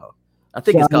telling y'all. I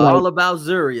think it's called All About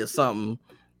Zuri or something.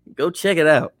 Go check it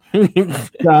out.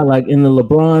 God, like in the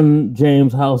LeBron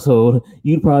James household,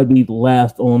 you'd probably be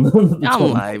last on.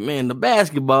 I'm like, man, the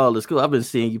basketball is cool. I've been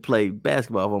seeing you play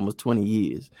basketball for almost 20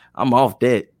 years. I'm off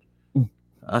that.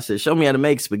 I said, show me how to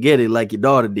make spaghetti like your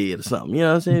daughter did or something. You know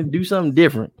what I'm saying? Do something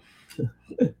different.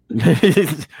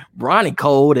 Bronny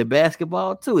cold at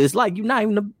basketball too. It's like you're not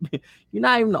even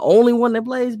the only one that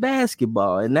plays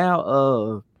basketball. And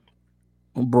now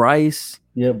Bryce.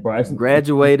 Yeah, Bryson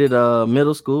graduated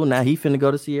middle school. Now he finna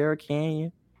go to Sierra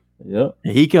Canyon. Yep.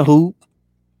 And he can hoop.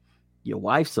 Your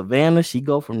wife Savannah, she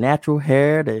go from natural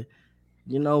hair to,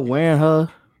 wearing her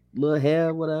little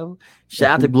hair, whatever.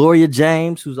 Shout out to Gloria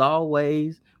James, who's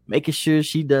always making sure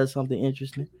she does something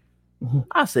interesting.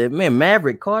 I said, man,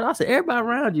 Maverick Carter. I said, everybody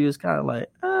around you is kind of like,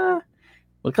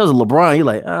 because of LeBron, you're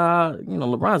like,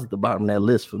 LeBron's at the bottom of that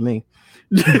list for me.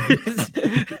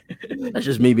 That's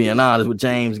just me being honest with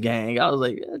James Gang. I was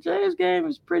like, James Gang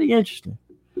is pretty interesting.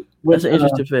 That's an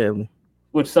interesting family.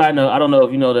 Which side note, I don't know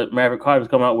if you know that Maverick Carter's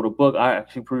come out with a book. I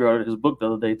actually pre-ordered his book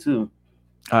the other day too.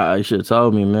 You should have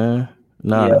told me, man.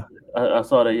 Nah, yeah, I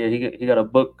saw that. Yeah, he got a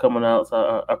book coming out,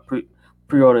 so I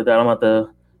pre-ordered that. I'm about to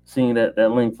see that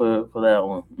link for that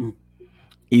one.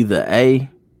 Either A,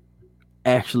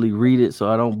 actually read it so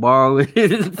I don't borrow it.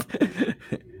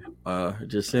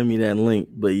 Just send me that link.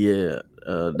 But yeah,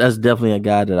 that's definitely a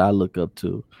guy that I look up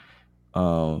to.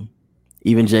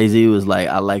 Even Jay-Z was like,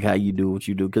 I like how you do what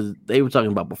you do, because they were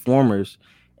talking about performers,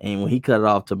 and when he cut it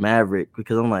off to Maverick,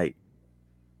 because I'm like,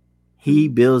 he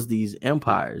builds these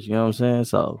empires, you know what I'm saying?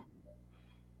 So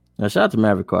now shout out to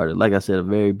Maverick Carter. Like I said, a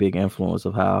very big influence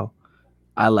of how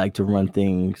I like to run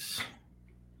things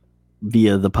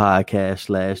via the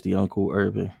podcast / the Uncle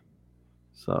Urban.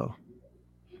 So,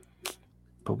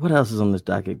 but what else is on this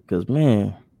docket? Because,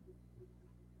 man,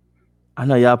 I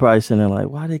know y'all probably sitting there like,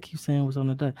 why they keep saying what's on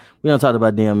the docket? We don't talk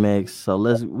about DMX, so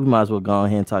we might as well go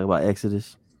ahead and talk about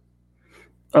Exodus.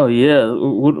 Oh yeah,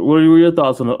 what were your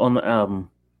thoughts on the album?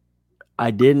 I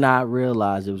did not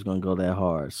realize it was going to go that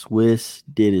hard. Swiss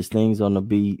did his things on the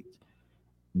beat.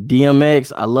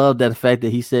 DMX, I love that fact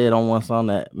that he said on one song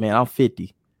that, man, I'm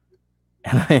 50.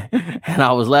 And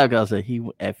I was laughing. I said, he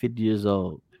at 50 years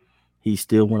old, he's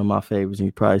still one of my favorites. And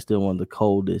he's probably still one of the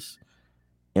coldest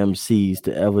MCs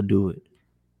to ever do it.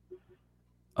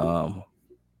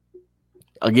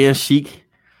 Again, Sheik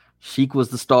was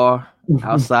the star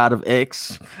outside of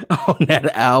X on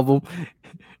that album.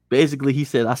 Basically, he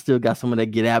said, I still got some of that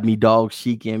get at me dog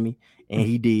Sheik in me. And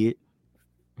he did.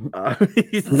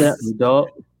 Dog.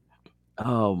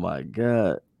 Oh my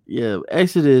God. Yeah,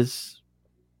 Exodus,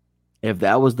 if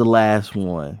that was the last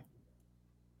one,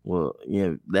 well,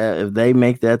 yeah, that if they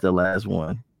make that the last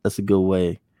one, that's a good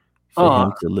way for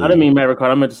him to live. I didn't mean Maverick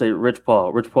Carter. I meant to say Rich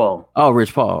Paul. Oh,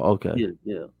 Rich Paul. Okay.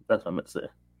 Yeah, that's what I meant to say.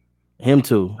 Him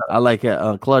too. I like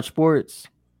Clutch Sports.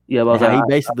 Yeah, but he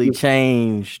basically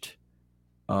changed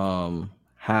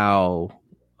how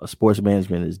a sports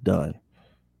management is done.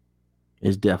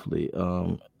 It's definitely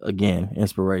again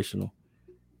inspirational.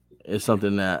 It's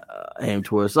something that I aim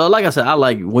towards. So, like I said, I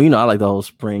like the whole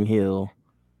Spring Hill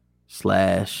 /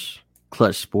 Clutch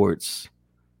Sports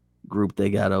group they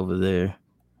got over there,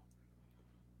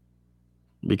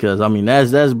 because I mean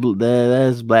that's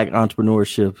black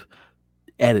entrepreneurship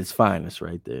at its finest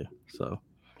right there. So,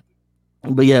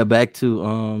 but yeah, back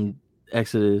to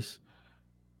Exodus.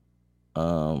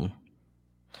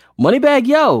 Moneybagg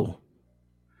Yo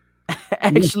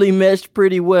actually meshed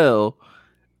pretty well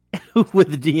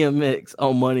with DMX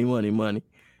on Money.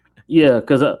 Yeah,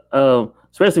 because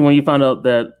especially when you found out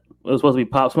that it was supposed to be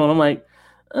Pop Smoke, I'm like,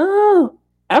 oh,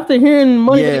 after hearing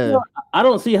Money, Yeah. I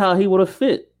don't see how he would have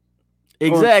fit.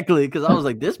 Exactly, because I was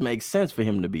like, this makes sense for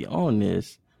him to be on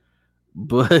this.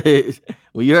 But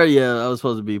when you heard, I was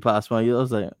supposed to be Pop Smoke, I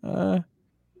was like,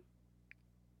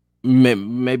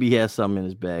 maybe he has something in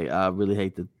his bag. I really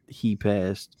hate that he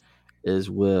passed as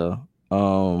well.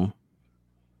 The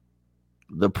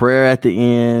prayer at the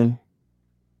end,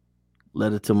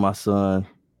 letter to my son.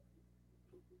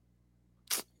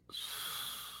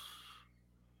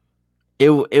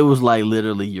 It was like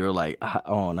literally you're like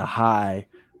on a high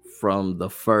from the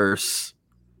first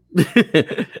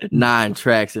 9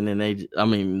 tracks, and then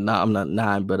I'm not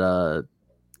 9, but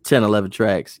 10, 11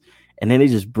 tracks, and then they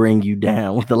just bring you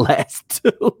down with the last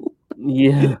 2.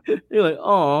 Yeah, you're like,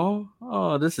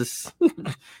 oh, this is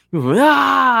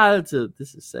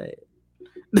this is sad.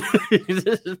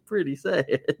 This is pretty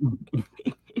sad.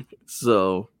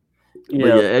 So,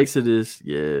 yeah, Exodus,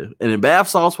 and then Bath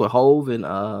Salts with Hove and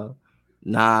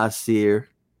Nasir.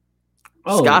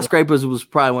 Skyscrapers was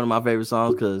probably one of my favorite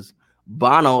songs because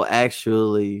Bono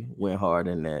actually went hard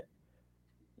in that.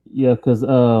 Yeah, because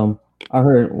I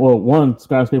heard one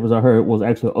Skyscrapers I heard was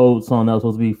actually an old song that was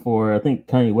supposed to be for I think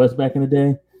Kanye West back in the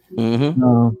day.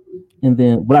 Mm-hmm. And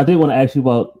then, but I did want to ask you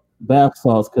about Bath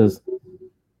Salts because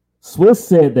Swiss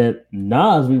said that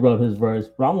Nas rewrote his verse,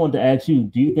 but I wanted to ask you: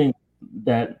 do you think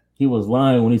that he was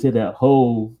lying when he said that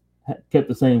Hove kept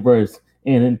the same verse?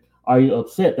 And then, are you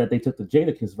upset that they took the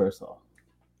Jadakiss verse off?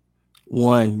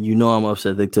 One, I'm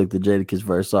upset they took the Jadakiss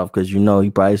verse off because he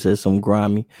probably said some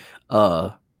grimy,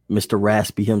 Mr.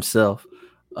 Raspy himself,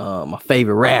 my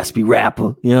favorite raspy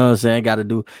rapper. You know what I'm saying?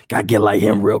 Gotta get like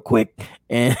him real quick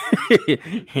and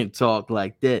and talk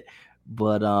like that.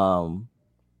 But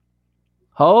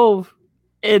Hove,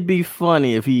 it'd be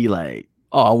funny if he like,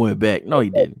 I went back. No, he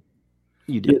didn't.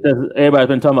 You did. Everybody's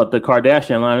been talking about the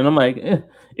Kardashian line, and I'm like,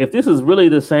 if this is really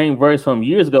the same verse from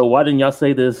years ago, why didn't y'all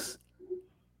say this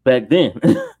back then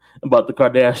about the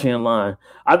Kardashian line?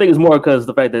 I think it's more because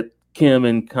the fact that Kim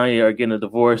and Kanye are getting a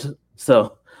divorce,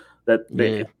 so that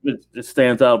it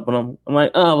stands out. But I'm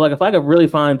like, if I could really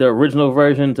find the original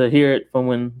version to hear it from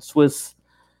when Swiss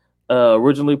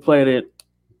originally played it,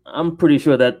 I'm pretty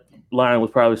sure that line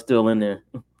was probably still in there.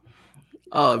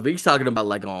 Oh, Vic's talking about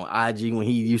like on IG when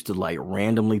he used to like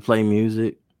randomly play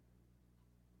music.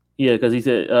 Yeah, because he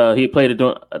said he played it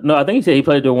during. No, I think he said he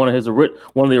played it during one of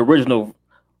the original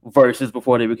verses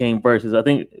before they became verses. I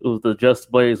think it was the Just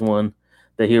Blaze one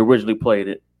that he originally played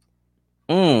it.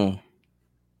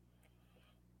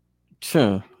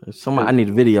 Sure. I need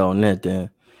a video on that then.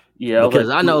 Yeah, because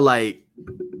I know like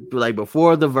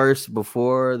before there was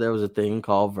a thing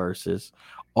called Versus.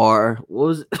 Or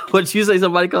what you say?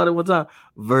 Somebody called it one time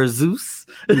Versus.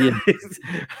 Yeah.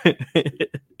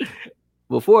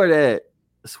 Before that,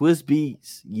 Swiss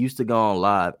Beats used to go on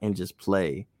live and just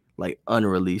play like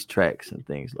unreleased tracks and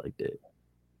things like that,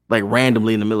 like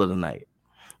randomly in the middle of the night.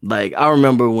 Like I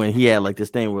remember when he had like this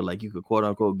thing where like you could quote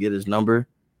unquote get his number,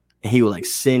 and he would like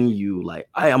send you like,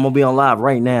 "Hey, I'm gonna be on live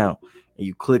right now," and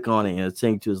you click on it and it'll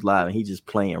take you to his live, and he just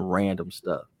playing random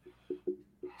stuff.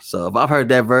 So if I've heard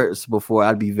that verse before,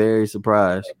 I'd be very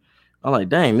surprised. I'm like,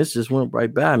 dang, this just went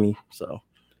right by me. So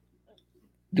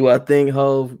do I think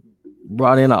Hove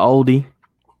brought in an oldie?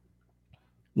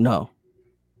 No.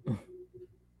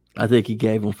 I think he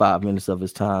gave him 5 minutes of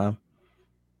his time.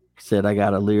 Said I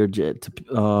got a Learjet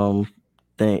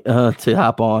to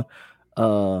hop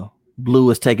on. Blue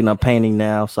is taking up painting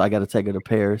now, so I got to take her to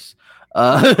Paris.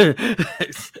 I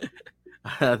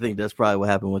think that's probably what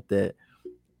happened with that.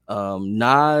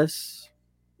 Nas,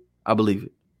 I believe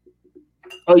it.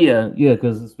 Oh yeah,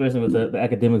 because especially with the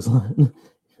academics line.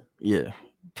 Yeah,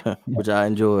 which I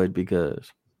enjoyed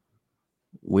because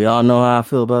we all know how I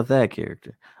feel about that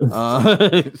character.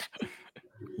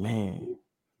 Man,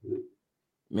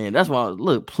 that's why.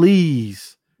 Look,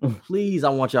 please, I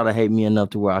want y'all to hate me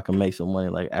enough to where I can make some money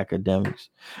like academics,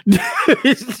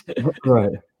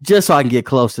 right? Just so I can get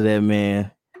close to that man.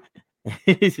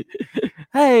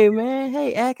 Hey man,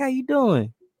 hey Ak, how you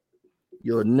doing?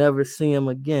 You'll never see him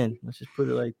again. Let's just put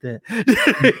it like that.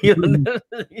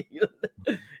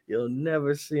 You'll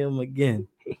never see him again.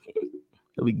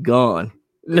 He'll be gone.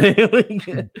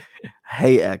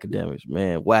 Hey academics,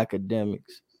 man.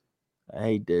 Whackademics. I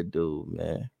hate that dude,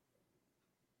 man.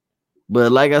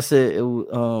 But like I said, it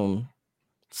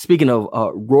speaking of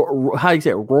how do you say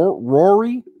it?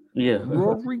 Rory? Yeah.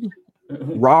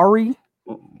 Rory?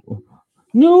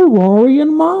 No, Rory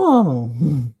and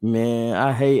Mom. Man,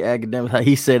 I hate academics. How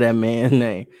he said that man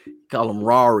name. Call him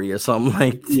Rory or something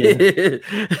like Yeah.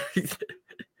 that.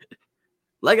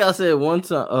 Like I said one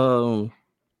time,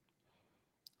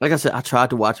 like I said, I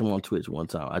tried to watch him on Twitch one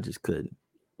time. I just couldn't.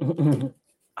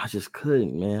 I just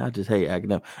couldn't, man. I just hate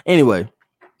academics. Anyway,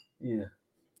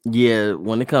 yeah.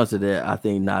 When it comes to that, I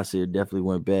think Nasir definitely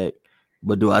went back.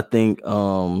 But do I think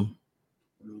Hov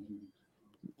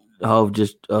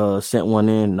just sent one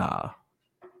in? Nah.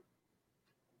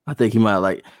 I think he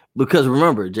might because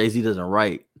remember, Jay-Z doesn't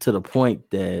write to the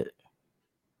point that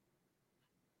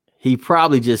he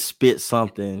probably just spit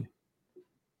something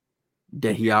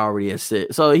that he already has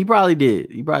said. So he probably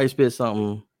did. He probably spit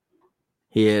something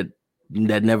he had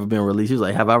that never been released. He was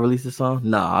like, have I released this song?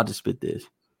 Nah, I'll just spit this.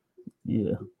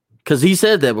 Yeah. Because he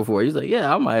said that before. He's like,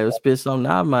 yeah, I might have spit something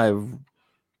I might have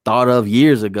thought of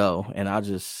years ago, and I'll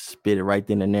just spit it right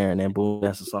then and there, and then boom,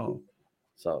 that's the song.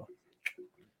 So,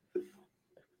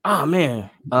 man,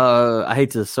 I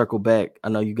hate to circle back. I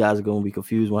know you guys are going to be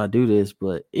confused when I do this,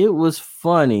 but it was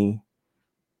funny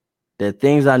that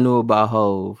things I knew about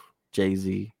Hov,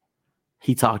 Jay-Z,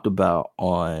 he talked about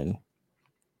on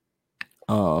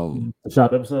the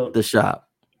Shop episode. The Shop.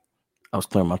 I was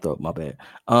clearing my throat, my bad.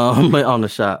 On The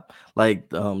Shop, like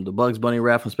the Bugs Bunny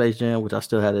rap from Space Jam, which I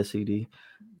still had that CD.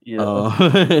 Yeah,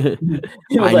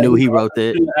 I knew he wrote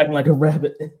that. Acting like a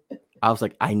rabbit. I was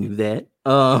like, I knew that.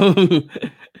 And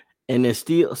then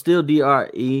still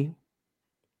DRE.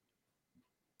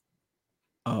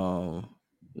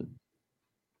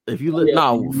 If you look,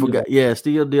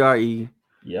 still DRE.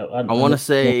 Yeah, I want to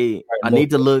say I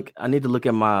need to look at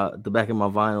the back of my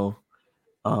vinyl,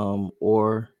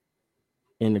 or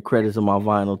in the credits of my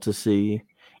vinyl to see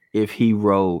if he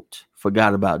wrote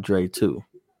 "Forgot About Dre" too,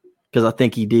 because I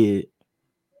think he did.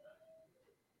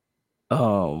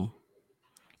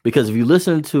 Because if you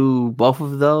listen to both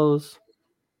of those,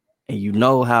 and you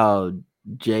know how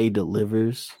Jay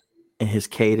delivers in his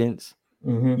cadence,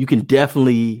 you can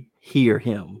definitely hear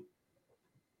him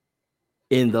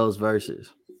in those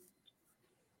verses,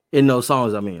 in those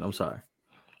songs. I mean, I'm sorry.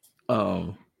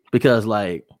 Because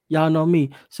like y'all know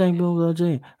me, saying boom,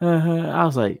 Jay. I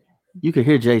was like, you could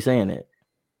hear Jay saying it.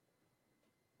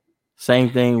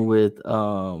 Same thing with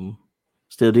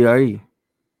Still DRE.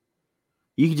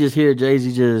 You can just hear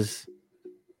Jay-Z just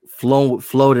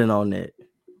floating on that,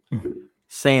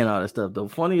 saying all that stuff. The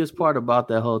funniest part about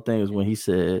that whole thing is when he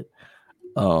said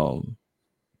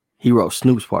he wrote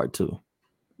Snoop's part too.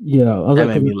 Yeah, that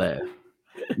made me laugh.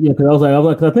 Yeah, because I was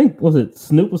like, I think was it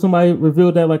Snoop or somebody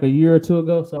revealed that like a year or two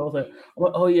ago. So I was like,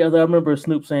 oh yeah, I remember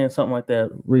Snoop saying something like that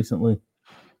recently.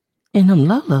 And them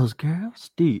Lolos, girl,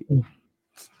 Steve.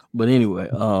 But anyway,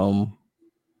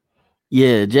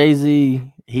 yeah,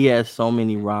 Jay-Z, he has so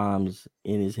many rhymes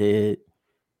in his head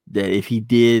that if he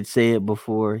did say it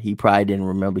before, he probably didn't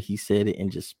remember he said it and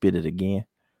just spit it again.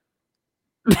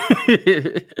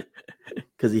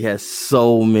 Because he has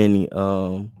so many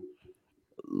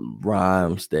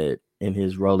rhymes that in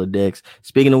his Rolodex.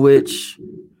 Speaking of which,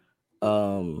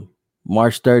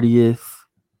 March 30th.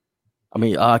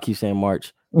 I keep saying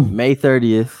March. May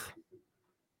 30th.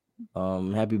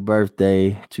 Happy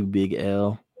birthday to Big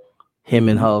L. Him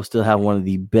and Hov still have one of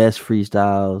the best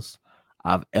freestyles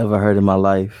I've ever heard in my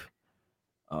life.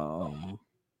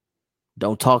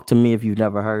 Don't talk to me if you've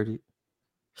never heard it.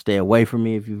 Stay away from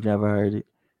me if you've never heard it.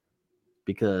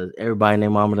 Because everybody and their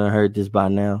mama done heard this by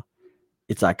now.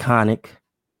 It's iconic.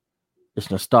 It's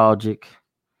nostalgic.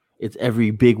 It's every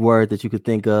big word that you could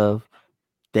think of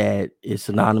that is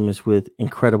synonymous with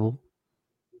incredible.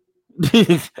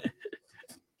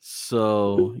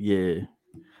 So, yeah.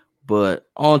 But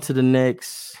on to the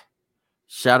next.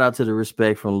 Shout out to the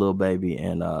Respect from Lil Baby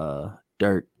and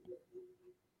Dirt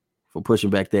for pushing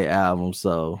back their album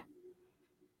so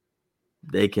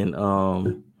they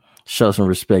can show some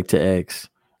respect to X.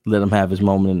 Let him have his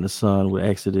moment in the sun with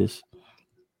Exodus.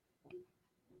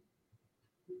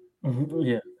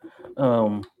 Yeah.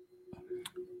 I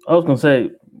was gonna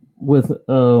say with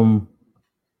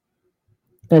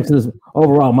Exodus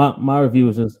overall, my review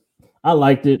was just I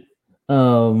liked it.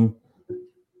 Was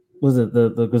it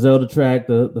the Griselda track,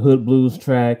 the Hood Blues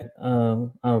track? I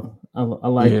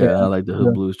like that. I like the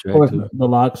Hood Blues track too. The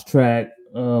Locks track.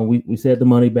 We said the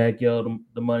money back, yo.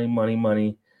 The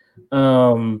money.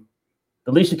 The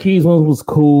Alicia Keys one was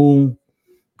cool,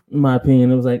 in my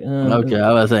opinion. It was like okay.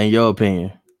 I was saying your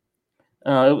opinion. It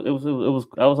was.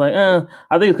 I was like, I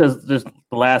think it's because just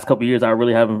the last couple of years, I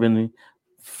really haven't really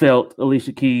felt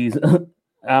Alicia Keys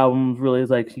albums. Really, it's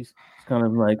like she's kind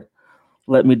of like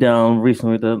let me down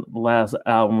recently with the last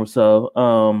album or so.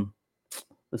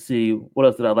 let's see, what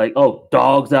else did I like? Oh,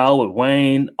 Dogs Out with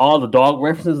Wayne. All the dog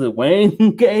references that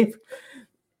Wayne gave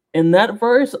in that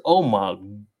verse. Oh my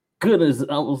goodness.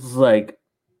 I was like,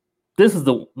 this is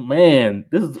the man.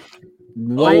 This is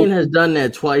Wayne has done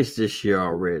that twice this year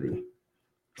already.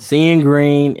 Seeing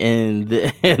Green and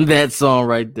that song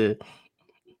right there.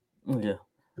 Yeah.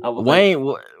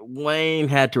 Wayne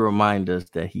had to remind us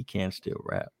that he can still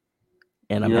rap.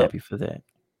 And I'm happy for that.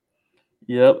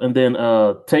 Yep. And then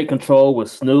Take Control with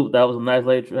Snoop. That was a nice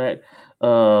late track.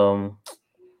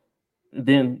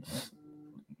 Then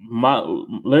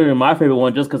my favorite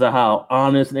one, just because of how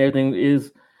honest and everything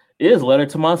is Letter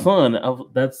to My Son.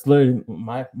 That's literally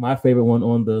my favorite one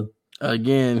on the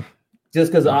again. Just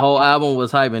because the whole album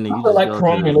was hyping, and I feel like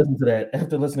crying and listening to that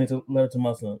after listening to Letter to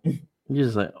My Son. You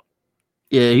just like,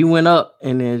 yeah, he went up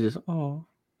and then just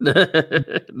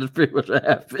that's pretty much what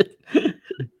happened.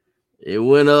 It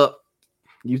went up.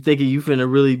 You thinking you finna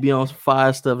really be on some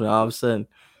fire stuff, and all of a sudden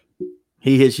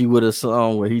he hits you with a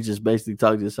song where he just basically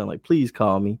talks to his son like, "Please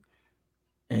call me,"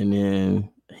 and then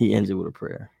he ends it with a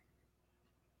prayer.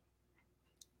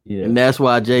 Yeah, and that's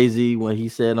why Jay-Z, when he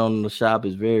said on the shop,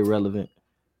 is very relevant.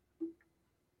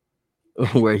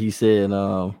 Where he said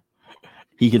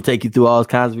he can take you through all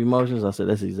kinds of emotions. I said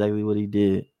that's exactly what he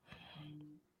did.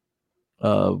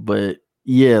 But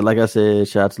yeah, like I said,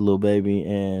 shout out to Lil Baby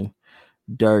and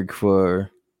Dirk for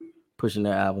pushing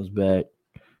their albums back.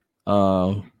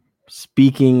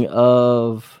 Speaking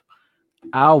of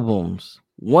albums,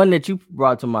 one that you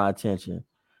brought to my attention,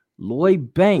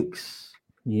 Lloyd Banks,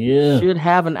 should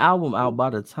have an album out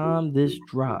by the time this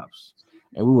drops,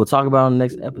 and we will talk about it on the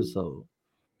next episode.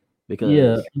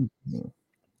 Because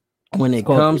when it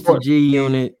comes to G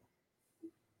Unit,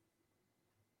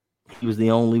 he was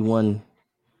the only one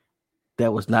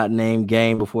that was not named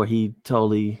Game before he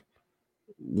totally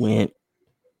went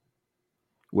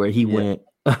where he went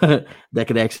that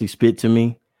could actually spit to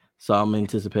me. So I'm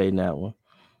anticipating that one.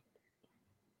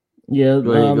 Yeah,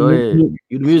 go ahead. You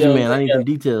the music man. I need the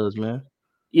details, man.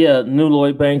 Yeah, new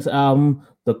Lloyd Banks album,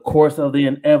 The Course of the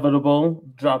Inevitable,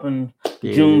 dropping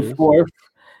June 4th.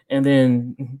 And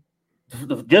then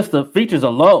just the features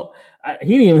alone.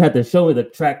 He didn't even have to show me the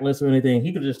track list or anything.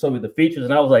 He could just show me the features.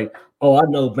 And I was like, oh, I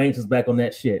know Banks is back on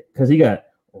that shit. Because he got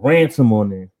Ransom on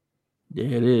there.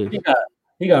 Yeah, it is.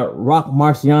 He got Rock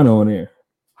Marciano on there.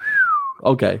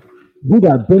 Okay. He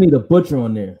got Benny the Butcher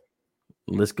on there.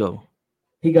 Let's go.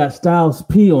 He got Styles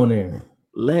P on there.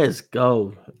 Let's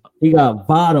go. He got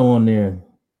Vado on there.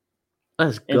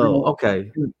 Let's go. Okay.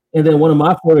 And then one of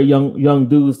my favorite young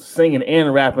dudes singing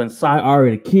and rapping, Cy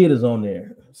Ari the Kid, is on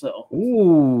there. So,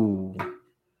 ooh.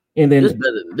 And then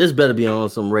this better be on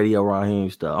some Radio Raheem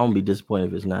stuff. I'm gonna be disappointed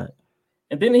if it's not.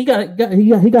 And then he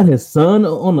got his son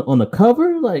on the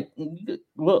cover, like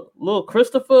little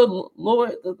Christopher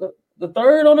Lloyd the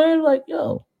third on there. Like,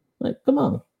 yo, like, come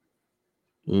on,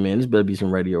 man, this better be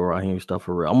some Radio Raheem stuff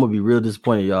for real. I'm gonna be real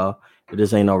disappointed, y'all, if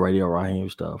this ain't no Radio Raheem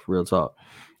stuff. Real talk.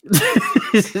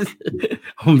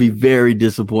 I'm gonna be very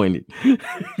disappointed.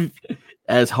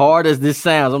 As hard as this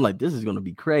sounds, I'm like, this is gonna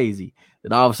be crazy.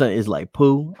 Then all of a sudden it's like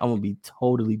poo. I'm gonna be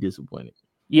totally disappointed.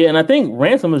 Yeah, and I think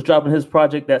Ransom is dropping his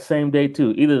project that same day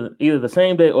too, either the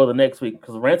same day or the next week,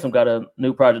 because Ransom got a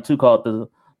new project too called the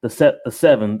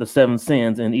Seven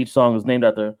Sins, and each song is named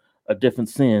after a different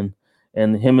sin.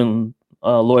 And him and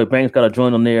Lloyd Banks got a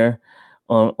joint on there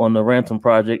on the Ransom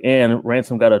project, and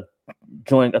Ransom got a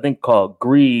joint I think called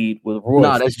Greed with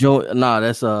Royce. That's June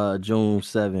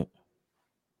 7th.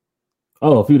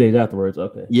 Oh, a few days afterwards.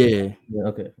 Okay. Yeah.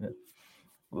 Okay. Yeah.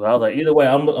 Well, I was like, either way,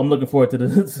 I'm looking forward to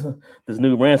this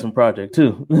new Ransom project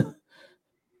too.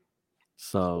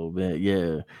 So, man,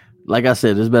 yeah, like I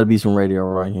said, this better be some Radio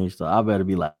Raheem stuff. I better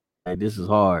be like, this is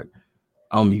hard.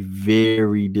 I'm gonna be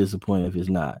very disappointed if it's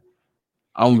not.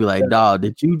 I'm gonna be like, dog,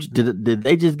 did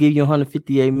they just give you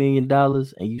 $158 million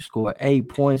and you scored 8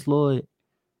 points, Lloyd?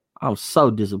 I'm so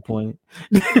disappointed.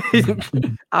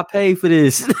 I paid for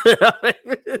this. I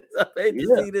paid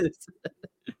to see this.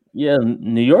 Yeah,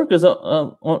 New York is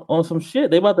on some shit.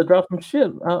 They about to drop some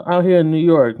shit out here in New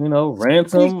York. You know,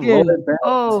 Ransom.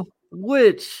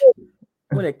 Which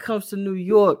when it comes to New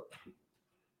York,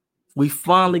 we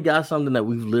finally got something that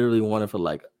we've literally wanted for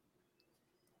like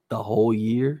the whole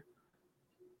year.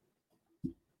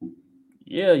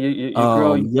 Yeah, you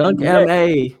girl, Young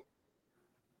M.A.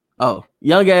 Oh,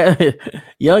 Young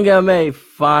M.A.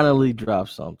 finally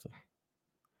dropped something.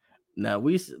 Now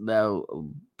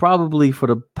probably for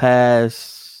the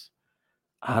past,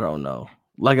 I don't know.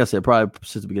 Like I said, probably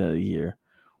since the beginning of the year,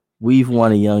 we've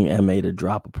wanted Young M.A. to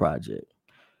drop a project.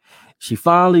 She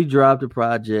finally dropped a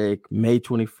project May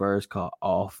 21st called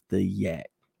Off the Yak.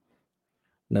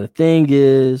 Now the thing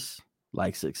is,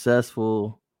 like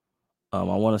successful. I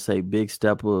want to say Big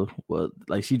Stepper. Well,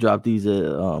 like she dropped these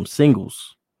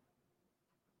singles,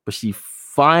 but she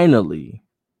finally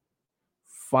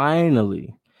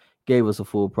gave us a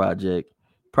full project.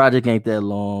 Project ain't that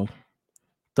long,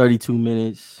 32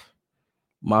 minutes.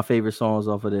 My favorite songs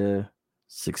off of there,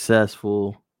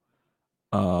 Successful.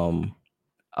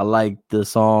 I like the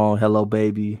song Hello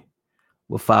Baby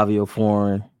with Fabio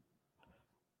Foreign.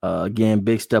 Again,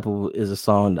 Big Stepper is a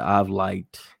song that I've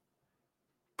liked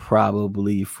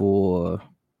probably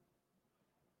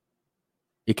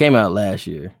it came out last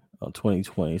year,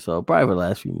 2020, so probably for the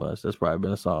last few months. That's probably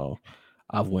been a song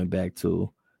I've went back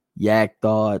to. Yak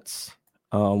Thoughts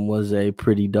was a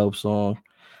pretty dope song.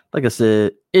 Like I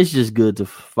said, it's just good to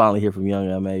finally hear from Young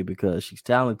M.A because she's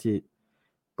talented,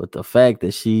 but the fact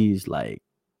that she's like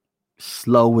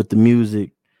slow with the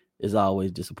music is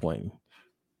always disappointing.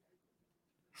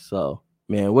 So,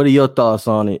 man, what are your thoughts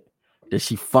on it? That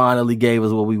she finally gave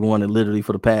us what we wanted literally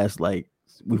for the past,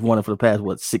 we've wanted for the past,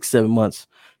 6-7 months.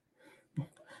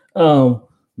 When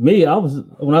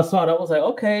I saw it, I was like,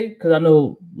 okay, because I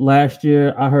know last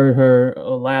year I heard her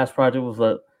last project was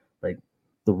like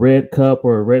the Red Cup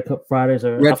or Red Cup Fridays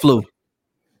or Red Flu.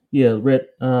 Yeah, Red.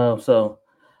 So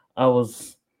I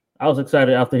was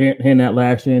excited after hearing that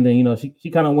last year, and then she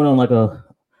kind of went on like a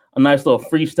nice little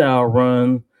freestyle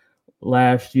run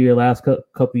last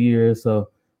couple years. So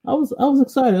I was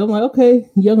excited. I'm like, okay,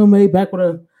 Young M.A back with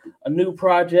a new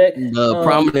project. The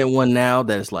prominent one now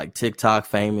that's like TikTok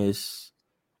famous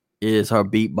is her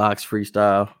beatbox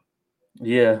freestyle.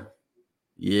 Yeah,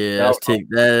 that's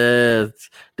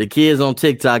the kids on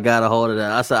TikTok got a hold of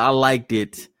that. I said I liked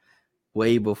it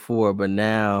way before, but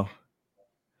now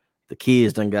the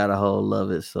kids done got a hold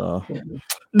of it. So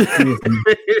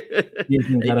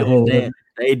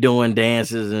they doing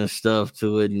dances and stuff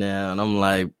to it now, and I'm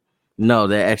like, no,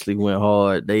 they actually went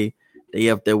hard. They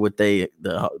up there with the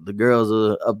girls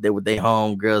are up there with their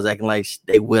home girls acting like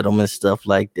they with them and stuff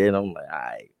like that. I'm like, all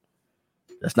right,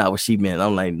 that's not what she meant.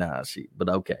 I'm like, nah, but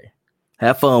okay.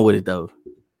 Have fun with it though.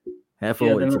 Have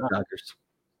fun with TikTokers.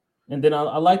 And then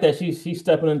I like that she's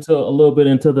stepping into a little bit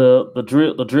into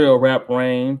the drill rap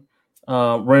realm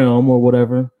or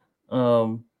whatever.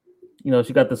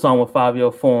 She got the song with Fabio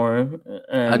Foreign.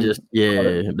 And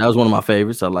that was one of my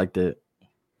favorites. I like that.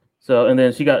 So and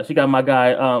then she got my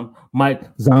guy Mike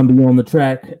Zombie on the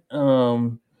track.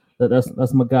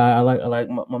 That's my guy. I like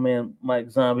my man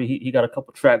Mike Zombie. He got a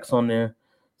couple tracks on there.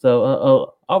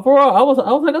 So overall, I was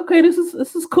like, okay, this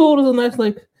is cool. This is a nice,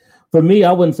 like, for me,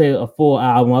 I wouldn't say a full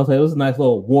album. I would say it was a nice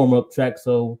little warm up track.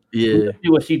 So yeah, see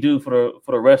what she do for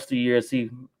the rest of the year.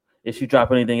 See if she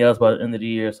drop anything else by the end of the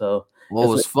year. So what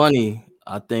was funny,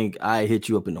 I think I hit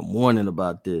you up in the morning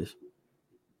about this.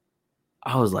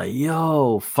 I was like,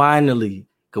 yo, finally.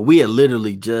 Because we had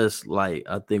literally just, I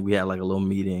think we had like a little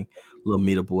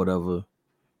meetup or whatever.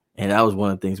 And that was one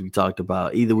of the things we talked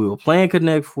about. Either we were playing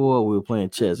Connect 4 or we were playing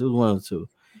chess. It was one of the two.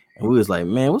 And we was like,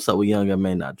 man, what's up with Young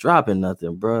M.A not dropping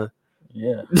nothing, bro?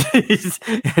 Yeah.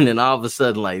 And then all of a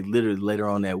sudden, like literally later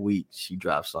on that week, she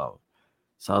dropped something.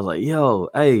 So I was like, yo,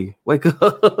 hey, wake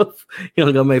up.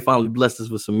 Young M.A finally blessed us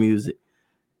with some music.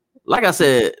 Like I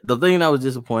said, the thing that was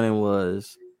disappointing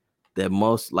was that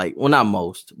not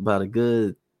most, but a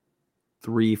good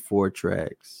 3-4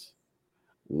 tracks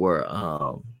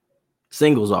were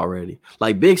singles already.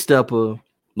 Like Big Stepper,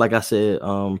 like I said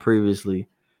previously,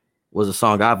 was a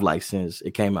song I've liked since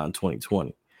it came out in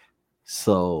 2020.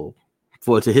 So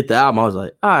for it to hit the album, I was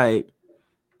like, all right.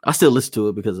 I still listen to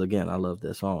it because again, I love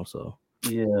that song. So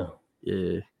yeah.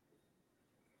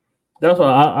 That's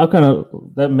why I kind of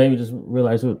that made me just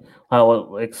realize how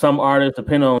like some artists,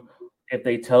 depending on if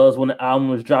they tell us when the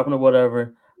album is dropping or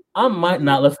whatever, I might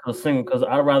not listen to the single because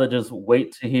I'd rather just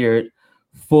wait to hear it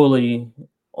fully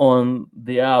on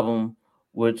the album,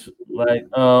 which like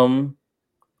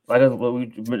what we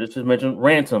just mentioned,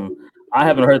 Ransom. I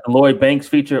haven't heard the Lloyd Banks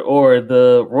feature or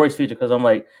the Royce feature because I'm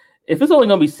like, if it's only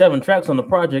gonna be 7 tracks on the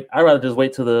project, I'd rather just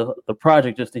wait to the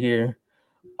project just to hear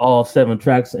all 7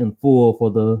 tracks in full for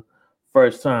the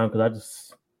first time because I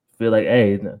just feel like,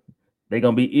 hey, they're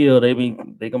gonna be ill, they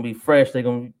gonna be fresh, they're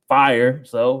gonna be fire.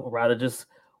 So I'd rather just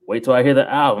wait till I hear the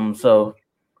album. So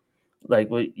like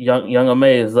with Young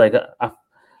M.A is like I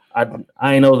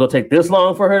ain't know it was gonna take this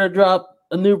long for her to drop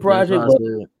a new project,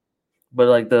 but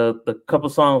like the couple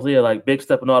songs here, like Big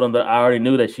Step and all them that I already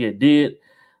knew that she had did,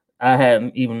 I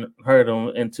hadn't even heard them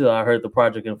until I heard the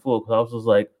project in full. Because I was just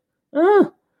like,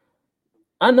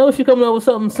 I know she's coming up with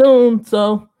something soon,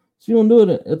 so she gonna do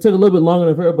it. It took a little bit longer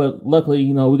than her, but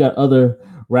luckily, we got other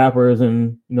rappers,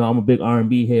 and I'm a big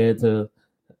R&B head to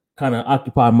kind of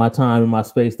occupied my time and my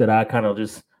space that I kind of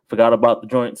just forgot about the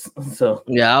joints. So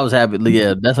yeah, I was happy.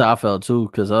 Yeah, that's how I felt too,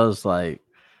 because I was like,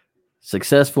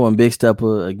 Successful and Big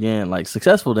Stepper again. Like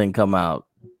Successful didn't come out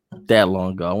that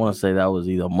long ago. I want to say that was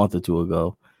either a month or two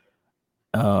ago.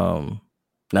 Now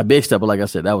Big Stepper, like I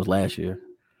said, that was last year.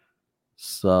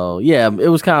 So yeah, it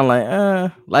was kind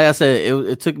of like I said,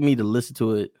 it took me to listen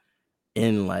to it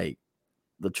in like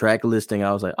the track listing.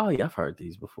 I was like, oh yeah, I've heard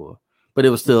these before, but it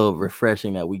was still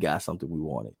refreshing that we got something we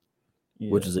wanted,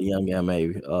 which is a Young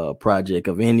M.A. Project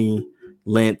of any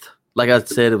length. Like I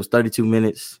said, it was 32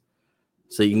 minutes,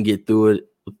 so you can get through it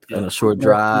in a short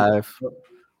drive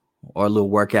or a little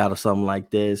workout or something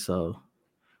like that. So,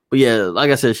 but yeah,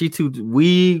 like I said,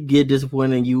 we get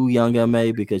disappointed in you, Young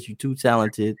M.A., because you're too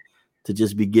talented to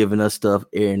just be giving us stuff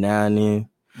every now and then.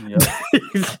 Yep.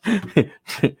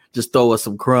 Just throw us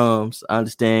some crumbs. I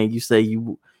understand you say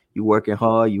you working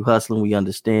hard, you hustling. We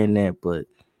understand that, but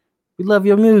we love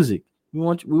your music. We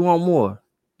want more.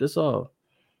 That's all.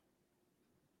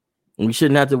 And we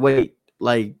shouldn't have to wait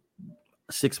like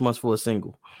 6 months for a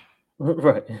single.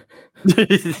 Right.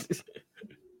 It's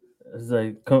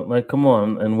come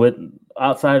on, and with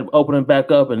outside opening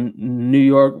back up and New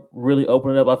York really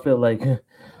opening up, I feel like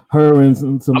her and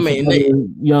some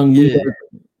young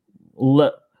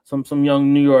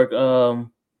young New York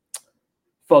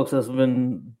folks that's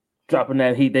been dropping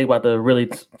that heat. They about to really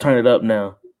turn it up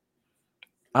now.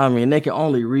 I mean, they can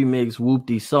only remix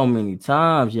Whoopty so many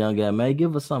times, Young M.A.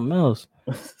 Give us something else.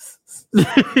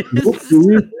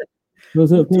 The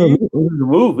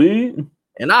movie.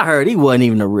 And I heard he wasn't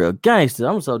even a real gangster.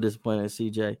 I'm so disappointed in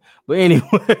CJ. But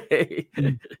anyway,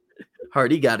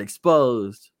 heard he got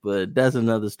exposed. But that's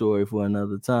another story for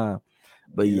another time.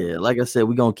 But yeah, like I said,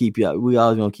 we always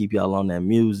gonna keep y'all on that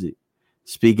music.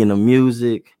 Speaking of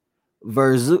music,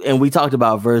 and we talked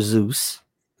about Versus.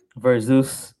 Good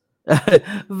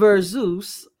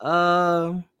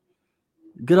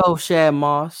old Shad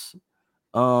Moss.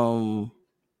 I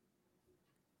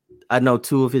know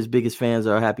two of his biggest fans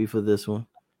are happy for this one.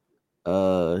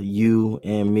 You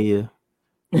and Mia.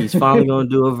 He's finally gonna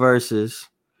do a versus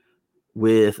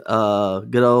with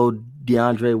good old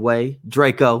DeAndre Way,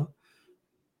 Draco,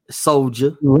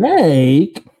 Soldier.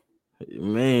 Drake.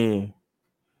 Man.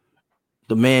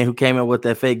 The man who came up with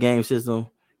that fake game system,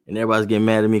 and everybody's getting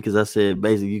mad at me because I said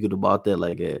basically you could have bought that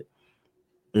like at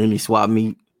any swap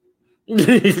meet.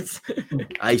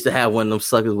 I used to have one of them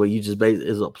suckers where you just basically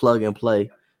it's a plug and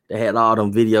play. They had all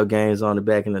them video games on it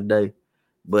back in the day.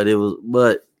 But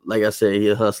like I said, he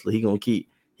a hustler. He gonna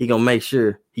make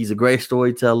sure he's a great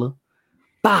storyteller.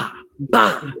 Bah,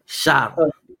 shot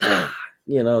him.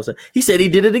 You know what I'm saying? He said he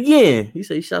did it again. He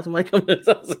said he shot somebody coming to his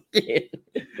house again.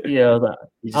 Yeah, I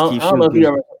don't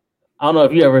know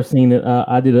if you ever seen it.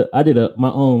 I did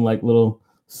my own like little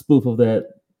spoof of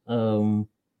that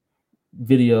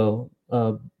video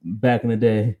back in the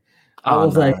day. I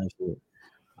was like,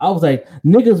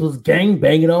 niggas was gang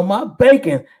banging on my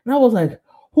bacon, and I was like,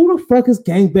 who the fuck is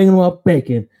gang banging on my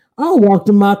bacon? I walked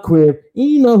in my crib, and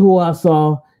you know who I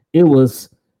saw? It was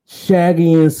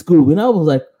Shaggy and Scooby, and I was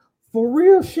like, for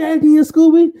real, Shaggy and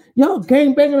Scooby? Y'all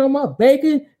gang banging on my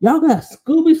bacon? Y'all got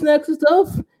Scooby snacks and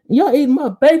stuff? And y'all eating my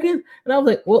bacon? And I was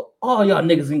like, well, all y'all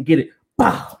niggas can get it.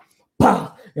 Pow,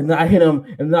 pow. And then I hit him,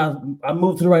 and then I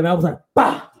moved to the right, and I was like,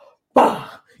 pow, pow.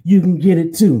 You can get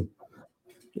it too.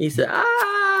 He said,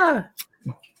 ah.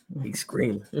 He's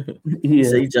screaming. He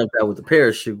said he jumped out with the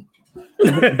parachute.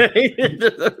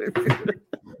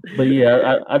 But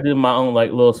yeah, I did my own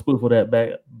like little spoof of that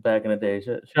back in the day.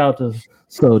 Shout out to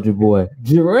Soldier Boy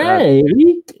Drake.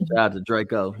 Shout out to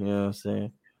Draco. You know what I'm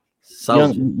saying?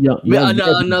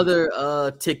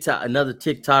 Another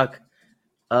TikTok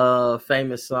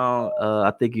famous song.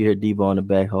 I think you hear Debo in the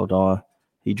back. Hold on,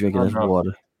 he drinking his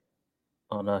water.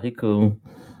 Oh no, he cool.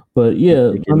 But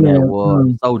yeah,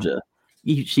 Soldier.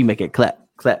 She make it clap.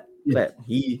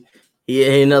 He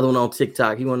ain't another one on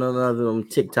TikTok. He want another one of them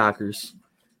TikTokers.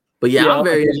 But yeah, I'm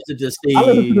very interested to see.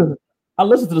 I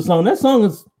listened to the song. That song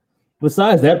is,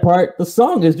 besides that part, the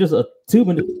song is just a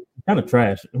 2-minute kind of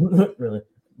trash, really.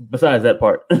 Besides that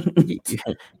part,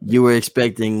 you were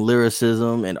expecting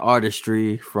lyricism and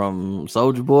artistry from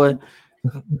Soulja Boy.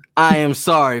 I am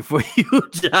sorry for you,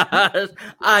 Josh.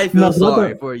 I feel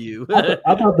sorry for you. I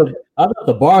thought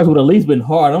the bars would at least been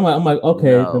hard. I'm like,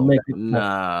 okay, no, to make it.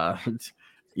 Nah.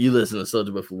 You listen to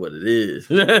Soulja Boy for what it is.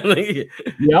 Yeah, I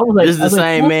was like, this is the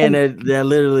same man that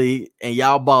literally, and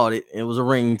y'all bought it. It was a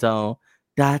ringtone.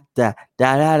 Da da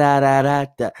da da da da da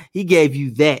da. He gave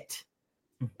you that.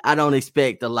 I don't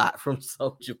expect a lot from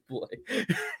Soulja Boy.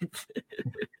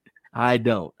 I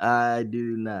do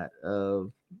not.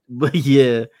 But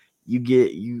yeah,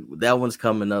 that one's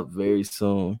coming up very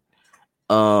soon.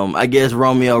 I guess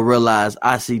Romeo realized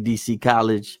ICDC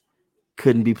College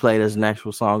couldn't be played as an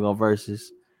actual song on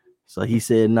Versus, so he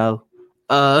said no.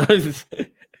 Oh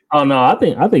no, I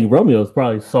think Romeo's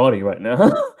probably salty right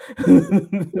now.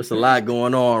 There's a lot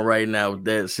going on right now with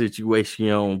that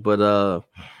situation, but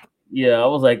yeah, I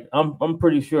was like, I'm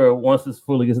pretty sure once this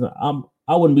fully gets,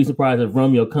 I wouldn't be surprised if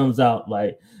Romeo comes out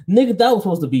like, nigga, that was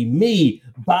supposed to be me.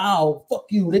 Bow, fuck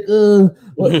you, nigga.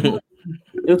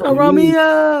 It was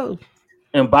Romeo.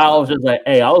 And Bow was just like,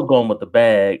 hey, I was going with the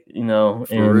bag, you know,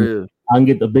 For and real. I can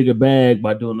get the bigger bag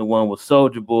by doing the one with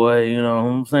Soulja Boy, you know what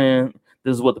I'm saying?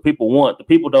 This is what the people want. The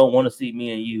people don't want to see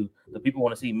me and you. The people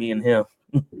want to see me and him.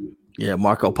 Yeah,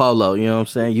 Marco Polo, you know what I'm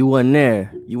saying? You wasn't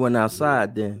there. You wasn't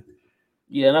outside then.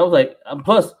 Yeah, and I was like,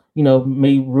 plus, you know,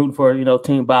 me rooting for, you know,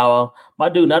 Team Bow Wow. My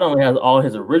dude not only has all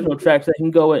his original tracks that he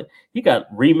can go with, he got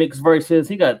remix verses.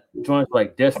 He got joints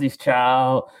like Destiny's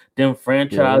Child, them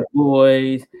Franchise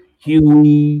Boys,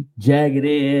 Huey, Jagged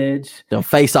Edge. The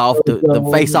face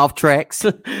off tracks.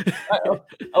 I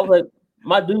was like,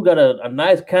 my dude got a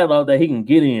nice catalog that he can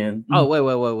get in. Oh,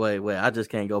 wait. I just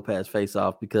can't go past Face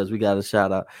Off because we got a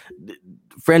shout out.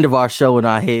 Friend of our show in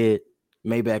our head,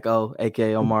 Maybach O,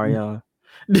 aka Omarion.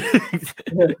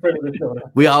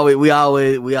 we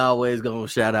always gonna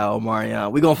shout out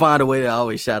Omarion. We gonna find a way to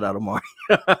always shout out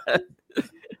Omarion.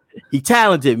 He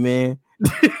talented, man.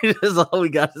 That's all we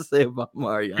got to say about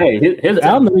Omarion. Hey, his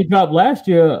album that he dropped last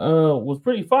year was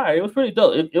pretty fire. It was pretty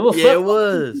dope. It was.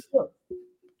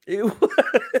 It was.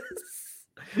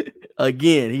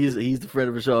 Again, he's the friend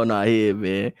of the show in our head,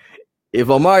 man. If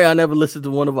Omarion never listened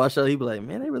to one of our shows, he'd be like,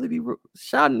 man, they really be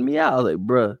shouting me out. I was like,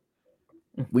 bruh,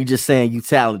 we just saying you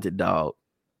talented, dog.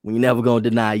 We never gonna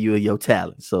deny you of your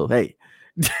talent. So hey.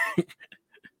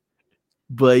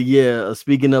 But yeah,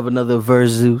 speaking of another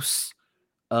Versus,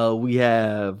 we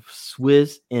have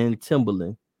Swizz and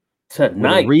Timbaland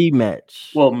tonight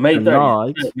rematch. Well, May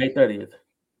 30th. May 30th.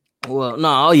 Well,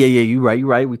 no, oh yeah, you're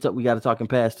right. We got to talk in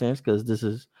past tense because this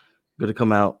is going to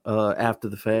come out after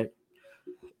the fact.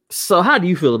 So, how do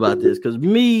you feel about this? Because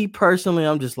me personally,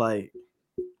 I'm just like,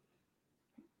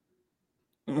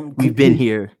 we've been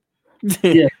here.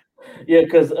 yeah.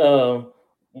 Because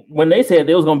when they said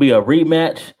there was going to be a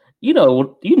rematch, you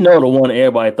know, the one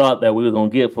everybody thought that we were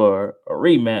going to get for a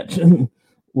rematch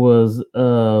was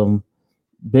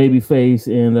Babyface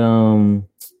and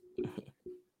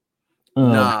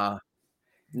Nah.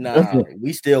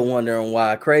 We still wondering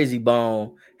why Crazy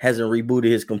Bone hasn't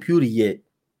rebooted his computer yet.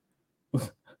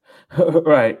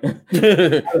 Right.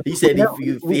 He said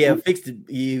if he had fixed it,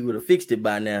 he would have fixed it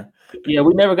by now. Yeah,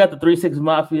 we never got the 3-6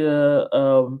 Mafia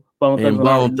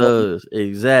Bone Thugs.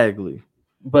 Exactly.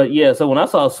 But yeah, so when I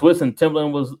saw Swizz and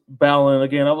Timbaland was battling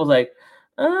again, I was like,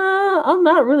 I'm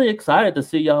not really excited to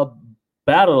see y'all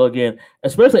battle again,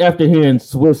 especially after hearing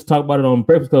Swizz talk about it on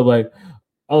Breakfast Club, like,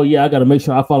 oh yeah, I got to make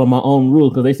sure I follow my own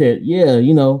rules because they said, yeah,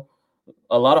 you know,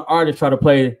 a lot of artists try to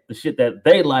play the shit that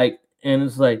they like, and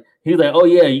it's like he's like, oh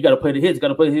yeah, you got to play the hits, got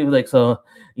to play the hits. Like, so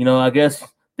you know, I guess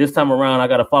this time around I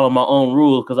got to follow my own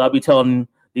rules because I'll be telling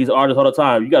these artists all the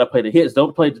time, you got to play the hits,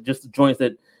 don't play just the joints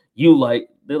that you like.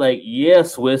 They're like, yeah,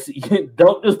 Swizz,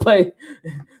 don't just play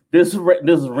this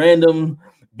random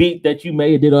beat that you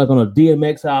may have did like on a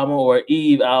DMX album or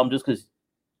Eve album just because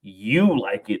you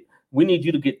like it. We need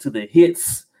you to get to the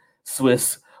hits,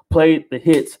 Swizz. Play the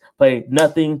hits. Play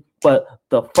nothing but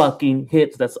the fucking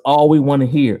hits. That's all we want to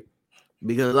hear.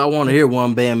 Because I want to hear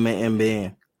One Band Man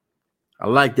Band. I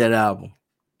like that album.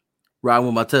 Riding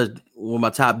with my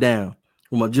top down,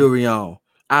 with my jewelry on.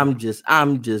 I'm just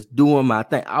doing my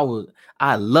thing.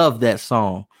 I love that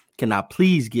song. Can I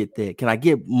please get that? Can I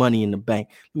get Money in the Bank?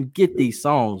 Let me get these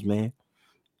songs, man.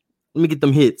 Let me get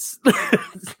them hits.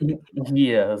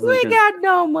 Yeah. We got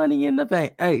no money in the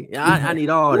bank. Hey, I need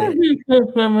all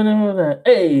that.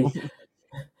 Hey,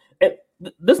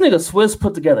 this nigga Swizz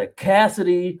put together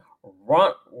Cassidy,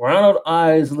 Ronald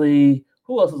Isley.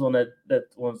 Who else is on that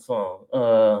one song?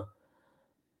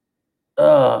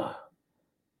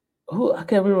 Who I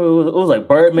can't remember. It was like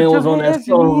Birdman was on that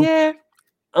song.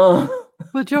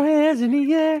 Put your hands in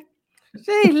the air.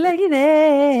 Say lady,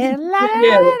 like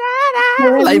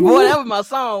boy, that was my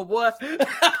song, boy.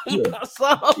 My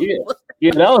song.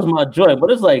 Yeah, that was my joint. But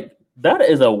it's like that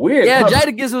is a weird. Yeah,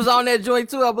 Jadakiss was on that joint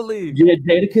too, I believe. Yeah,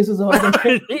 Jadakiss was on that.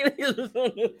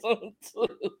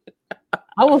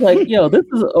 I was like, yo, this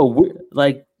is a weird,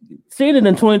 like seeing it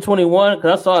in 2021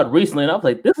 because I saw it recently, and I was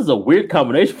like, this is a weird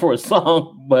combination for a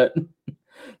song, but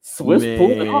Swizz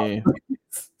pulled it off.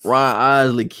 Ron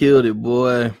Isley killed it,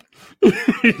 boy.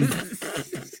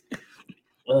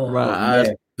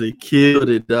 Right, actually killed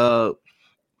it, dog.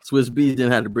 Swiss Beats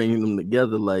didn't have to bring them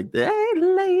together like that. Hey,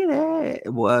 lady,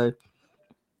 boy,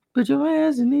 put your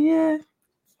hands in the air.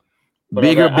 But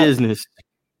Bigger business.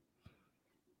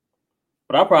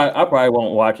 But I probably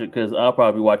won't watch it because I'll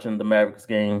probably be watching the Mavericks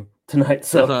game tonight.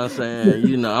 So that's what I'm saying.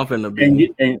 You know, I'm finna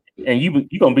be and you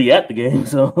gonna be at the game,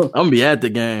 so I'm gonna be at the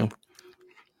game.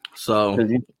 So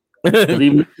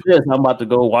even this, I'm about to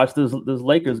go watch this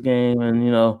Lakers game, and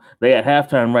you know they at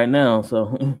halftime right now.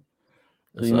 So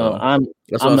you know I'm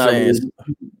not really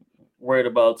worried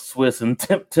about Swiss and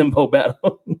tempo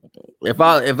battle. If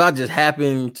I just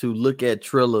happen to look at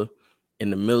Triller in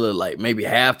the middle of like maybe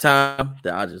halftime,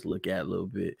 then I'll just look at it a little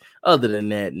bit. Other than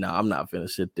that, no, I'm not finna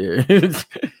sit there.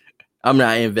 I'm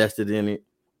not invested in it.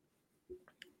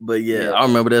 But yeah, I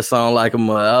remember that song like a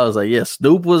mother. I was like, yeah,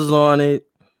 Snoop was on it.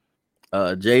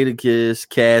 Jadakiss,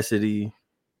 Cassidy.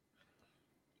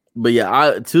 But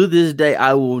yeah, to this day,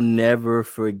 I will never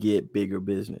forget Bigger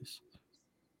Business.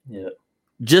 Yeah.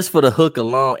 Just for the hook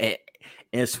alone.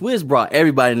 And Swiss brought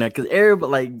everybody in there because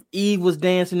everybody, like Eve was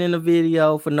dancing in the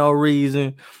video for no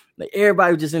reason. Like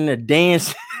everybody was just in there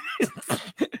dancing.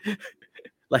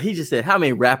 Like he just said, how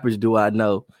many rappers do I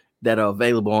know that are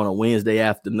available on a Wednesday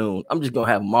afternoon? I'm just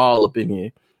gonna have them all up in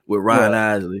here with Ryan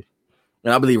Isley.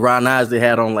 And I believe Ryan Isley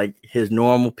had on like his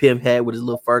normal pimp hat with his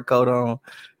little fur coat on.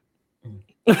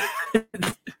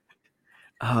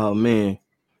 Oh man.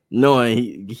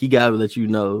 Knowing he gotta let you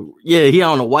know. Yeah, he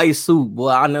on a white suit, boy.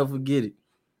 I'll never forget it.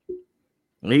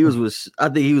 And he was with, I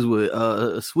think he was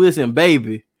with Swiss and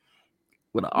Baby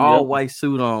with an all-white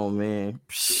suit on, man.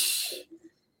 Psh.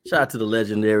 Shout out to the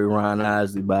legendary Ryan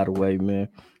Isley, by the way, man.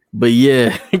 But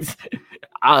yeah,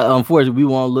 unfortunately, we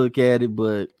won't look at it,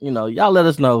 but you know, y'all let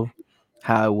us know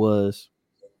how it was.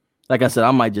 Like I said,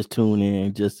 I might just tune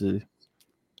in just to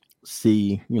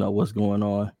see, you know, what's going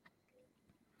on.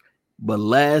 But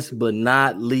last but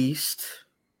not least,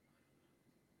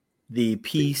 the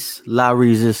piece La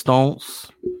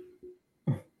Resistance.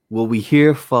 What we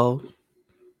here for?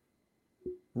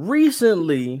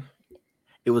 Recently,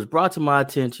 it was brought to my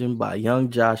attention by Young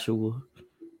Joshua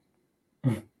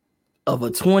of a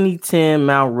 2010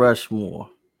 Mount Rushmore.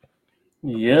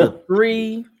 Yeah. The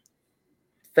 3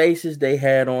 faces they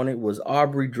had on it was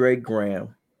Aubrey Drake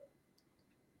Graham,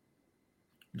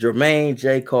 Jermaine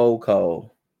J.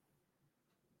 Cole,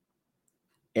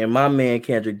 and my man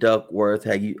Kendrick Duckworth,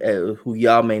 who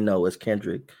y'all may know as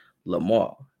Kendrick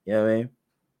Lamar. You know what I mean?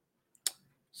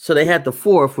 So they had the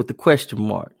 4th with the question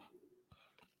mark.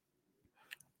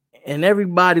 And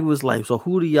everybody was like, so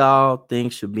who do y'all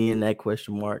think should be in that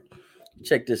question mark?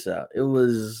 Check this out. It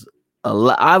was a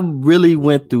lot. I really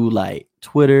went through like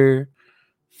Twitter,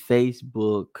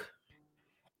 Facebook,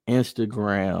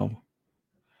 Instagram,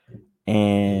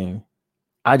 and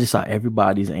I just saw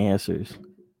everybody's answers.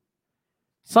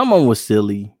 Some of them were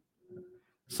silly.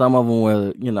 Some of them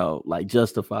were, you know, like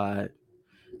justified.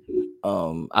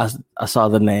 I saw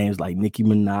the names like Nicki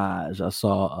Minaj. I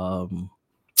saw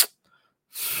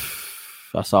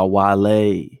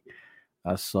Wale.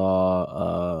 I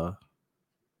saw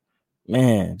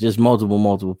just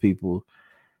multiple people.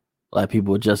 Like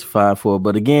people were justified for it.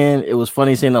 But again, it was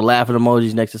funny seeing the laughing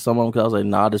emojis next to someone because I was like,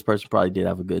 nah, this person probably did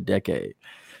have a good decade.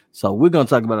 So we're gonna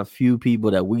talk about a few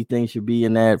people that we think should be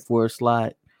in that 4th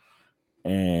slot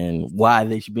and why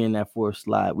they should be in that 4th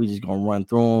slot. We just gonna run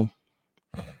through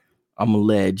them. I'm gonna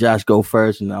let Josh go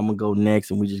first, and I'm gonna go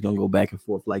next, and we're just gonna go back and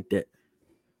forth like that.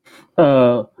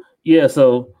 Yeah.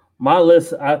 So my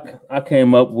list, I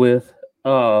came up with.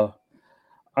 I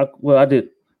did.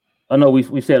 I know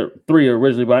we said 3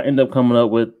 originally, but I ended up coming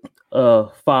up with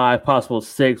 5, possible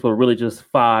 6, but really just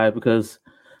 5 because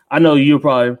I know you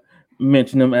probably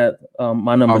mentioned them at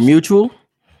my number. Our mutual.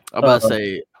 I'm about to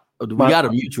say we got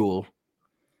a mutual.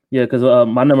 Yeah, because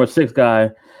my number 6 guy.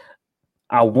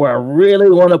 I really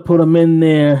want to put him in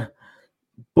there,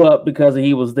 but because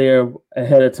he was there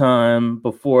ahead of time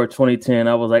before 2010,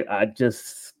 I was like, I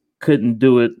just couldn't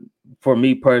do it for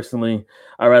me personally.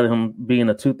 I'd rather him be in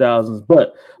the 2000s.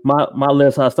 But my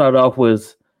list I started off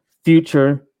was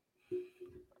Future.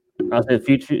 I said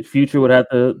Future would have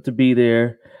to be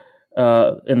there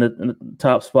in the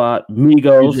top spot.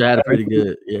 Migos Future had a pretty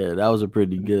good. Yeah, that was a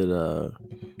pretty good.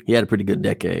 He had a pretty good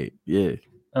decade. Yeah.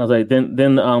 I was like, then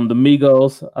the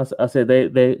Migos. I said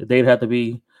they'd have to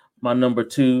be my number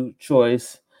 2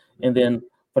 choice, and then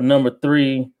for number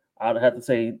 3, I'd have to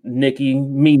say Nicki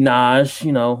Minaj.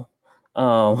 You know.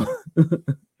 Oh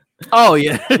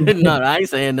yeah, no, I ain't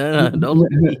saying that. Don't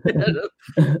look at me.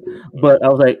 But I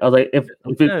was like, if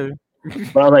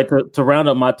But I was like to round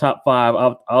up my top 5.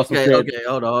 I also said, okay,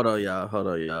 hold on,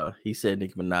 y'all. He said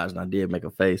Nicki Minaj, and I did make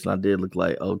a face, and I did look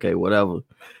like, okay, whatever.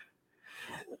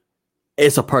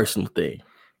 It's a personal thing.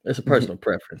 It's a personal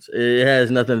preference. It has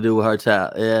nothing to do with her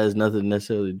talent. It has nothing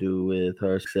necessarily to do with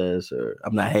her success, or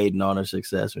I'm not hating on her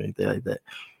success or anything like that.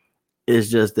 It's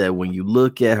just that when you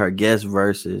look at her guest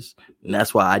verses, and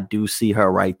that's why I do see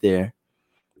her right there.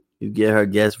 You get her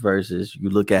guest verses, you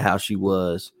look at how she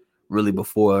was really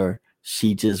before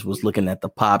she just was looking at the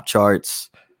pop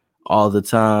charts all the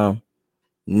time.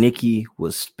 Nicki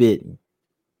was spitting.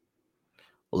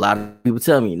 A lot of people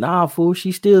tell me, nah, fool,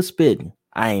 she's still spitting.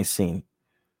 I ain't seen it.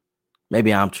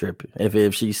 Maybe I'm tripping.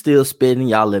 If she's still spitting,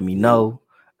 y'all let me know.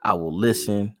 I will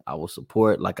listen. I will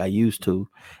support like I used to.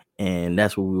 And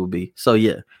that's what we will be. So,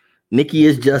 yeah, Nicki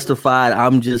is justified.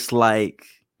 I'm just like,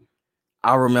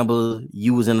 I remember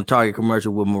you was in a Target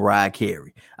commercial with Mariah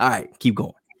Carey. All right, keep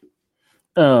going.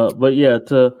 But yeah,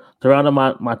 to round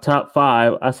up my top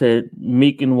 5, I said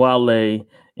Meek and Wale.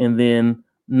 And then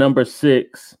number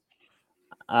 6,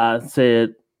 I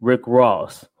said Rick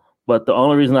Ross. But the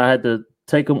only reason I had to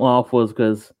take him off was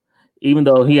because even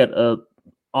though he had a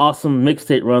awesome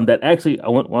mixtape run that actually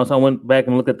once I went back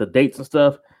and looked at the dates and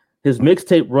stuff, his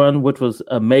mixtape run, which was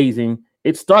amazing,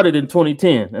 it started in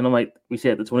 2010. And I'm like, we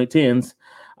said the 2010s.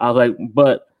 I was like,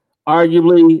 but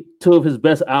arguably 2 of his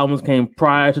best albums came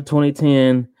prior to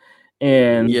 2010.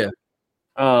 And yeah,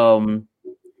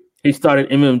 he started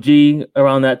MMG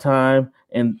around that time,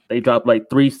 and they dropped like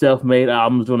 3 self-made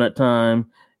albums during that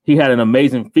time. He had an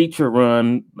amazing feature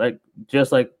run, like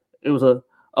it was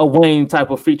a Wayne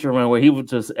type of feature run where he was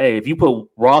just, hey, if you put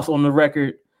Ross on the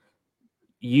record,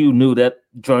 you knew that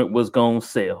joint was gonna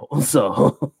sell.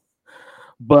 So,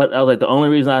 but I was like, the only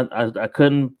reason I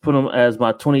couldn't put him as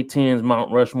my 2010s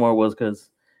Mount Rushmore was because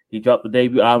he dropped the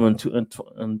debut album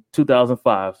in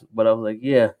 2005. But I was like,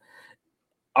 yeah,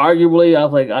 arguably, I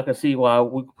was like, I could see why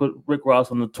we could put Rick Ross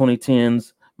on the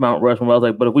 2010s Mount Rushmore. I was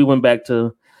like, but if we went back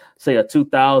to say a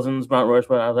 2000s Mount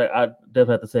Rushmore, I was like, I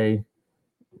definitely have to say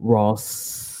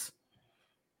Ross.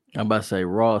 I'm about to say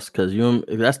Ross because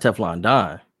that's Teflon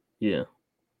Don. Yeah.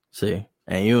 See,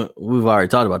 and we've already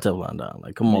talked about Teflon Don.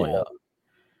 Like, come on, y'all.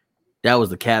 That was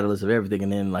the catalyst of everything.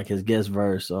 And then like his guest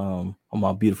verse on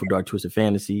my Beautiful Dark Twisted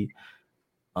Fantasy.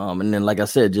 And then, like I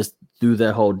said, just through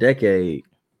that whole decade,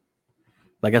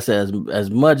 like I said, as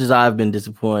much as I've been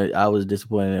disappointed, I was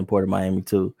disappointed in Port of Miami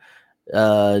too.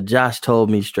 Josh told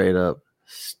me straight up,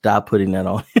 stop putting that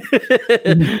on.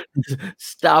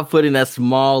 Stop putting that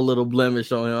small little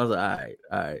blemish on him. I was like,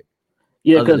 all right.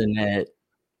 Yeah, other than that,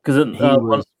 because he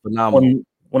was phenomenal.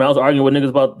 When I was arguing with niggas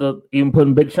about even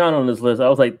putting Big Sean on this list, I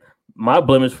was like, my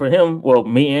blemish for him, well,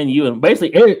 me and you, and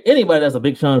basically anybody that's a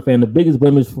Big Sean fan, the biggest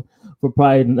blemish for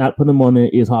probably not putting him on there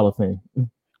is Hall of Fame.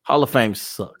 Hall of Fame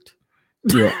sucked.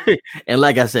 Yeah. And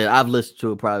like I said, I've listened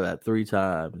to it probably about 3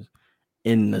 times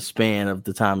in the span of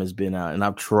the time it's been out, and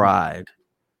I've tried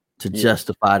to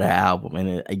justify the album,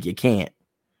 and you can't.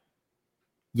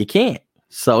 You can't.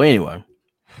 So anyway,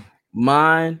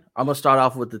 mine, I'm gonna start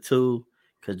off with the 2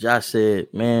 because Josh said,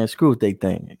 "Man, screw what they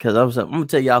think." Because I'm gonna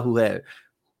tell y'all who had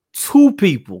 2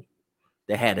 people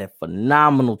that had a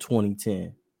phenomenal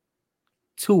 2010.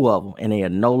 2 of them, and they are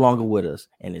no longer with us,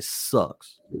 and it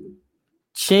sucks.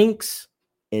 Chinx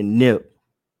and Nip.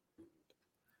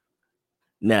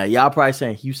 Now, y'all probably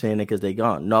saying you saying it because they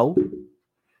gone. No,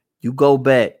 you go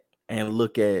back and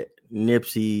look at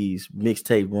Nipsey's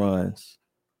mixtape runs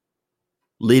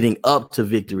leading up to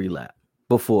Victory Lap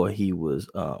before he was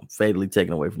fatally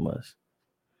taken away from us.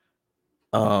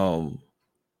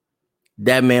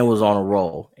 That man was on a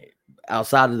roll.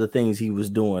 Outside of the things he was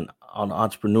doing on an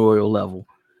entrepreneurial level,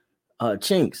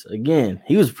 Chinx, again,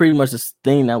 he was pretty much the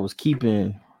thing that was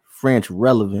keeping French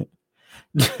relevant.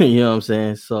 You know what I'm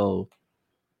saying? So,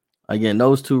 again,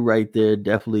 those 2 right there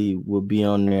definitely would be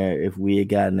on there if we had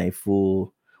gotten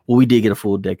we did get a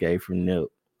full decade from Nip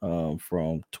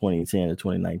from 2010 to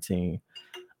 2019.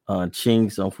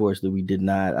 Chinx, unfortunately, we did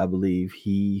not. I believe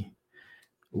he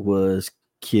was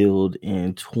killed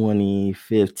in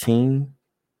 2015,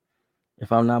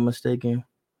 if I'm not mistaken.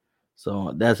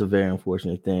 So that's a very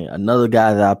unfortunate thing. Another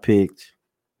guy that I picked,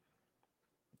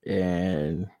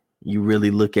 and you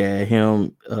really look at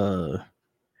him,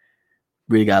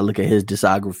 really got to look at his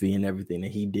discography and everything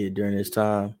that he did during his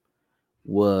time,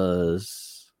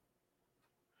 was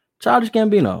Childish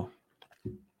Gambino.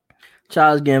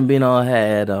 Childish Gambino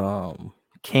had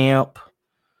Camp.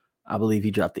 I believe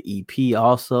he dropped the EP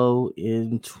also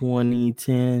in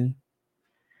 2010.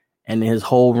 And his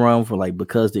whole run for like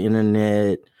Because the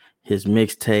Internet, his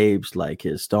mixtapes, like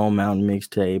his Stone Mountain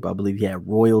mixtape. I believe he had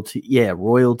Royalty. Yeah,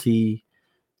 Royalty.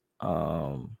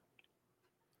 Awaken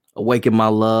My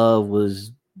Love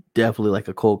was definitely like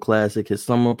a cult classic. His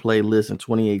summer playlist in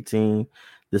 2018.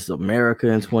 This is America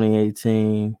in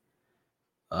 2018.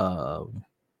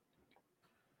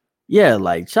 Yeah,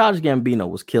 like Childish Gambino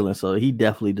was killing, so he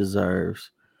definitely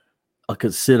deserves a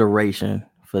consideration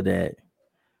for that.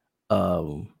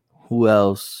 Who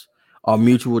else? Our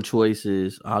mutual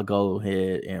choices. I'll go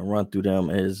ahead and run through them.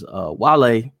 Is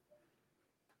Wale,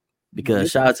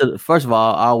 because shout out to first of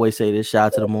all, I always say this: shout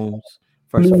out to the Moons.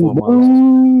 First and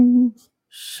foremost,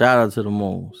 shout out to the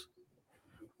Moons.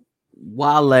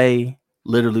 Wale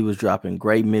literally was dropping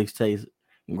great mixtapes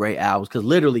and great albums, because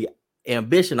literally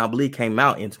Ambition, I believe, came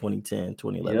out in 2010,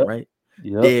 2011, right?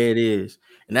 Yeah, there it is.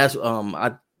 And that's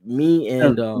that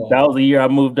was the year I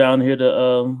moved down here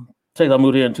to Texas. I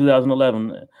moved here in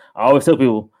 2011. I always tell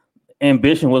people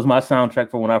Ambition was my soundtrack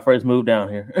for when I first moved down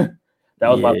here. That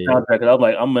was my soundtrack. I was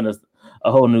like, I'm in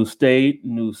a whole new state,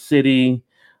 new city.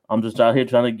 I'm just out here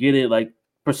trying to get it, like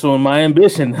pursuing my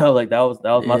ambition. I was like, that was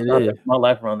my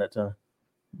life around that time.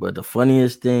 But the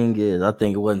funniest thing is, I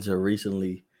think it wasn't until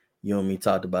recently you and me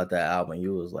talked about that album.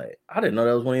 You was like, I didn't know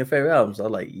that was one of your favorite albums. I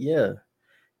was like, yeah,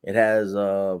 it has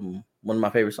one of my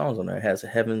favorite songs on there. It has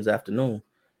Heaven's Afternoon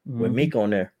with Meek on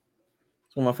there.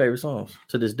 It's one of my favorite songs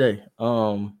to this day.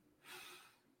 But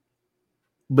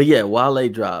yeah, Wale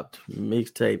dropped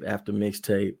mixtape after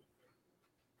mixtape.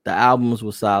 The albums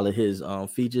were solid. His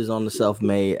features on the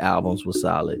Self-Made albums were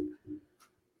solid.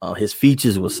 His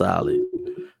features were solid.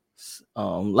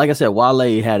 Like I said,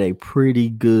 Wale had a pretty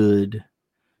good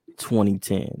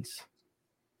 2010s.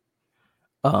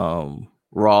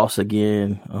 Ross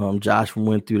again. Josh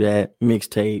went through that.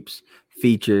 Mixtapes,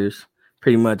 features,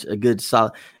 pretty much a good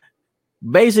solid.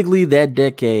 Basically, that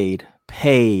decade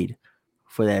paid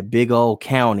for that big old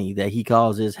county that he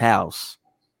calls his house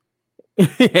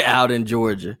out in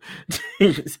Georgia.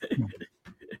 The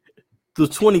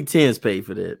 2010s paid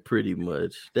for that pretty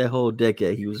much. That whole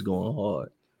decade he was going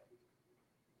hard.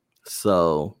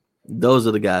 So those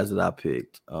are the guys that I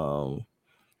picked.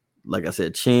 Like I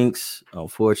said, Chinks,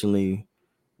 unfortunately,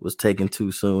 was taken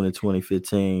too soon in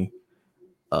 2015.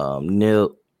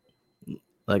 Nip,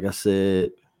 like I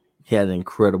said, he had an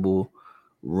incredible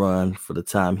run for the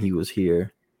time he was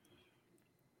here.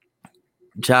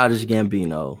 Childish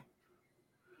Gambino.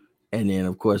 And then,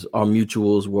 of course, our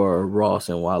mutuals were Ross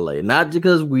and Wale. Not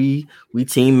because we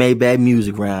team made bad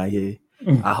music around here.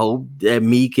 I hope that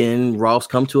Meek and Ross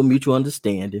come to a mutual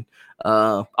understanding.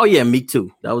 Meek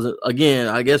too. That was again.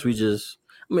 I guess you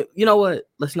know what?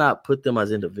 Let's not put them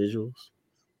as individuals.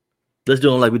 Let's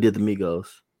do them like we did the Migos.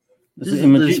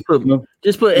 Just put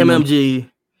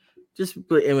MMG. Just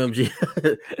put MMG.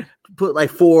 Put like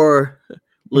 4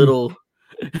 little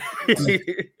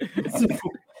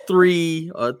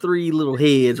three little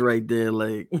heads right there,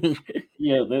 like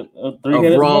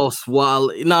three Ross,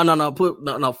 Wale. No. Put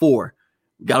 4.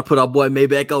 Gotta put our boy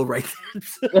Maybach right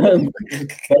there.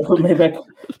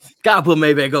 Gotta put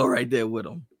Maybach right there with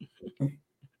him.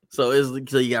 So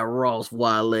you got Ross,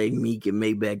 Wale, Meek, and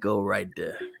Maybach right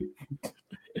there.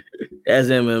 As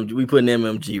MMG, we putting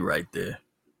MMG right there.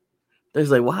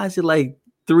 There's like, why is it like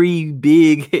 3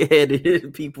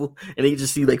 big-headed people, and you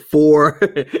just see like 4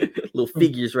 little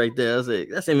figures right there? I was like,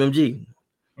 that's MMG.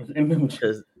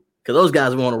 Because those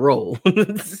guys want to roll.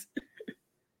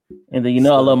 And then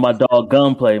I love my dog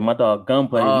Gunplay.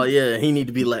 Oh yeah, he need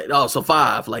to be like so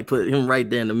 5. Like put him right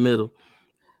there in the middle.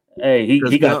 Hey, he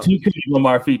got 2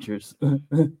 Lamar features.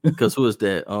 Because who is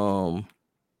that?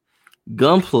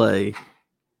 Gunplay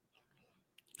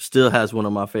still has one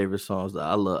of my favorite songs that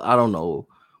I love. I don't know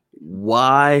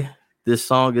why this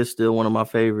song is still one of my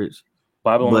favorites,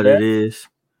 but it is.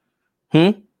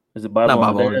 Is it Bible not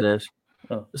Bible on the Dash?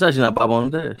 Oh. It's actually not Bible on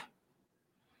the Dash.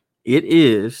 It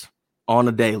is On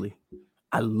a Daily.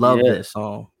 I love that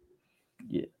song.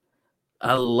 Yeah,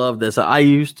 I love that song. I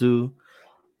used to.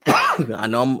 I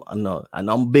know I'm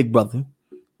a big brother,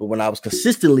 but when I was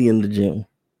consistently in the gym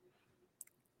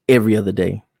every other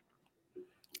day,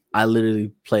 I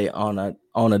literally play on a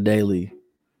daily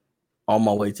on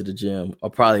my way to the gym,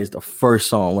 or probably it's the first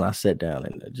song when I sat down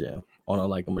in the gym on a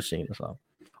machine or something,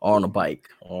 or on a bike,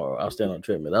 or I was standing on a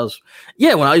treadmill. That was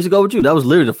when I used to go with you. That was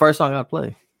literally the first song I'd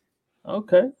play.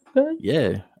 Okay.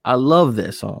 Yeah, I love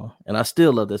that song, and I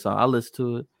still love that song. I listen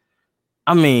to it.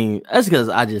 I mean, that's because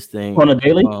I just think on a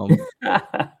daily.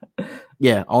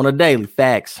 Yeah, on a daily.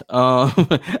 Facts.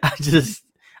 I just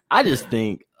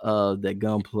think that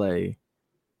Gunplay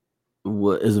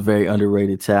is a very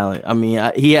underrated talent. I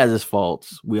mean, he has his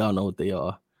faults. We all know what they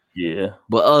are. Yeah.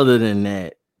 But other than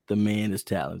that, the man is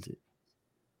talented.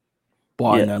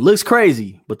 Bar none. Looks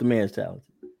crazy, but the man is talented.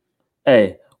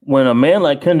 Hey, when a man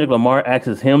like Kendrick Lamar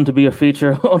asks him to be a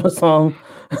feature on a song,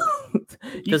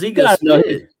 because he got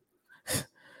it's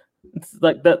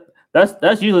like that.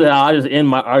 That's usually how I just end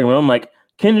my argument. I'm like,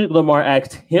 Kendrick Lamar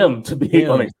asked him to be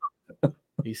on it.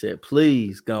 He said,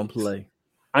 "Please, Gunplay."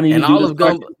 I need to do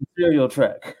this serial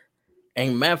track.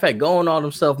 And matter of fact, go on all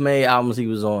them self-made albums he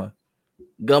was on.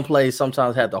 Gunplay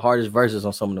sometimes had the hardest verses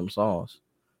on some of them songs.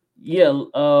 Yeah,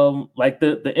 like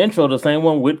the intro, the same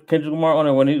one with Kendrick Lamar on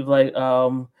it when he was like,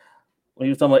 when he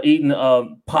was talking about eating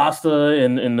pasta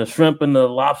and the shrimp and the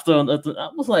lobster. I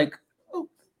was like, oh,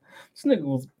 this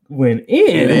nigga went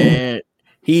in. Man,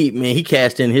 he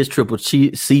cashed in his triple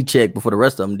C check before the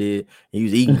rest of them did. He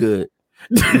was eating good.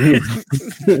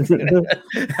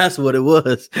 That's what it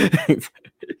was.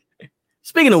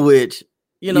 Speaking of which,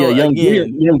 you know, Young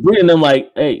Bree and them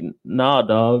like, hey, nah,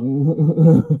 dog.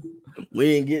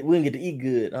 we didn't get to eat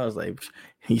good. I was like,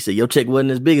 he said your check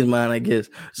wasn't as big as mine, I guess.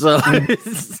 So,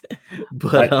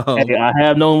 but hey, I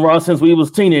have known Ross since we was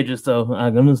teenagers, so I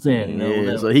understand.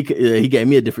 Yeah, so he gave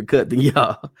me a different cut than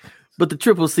y'all. But the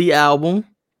Triple C album.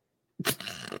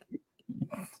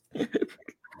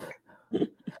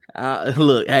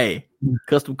 Look, hey,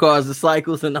 Custom Cars and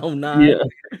Cycles in 09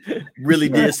 really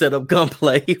did set up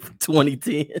Gunplay for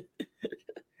 2010.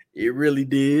 It really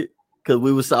did, because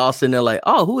we was all sitting there like,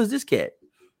 oh, who is this cat?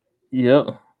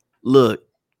 Yep. Look,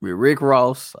 with Rick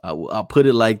Ross, I'll put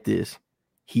it like this: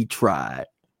 he tried.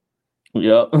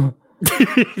 Yep.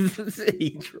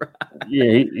 He tried.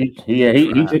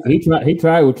 He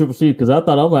tried with Triple C, because I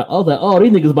was like, oh,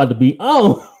 these niggas about to be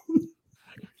on.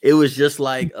 It was just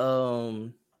like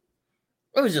T.I.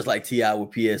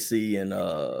 with PSC and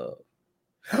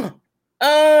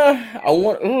I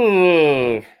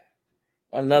want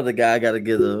another guy I gotta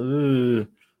get a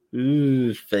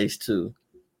face to.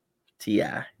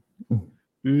 T.I.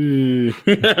 I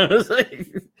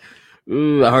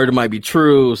heard it might be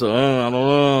true, so I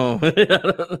don't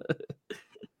know.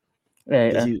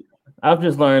 Hey, I've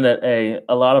just learned that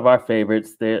a lot of our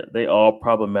favorites, they all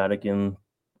problematic in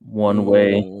one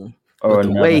way or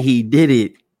another. The way he did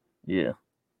it, yeah.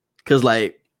 Because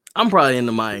like I'm probably in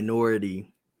the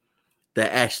minority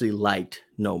that actually liked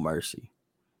No Mercy.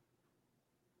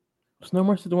 Was No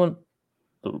Mercy the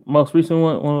most recent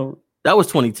one? That was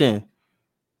 2010.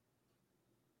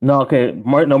 No, okay.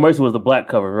 No Mercy was the black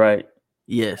cover, right?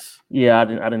 Yes. Yeah, I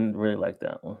didn't really like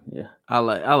that one. Yeah. I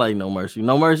like No Mercy.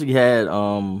 No Mercy had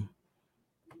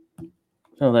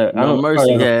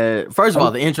first of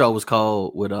all, the intro was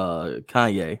called with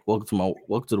Kanye, Welcome to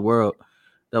the World.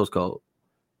 That was called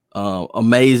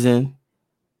Amazing.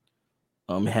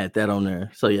 It had that on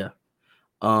there. So yeah.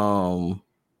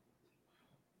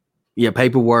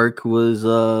 Paperwork was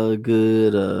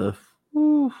good.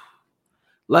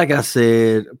 Like I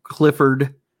said,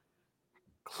 Clifford,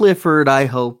 I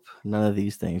hope none of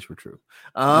these things were true.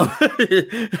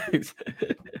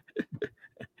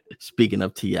 Speaking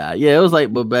of T.I., it was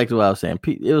like, but back to what I was saying,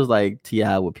 it was like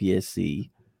T.I. with PSC,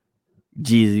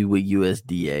 Jeezy with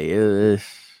USDA. It was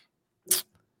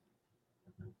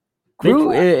I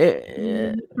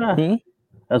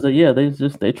was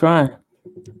like, they try.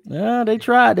 Yeah, they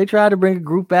tried. They tried to bring a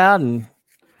group out, and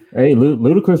hey,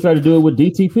 Ludacris tried to do it with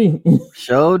DTP.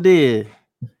 Sure did.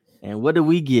 And what did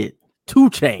we get? 2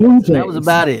 Chainz. That was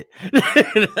about it.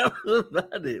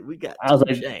 We got 2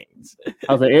 Chainz.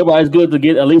 I was like, everybody's good to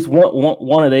get at least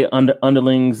one of their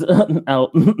underlings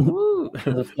out.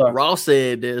 Ross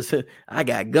said this. I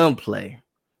got Gunplay.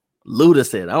 Luda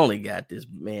said, I only got this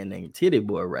man named Titty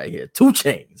Boy right here. 2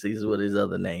 Chainz. This is what his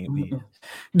other name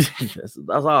is. That's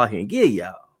all I can give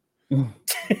y'all.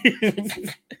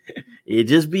 It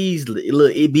just bees.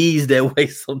 Look, it bees that way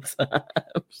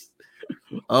sometimes.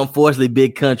 Unfortunately,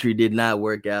 Big Country did not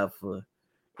work out for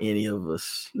any of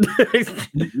us.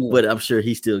 But I'm sure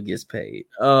he still gets paid.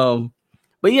 But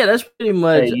yeah, that's pretty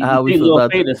much how we feel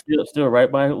about it. Still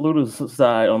right by Luda's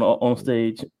side on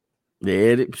stage.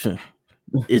 Yeah,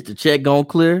 is the check gonna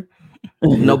clear?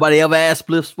 Nobody ever asked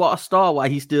Spliff Star why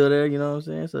he's still there. You know what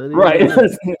I'm saying? So right,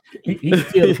 he's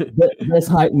still the best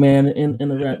hype man in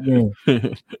the rap game.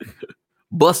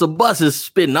 Busta Bus is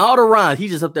spitting all the rhymes.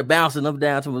 He's just up there bouncing up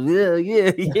down to him.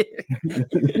 Yeah.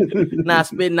 Not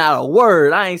spitting out a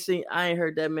word. I ain't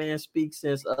heard that man speak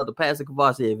since the Pastor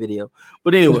Kavasi video.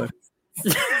 But anyway,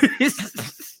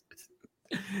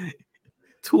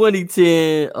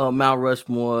 2010 Mount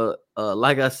Rushmore.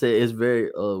 Like I said, it's very.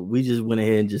 We just went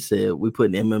ahead and just said we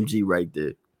put an MMG right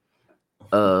there.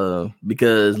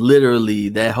 Because literally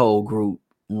that whole group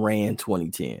ran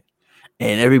 2010.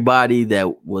 And everybody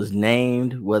that was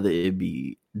named, whether it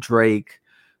be Drake,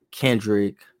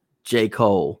 Kendrick, J.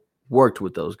 Cole, worked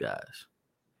with those guys.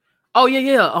 Oh,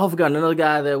 yeah. Oh, I forgot another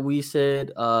guy that we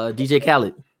said, DJ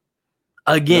Khaled,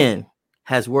 again,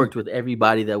 has worked with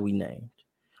everybody that we named.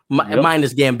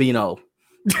 Minus Gambino.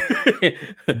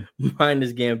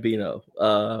 Minus Gambino.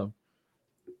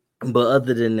 But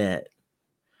other than that,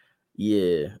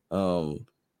 yeah.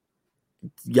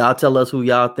 Y'all tell us who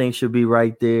y'all think should be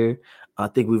right there. I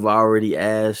think we've already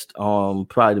asked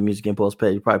probably the Music Impulse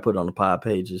page, probably put it on the pod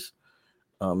pages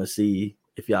and see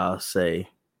if y'all say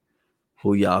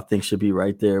who y'all think should be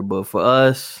right there. But for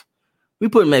us, we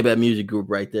put maybe a music group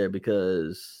right there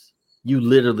because you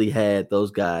literally had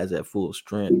those guys at full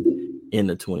strength in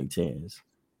the 2010s.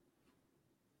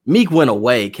 Meek went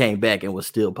away, came back, and was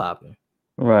still popping.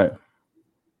 Right.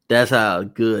 That's how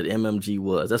good MMG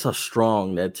was. That's how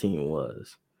strong that team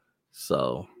was.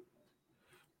 So,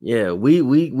 yeah,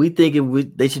 we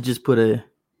think they should just put a.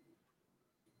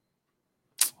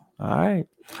 All right.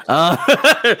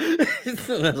 That's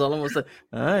all I'm gonna say.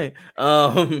 All right.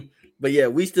 But yeah,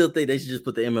 we still think they should just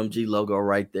put the MMG logo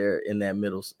right there in that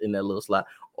middle, in that little slot.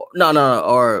 No,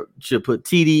 or should put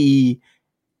TDE.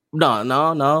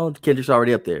 No. Kendrick's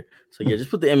already up there. So yeah,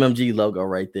 just put the MMG logo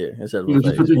right there instead of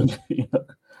just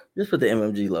put the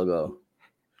MMG logo.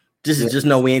 Just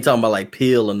know we ain't talking about like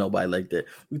Pill or nobody like that.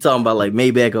 We talking about like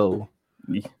Maybach O.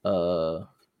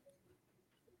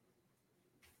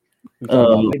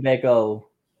 Maybach O.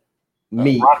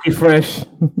 Me. Rocky Fresh.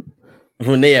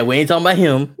 Yeah, we ain't talking about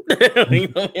him. We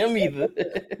ain't talking about him either.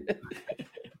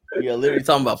 We are literally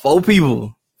talking about 5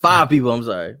 people. I'm 5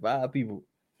 people.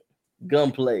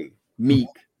 Gunplay, Meek,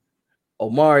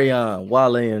 Omarion,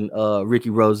 Wale, and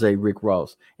Ricky Rose, Rick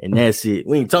Ross, and that's it.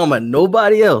 We ain't talking about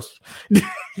nobody else.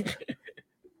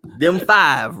 Them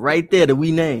 5 right there that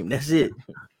we named. That's it.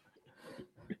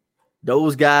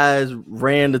 Those guys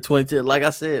ran the 2010. Like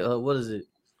I said, what is it?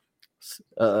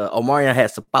 Omarion had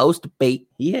supposed to be.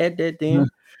 He had that thing.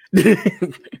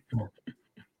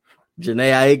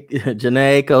 Janae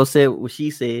Aiko said what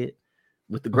she said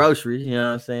with the groceries. You know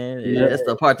what I'm saying? Yeah. That's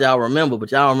the part y'all remember,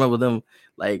 but y'all remember them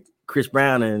like Chris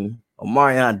Brown and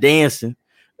Omarion dancing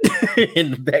in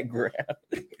the background.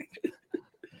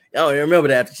 Y'all don't remember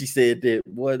that after she said that.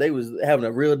 Boy, they was having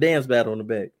a real dance battle in the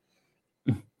back.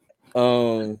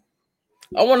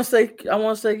 I want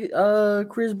to say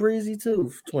Chris Breezy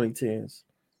too, 2010s.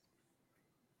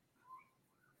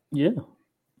 Yeah.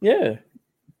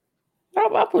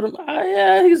 I put him.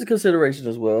 Yeah, he's a consideration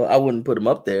as well. I wouldn't put him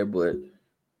up there, but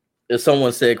if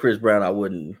someone said Chris Brown, I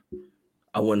wouldn't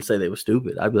say they were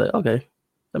stupid. I'd be like, okay,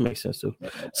 that makes sense too.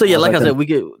 So yeah, like I said, we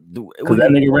get because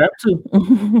that nigga rap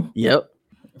too. Yep.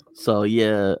 So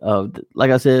yeah,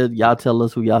 like I said, y'all tell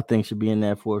us who y'all think should be in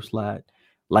that 4th slot.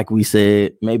 Like we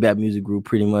said, Maybach Music Group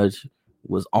pretty much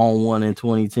was on one in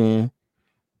 2010.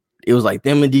 It was like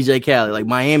them and DJ Khaled. Like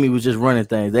Miami was just running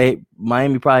things.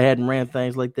 Miami probably hadn't ran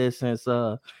things like that since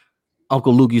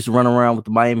Uncle Luke used to run around with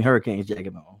the Miami Hurricanes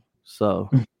jacket on. So,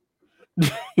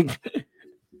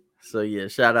 so yeah,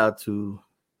 shout out to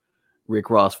Rick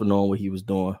Ross for knowing what he was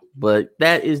doing. But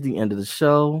that is the end of the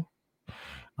show. I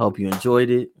hope you enjoyed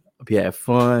it. Hope you had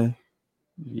fun.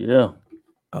 Yeah.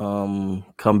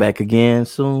 Come back again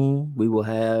soon. We will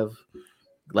have,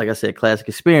 like I said, Classic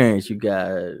Experience. You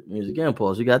got Music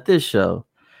Impulse. You got this show.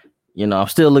 You know, I'm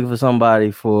still looking for somebody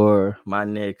for my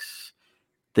next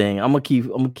thing. I'm gonna keep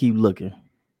looking.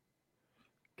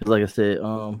 Cause like I said,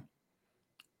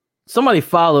 somebody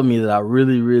followed me that I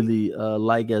really, really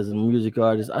like as a music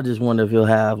artist. I just wonder if he'll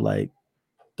have like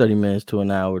 30 minutes to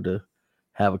an hour to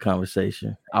have a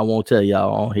conversation. I won't tell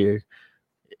y'all on here.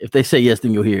 If they say yes,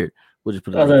 then you'll hear it. We'll just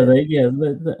put it out there.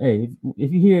 Hey,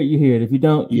 if you hear it, you hear it. If you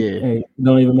don't, it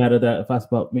don't even matter that if I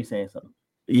spot me saying something.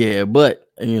 Yeah, but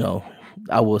you know,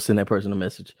 I will send that person a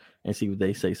message and see what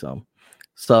they say something.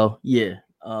 So yeah,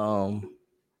 go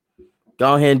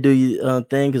ahead and do your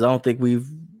thing because I don't think we've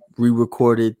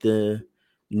re-recorded the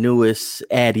newest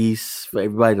addies for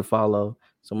everybody to follow.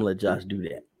 So I'm gonna let Josh do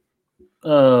that.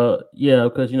 Yeah,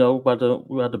 because you know we're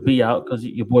about to be out because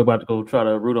your boy about to go try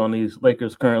to root on these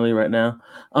Lakers currently right now.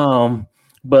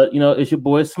 But you know it's your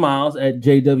boy Smiles at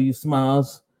JW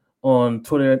Smiles on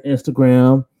Twitter and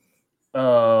Instagram.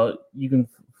 You can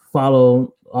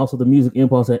follow also the Music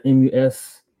Impulse at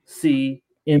MUSCMPULSE.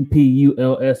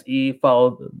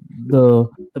 Follow the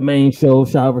main show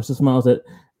Shad vs. Smiles at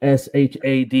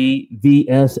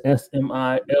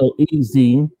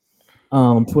SHADVSSMILEZ.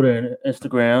 Twitter and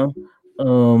Instagram.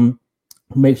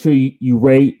 Make sure you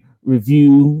rate,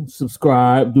 review,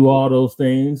 subscribe, do all those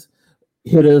things.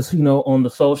 Hit us, you know, on the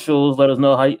socials. Let us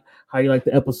know how you like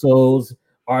the episodes,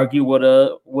 argue with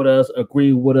us,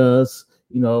 agree with us.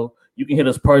 You know, you can hit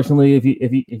us personally if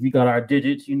you got our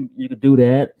digits. You can do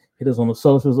that. Hit us on the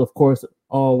socials, of course,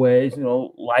 always. You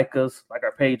know, like us, like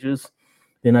our pages.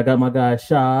 Then I got my guy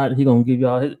Shad. He gonna give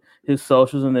y'all his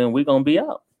socials, and then we gonna be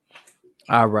out.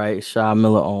 All right, Shad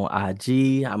Miller on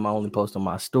IG. I'm only posting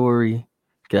my story.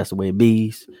 That's the way it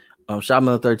be. Shad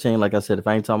Miller 13. Like I said, if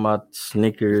I ain't talking about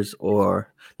sneakers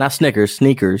or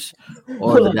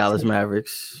the Dallas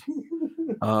Mavericks,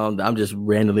 I'm just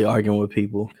randomly arguing with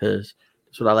people because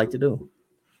that's what I like to do.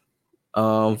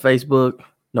 Facebook.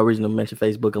 No reason to mention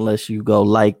Facebook unless you go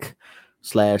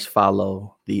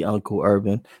 /follow the Uncle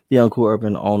Urban. The Uncle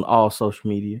Urban on all social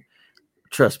media.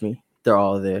 Trust me, they're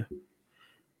all there.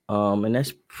 And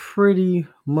that's pretty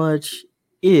much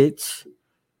it.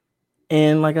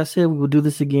 And like I said, we will do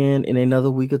this again in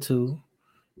another week or two.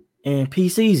 And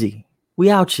peace easy. We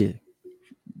out here.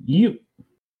 You.